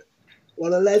mean,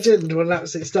 what a legend. What an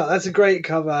absolute star. That's a great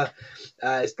cover.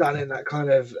 It's done in that kind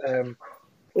of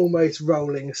almost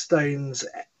Rolling Stones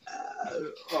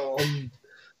on,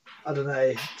 I don't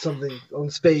know, something on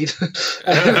speed.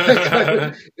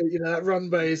 That Ron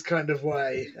Bowes kind of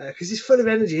way. Because he's full of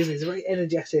energy, isn't he? He's a very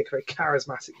energetic, very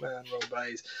charismatic man, Ron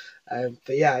Bowes.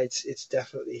 But yeah, it's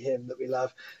definitely him that we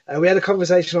love. We had a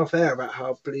conversation off air about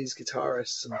how blues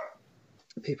guitarists and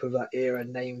people of that era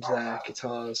named their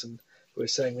guitars, and we were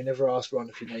saying we never asked Ron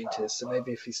if he named his, so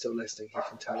maybe if he's still listening, he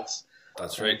can tell us.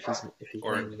 That's right. If he's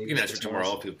Or named any you of can his answer guitars.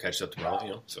 tomorrow. People catch up tomorrow, you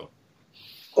know. So.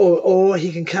 Or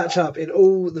he can catch up in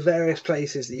all the various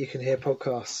places that you can hear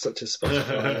podcasts, such as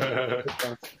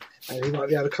Spotify. And he might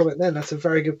be able to comment then. That's a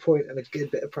very good point and a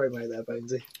good bit of promo there,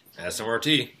 Bonesy.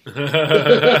 SMRT.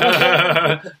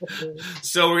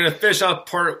 So we're going to finish off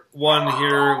part 1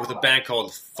 here with a band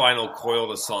called Final Coil.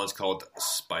 The song is called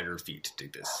Spider Feet.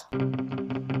 Dig this.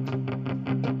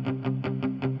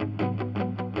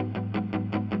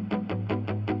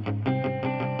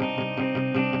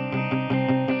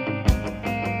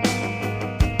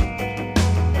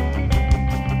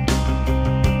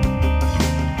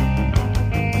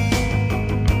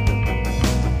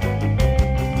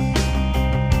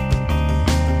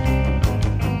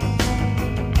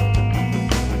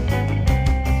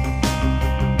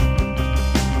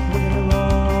 We're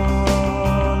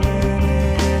all in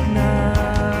it now.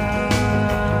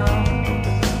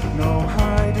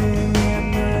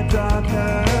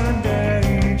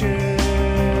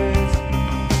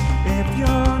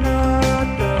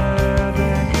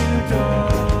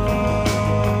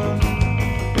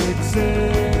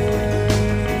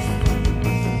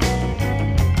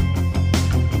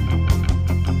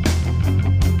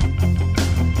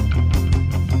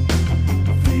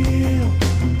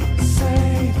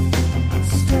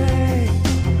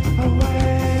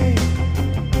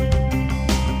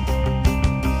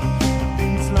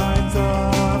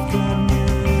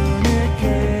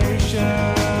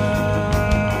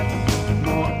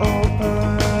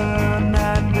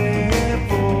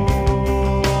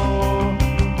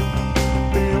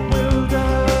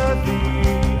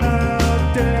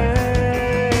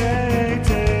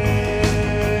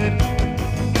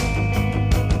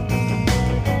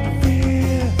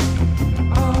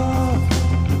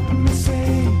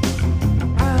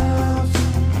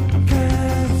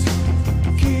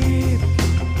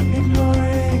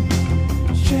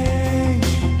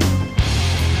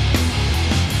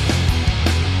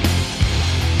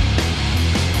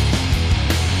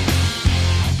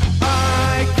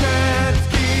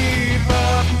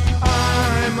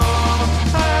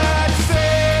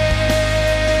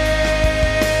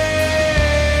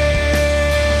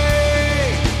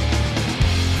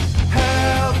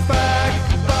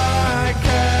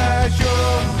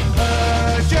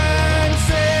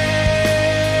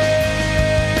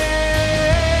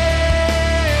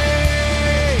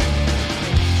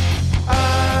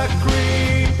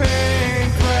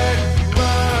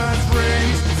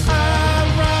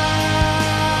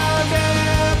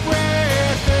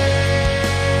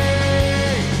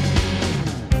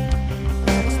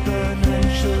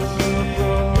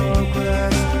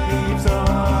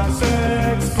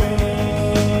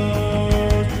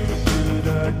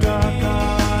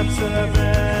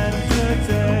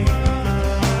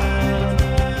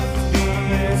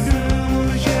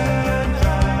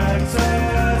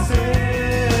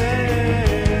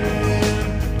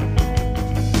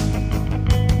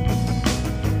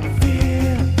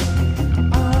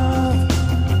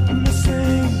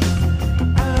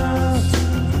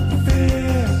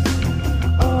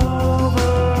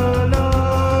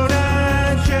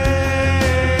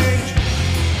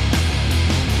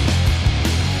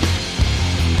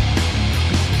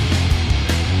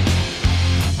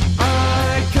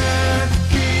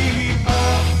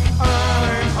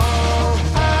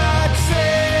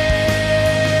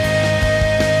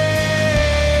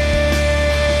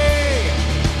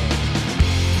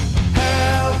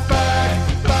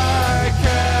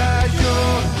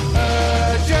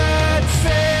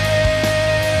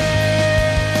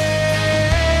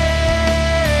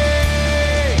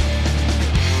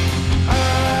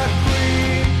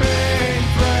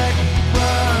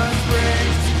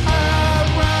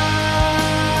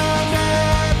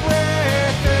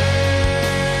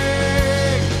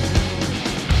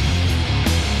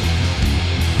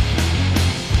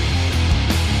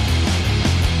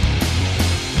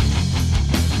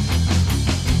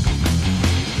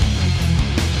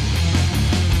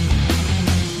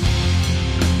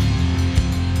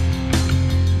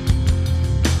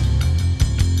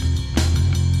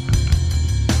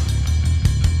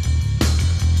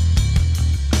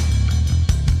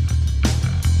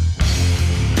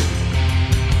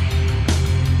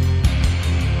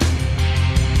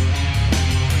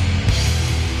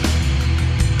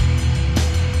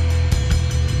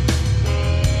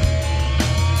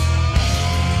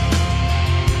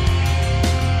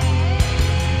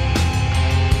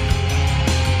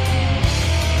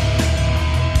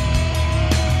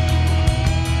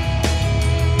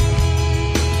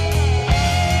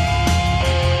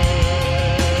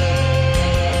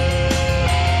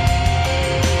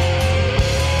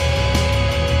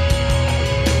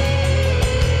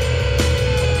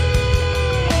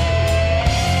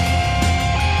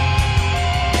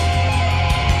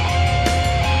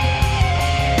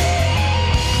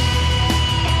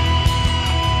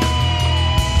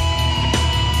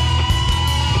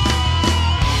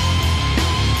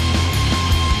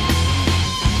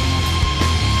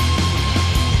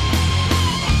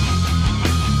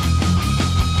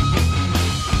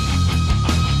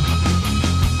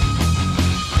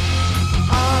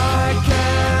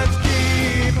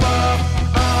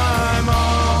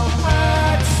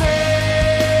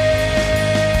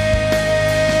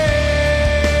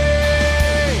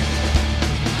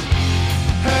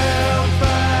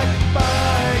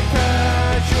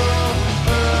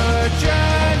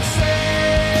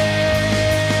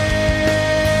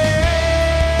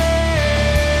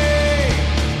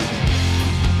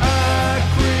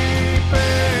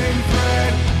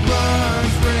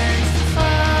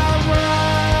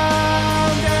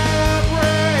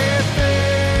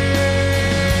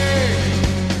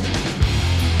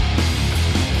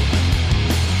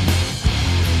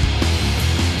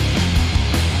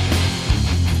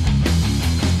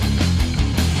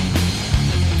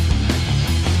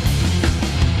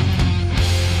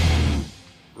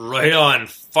 Right on.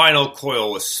 Final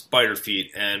Coil with Spider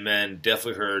Feet, and man,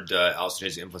 definitely heard Alison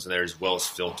Hayes' influence in there as well as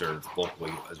Filter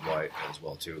vocally as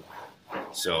well too.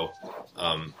 So,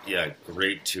 yeah,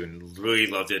 great tune. Really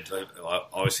loved it.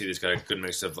 Obviously, it's got a good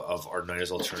mix of our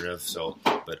 90s alternative. So,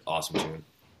 but awesome tune.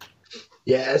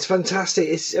 Yeah, it's fantastic.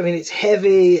 It's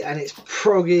heavy and it's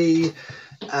proggy,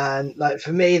 and like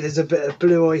for me, there's a bit of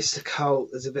Blue Oyster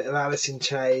Cult. There's a bit of Alice in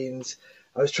Chains.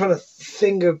 I was trying to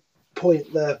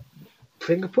pinpoint the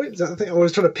band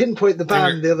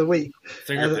the other week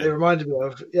that they reminded me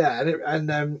of. Yeah,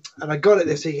 and I got it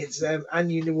this week. It's and I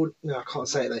can't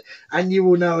say it though. And You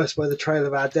Will Know Us by The Trail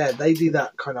of Our Dead. They do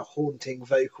that kind of haunting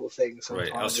vocal thing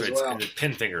sometimes as well. And the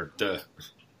pin finger, duh.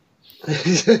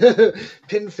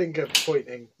 Pin finger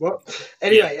pointing. What?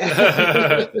 Anyway,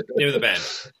 name of the band.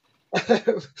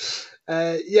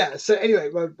 Yeah. So anyway,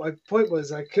 my point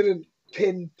was I couldn't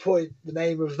pinpoint the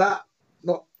name of that.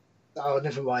 Oh,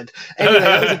 never mind. Anyway,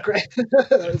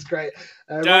 that was great.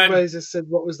 Ron Moses said,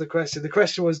 "What was the question?" The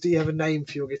question was, "Do you have a name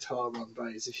for your guitar, Ron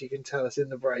Bose? If you can tell us in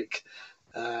the break,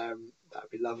 that'd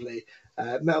be lovely."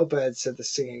 Metalbird said the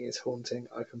singing is haunting.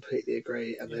 I completely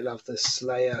agree, and they love the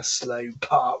Slayer slow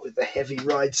part with the heavy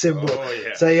ride cymbal. Oh,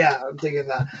 yeah. So yeah, I'm digging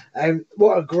that.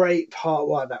 What a great part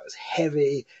one! That was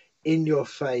heavy, in your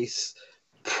face,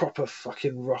 proper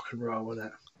fucking rock and roll, wasn't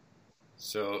it?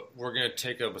 So we're going to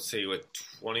take a,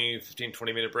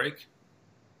 20 minute break?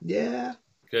 Yeah.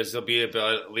 Because there'll be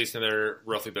at least another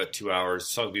roughly about 2 hours.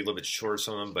 Some will be a little bit shorter,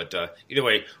 some of them. But either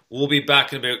way, we'll be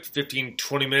back in about 15,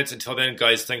 20 minutes. Until then,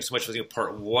 guys, thanks so much for listening to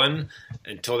part one.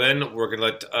 Until then, we're going to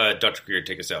let Dr. Greer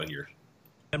take us out here.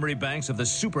 Memory banks of the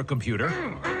supercomputer.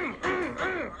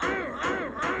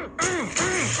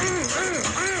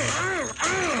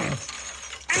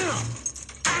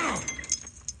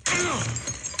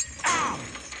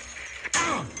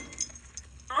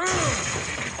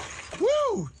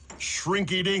 Woo!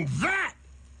 Shrink-eating that!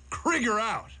 Krieger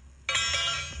out!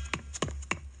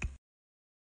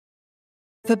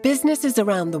 For businesses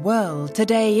around the world,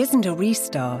 today isn't a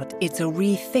restart, it's a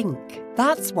rethink.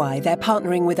 That's why they're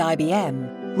partnering with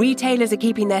IBM. Retailers are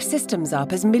keeping their systems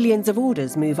up as millions of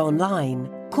orders move online.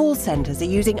 Call centers are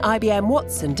using IBM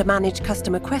Watson to manage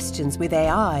customer questions with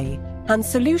AI. And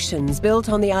solutions built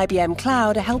on the IBM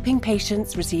cloud are helping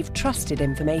patients receive trusted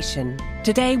information.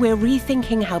 Today, we're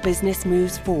rethinking how business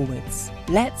moves forwards.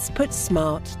 Let's put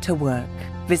smart to work.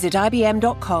 Visit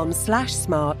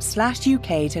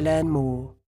ibm.com/smart/UK to learn more.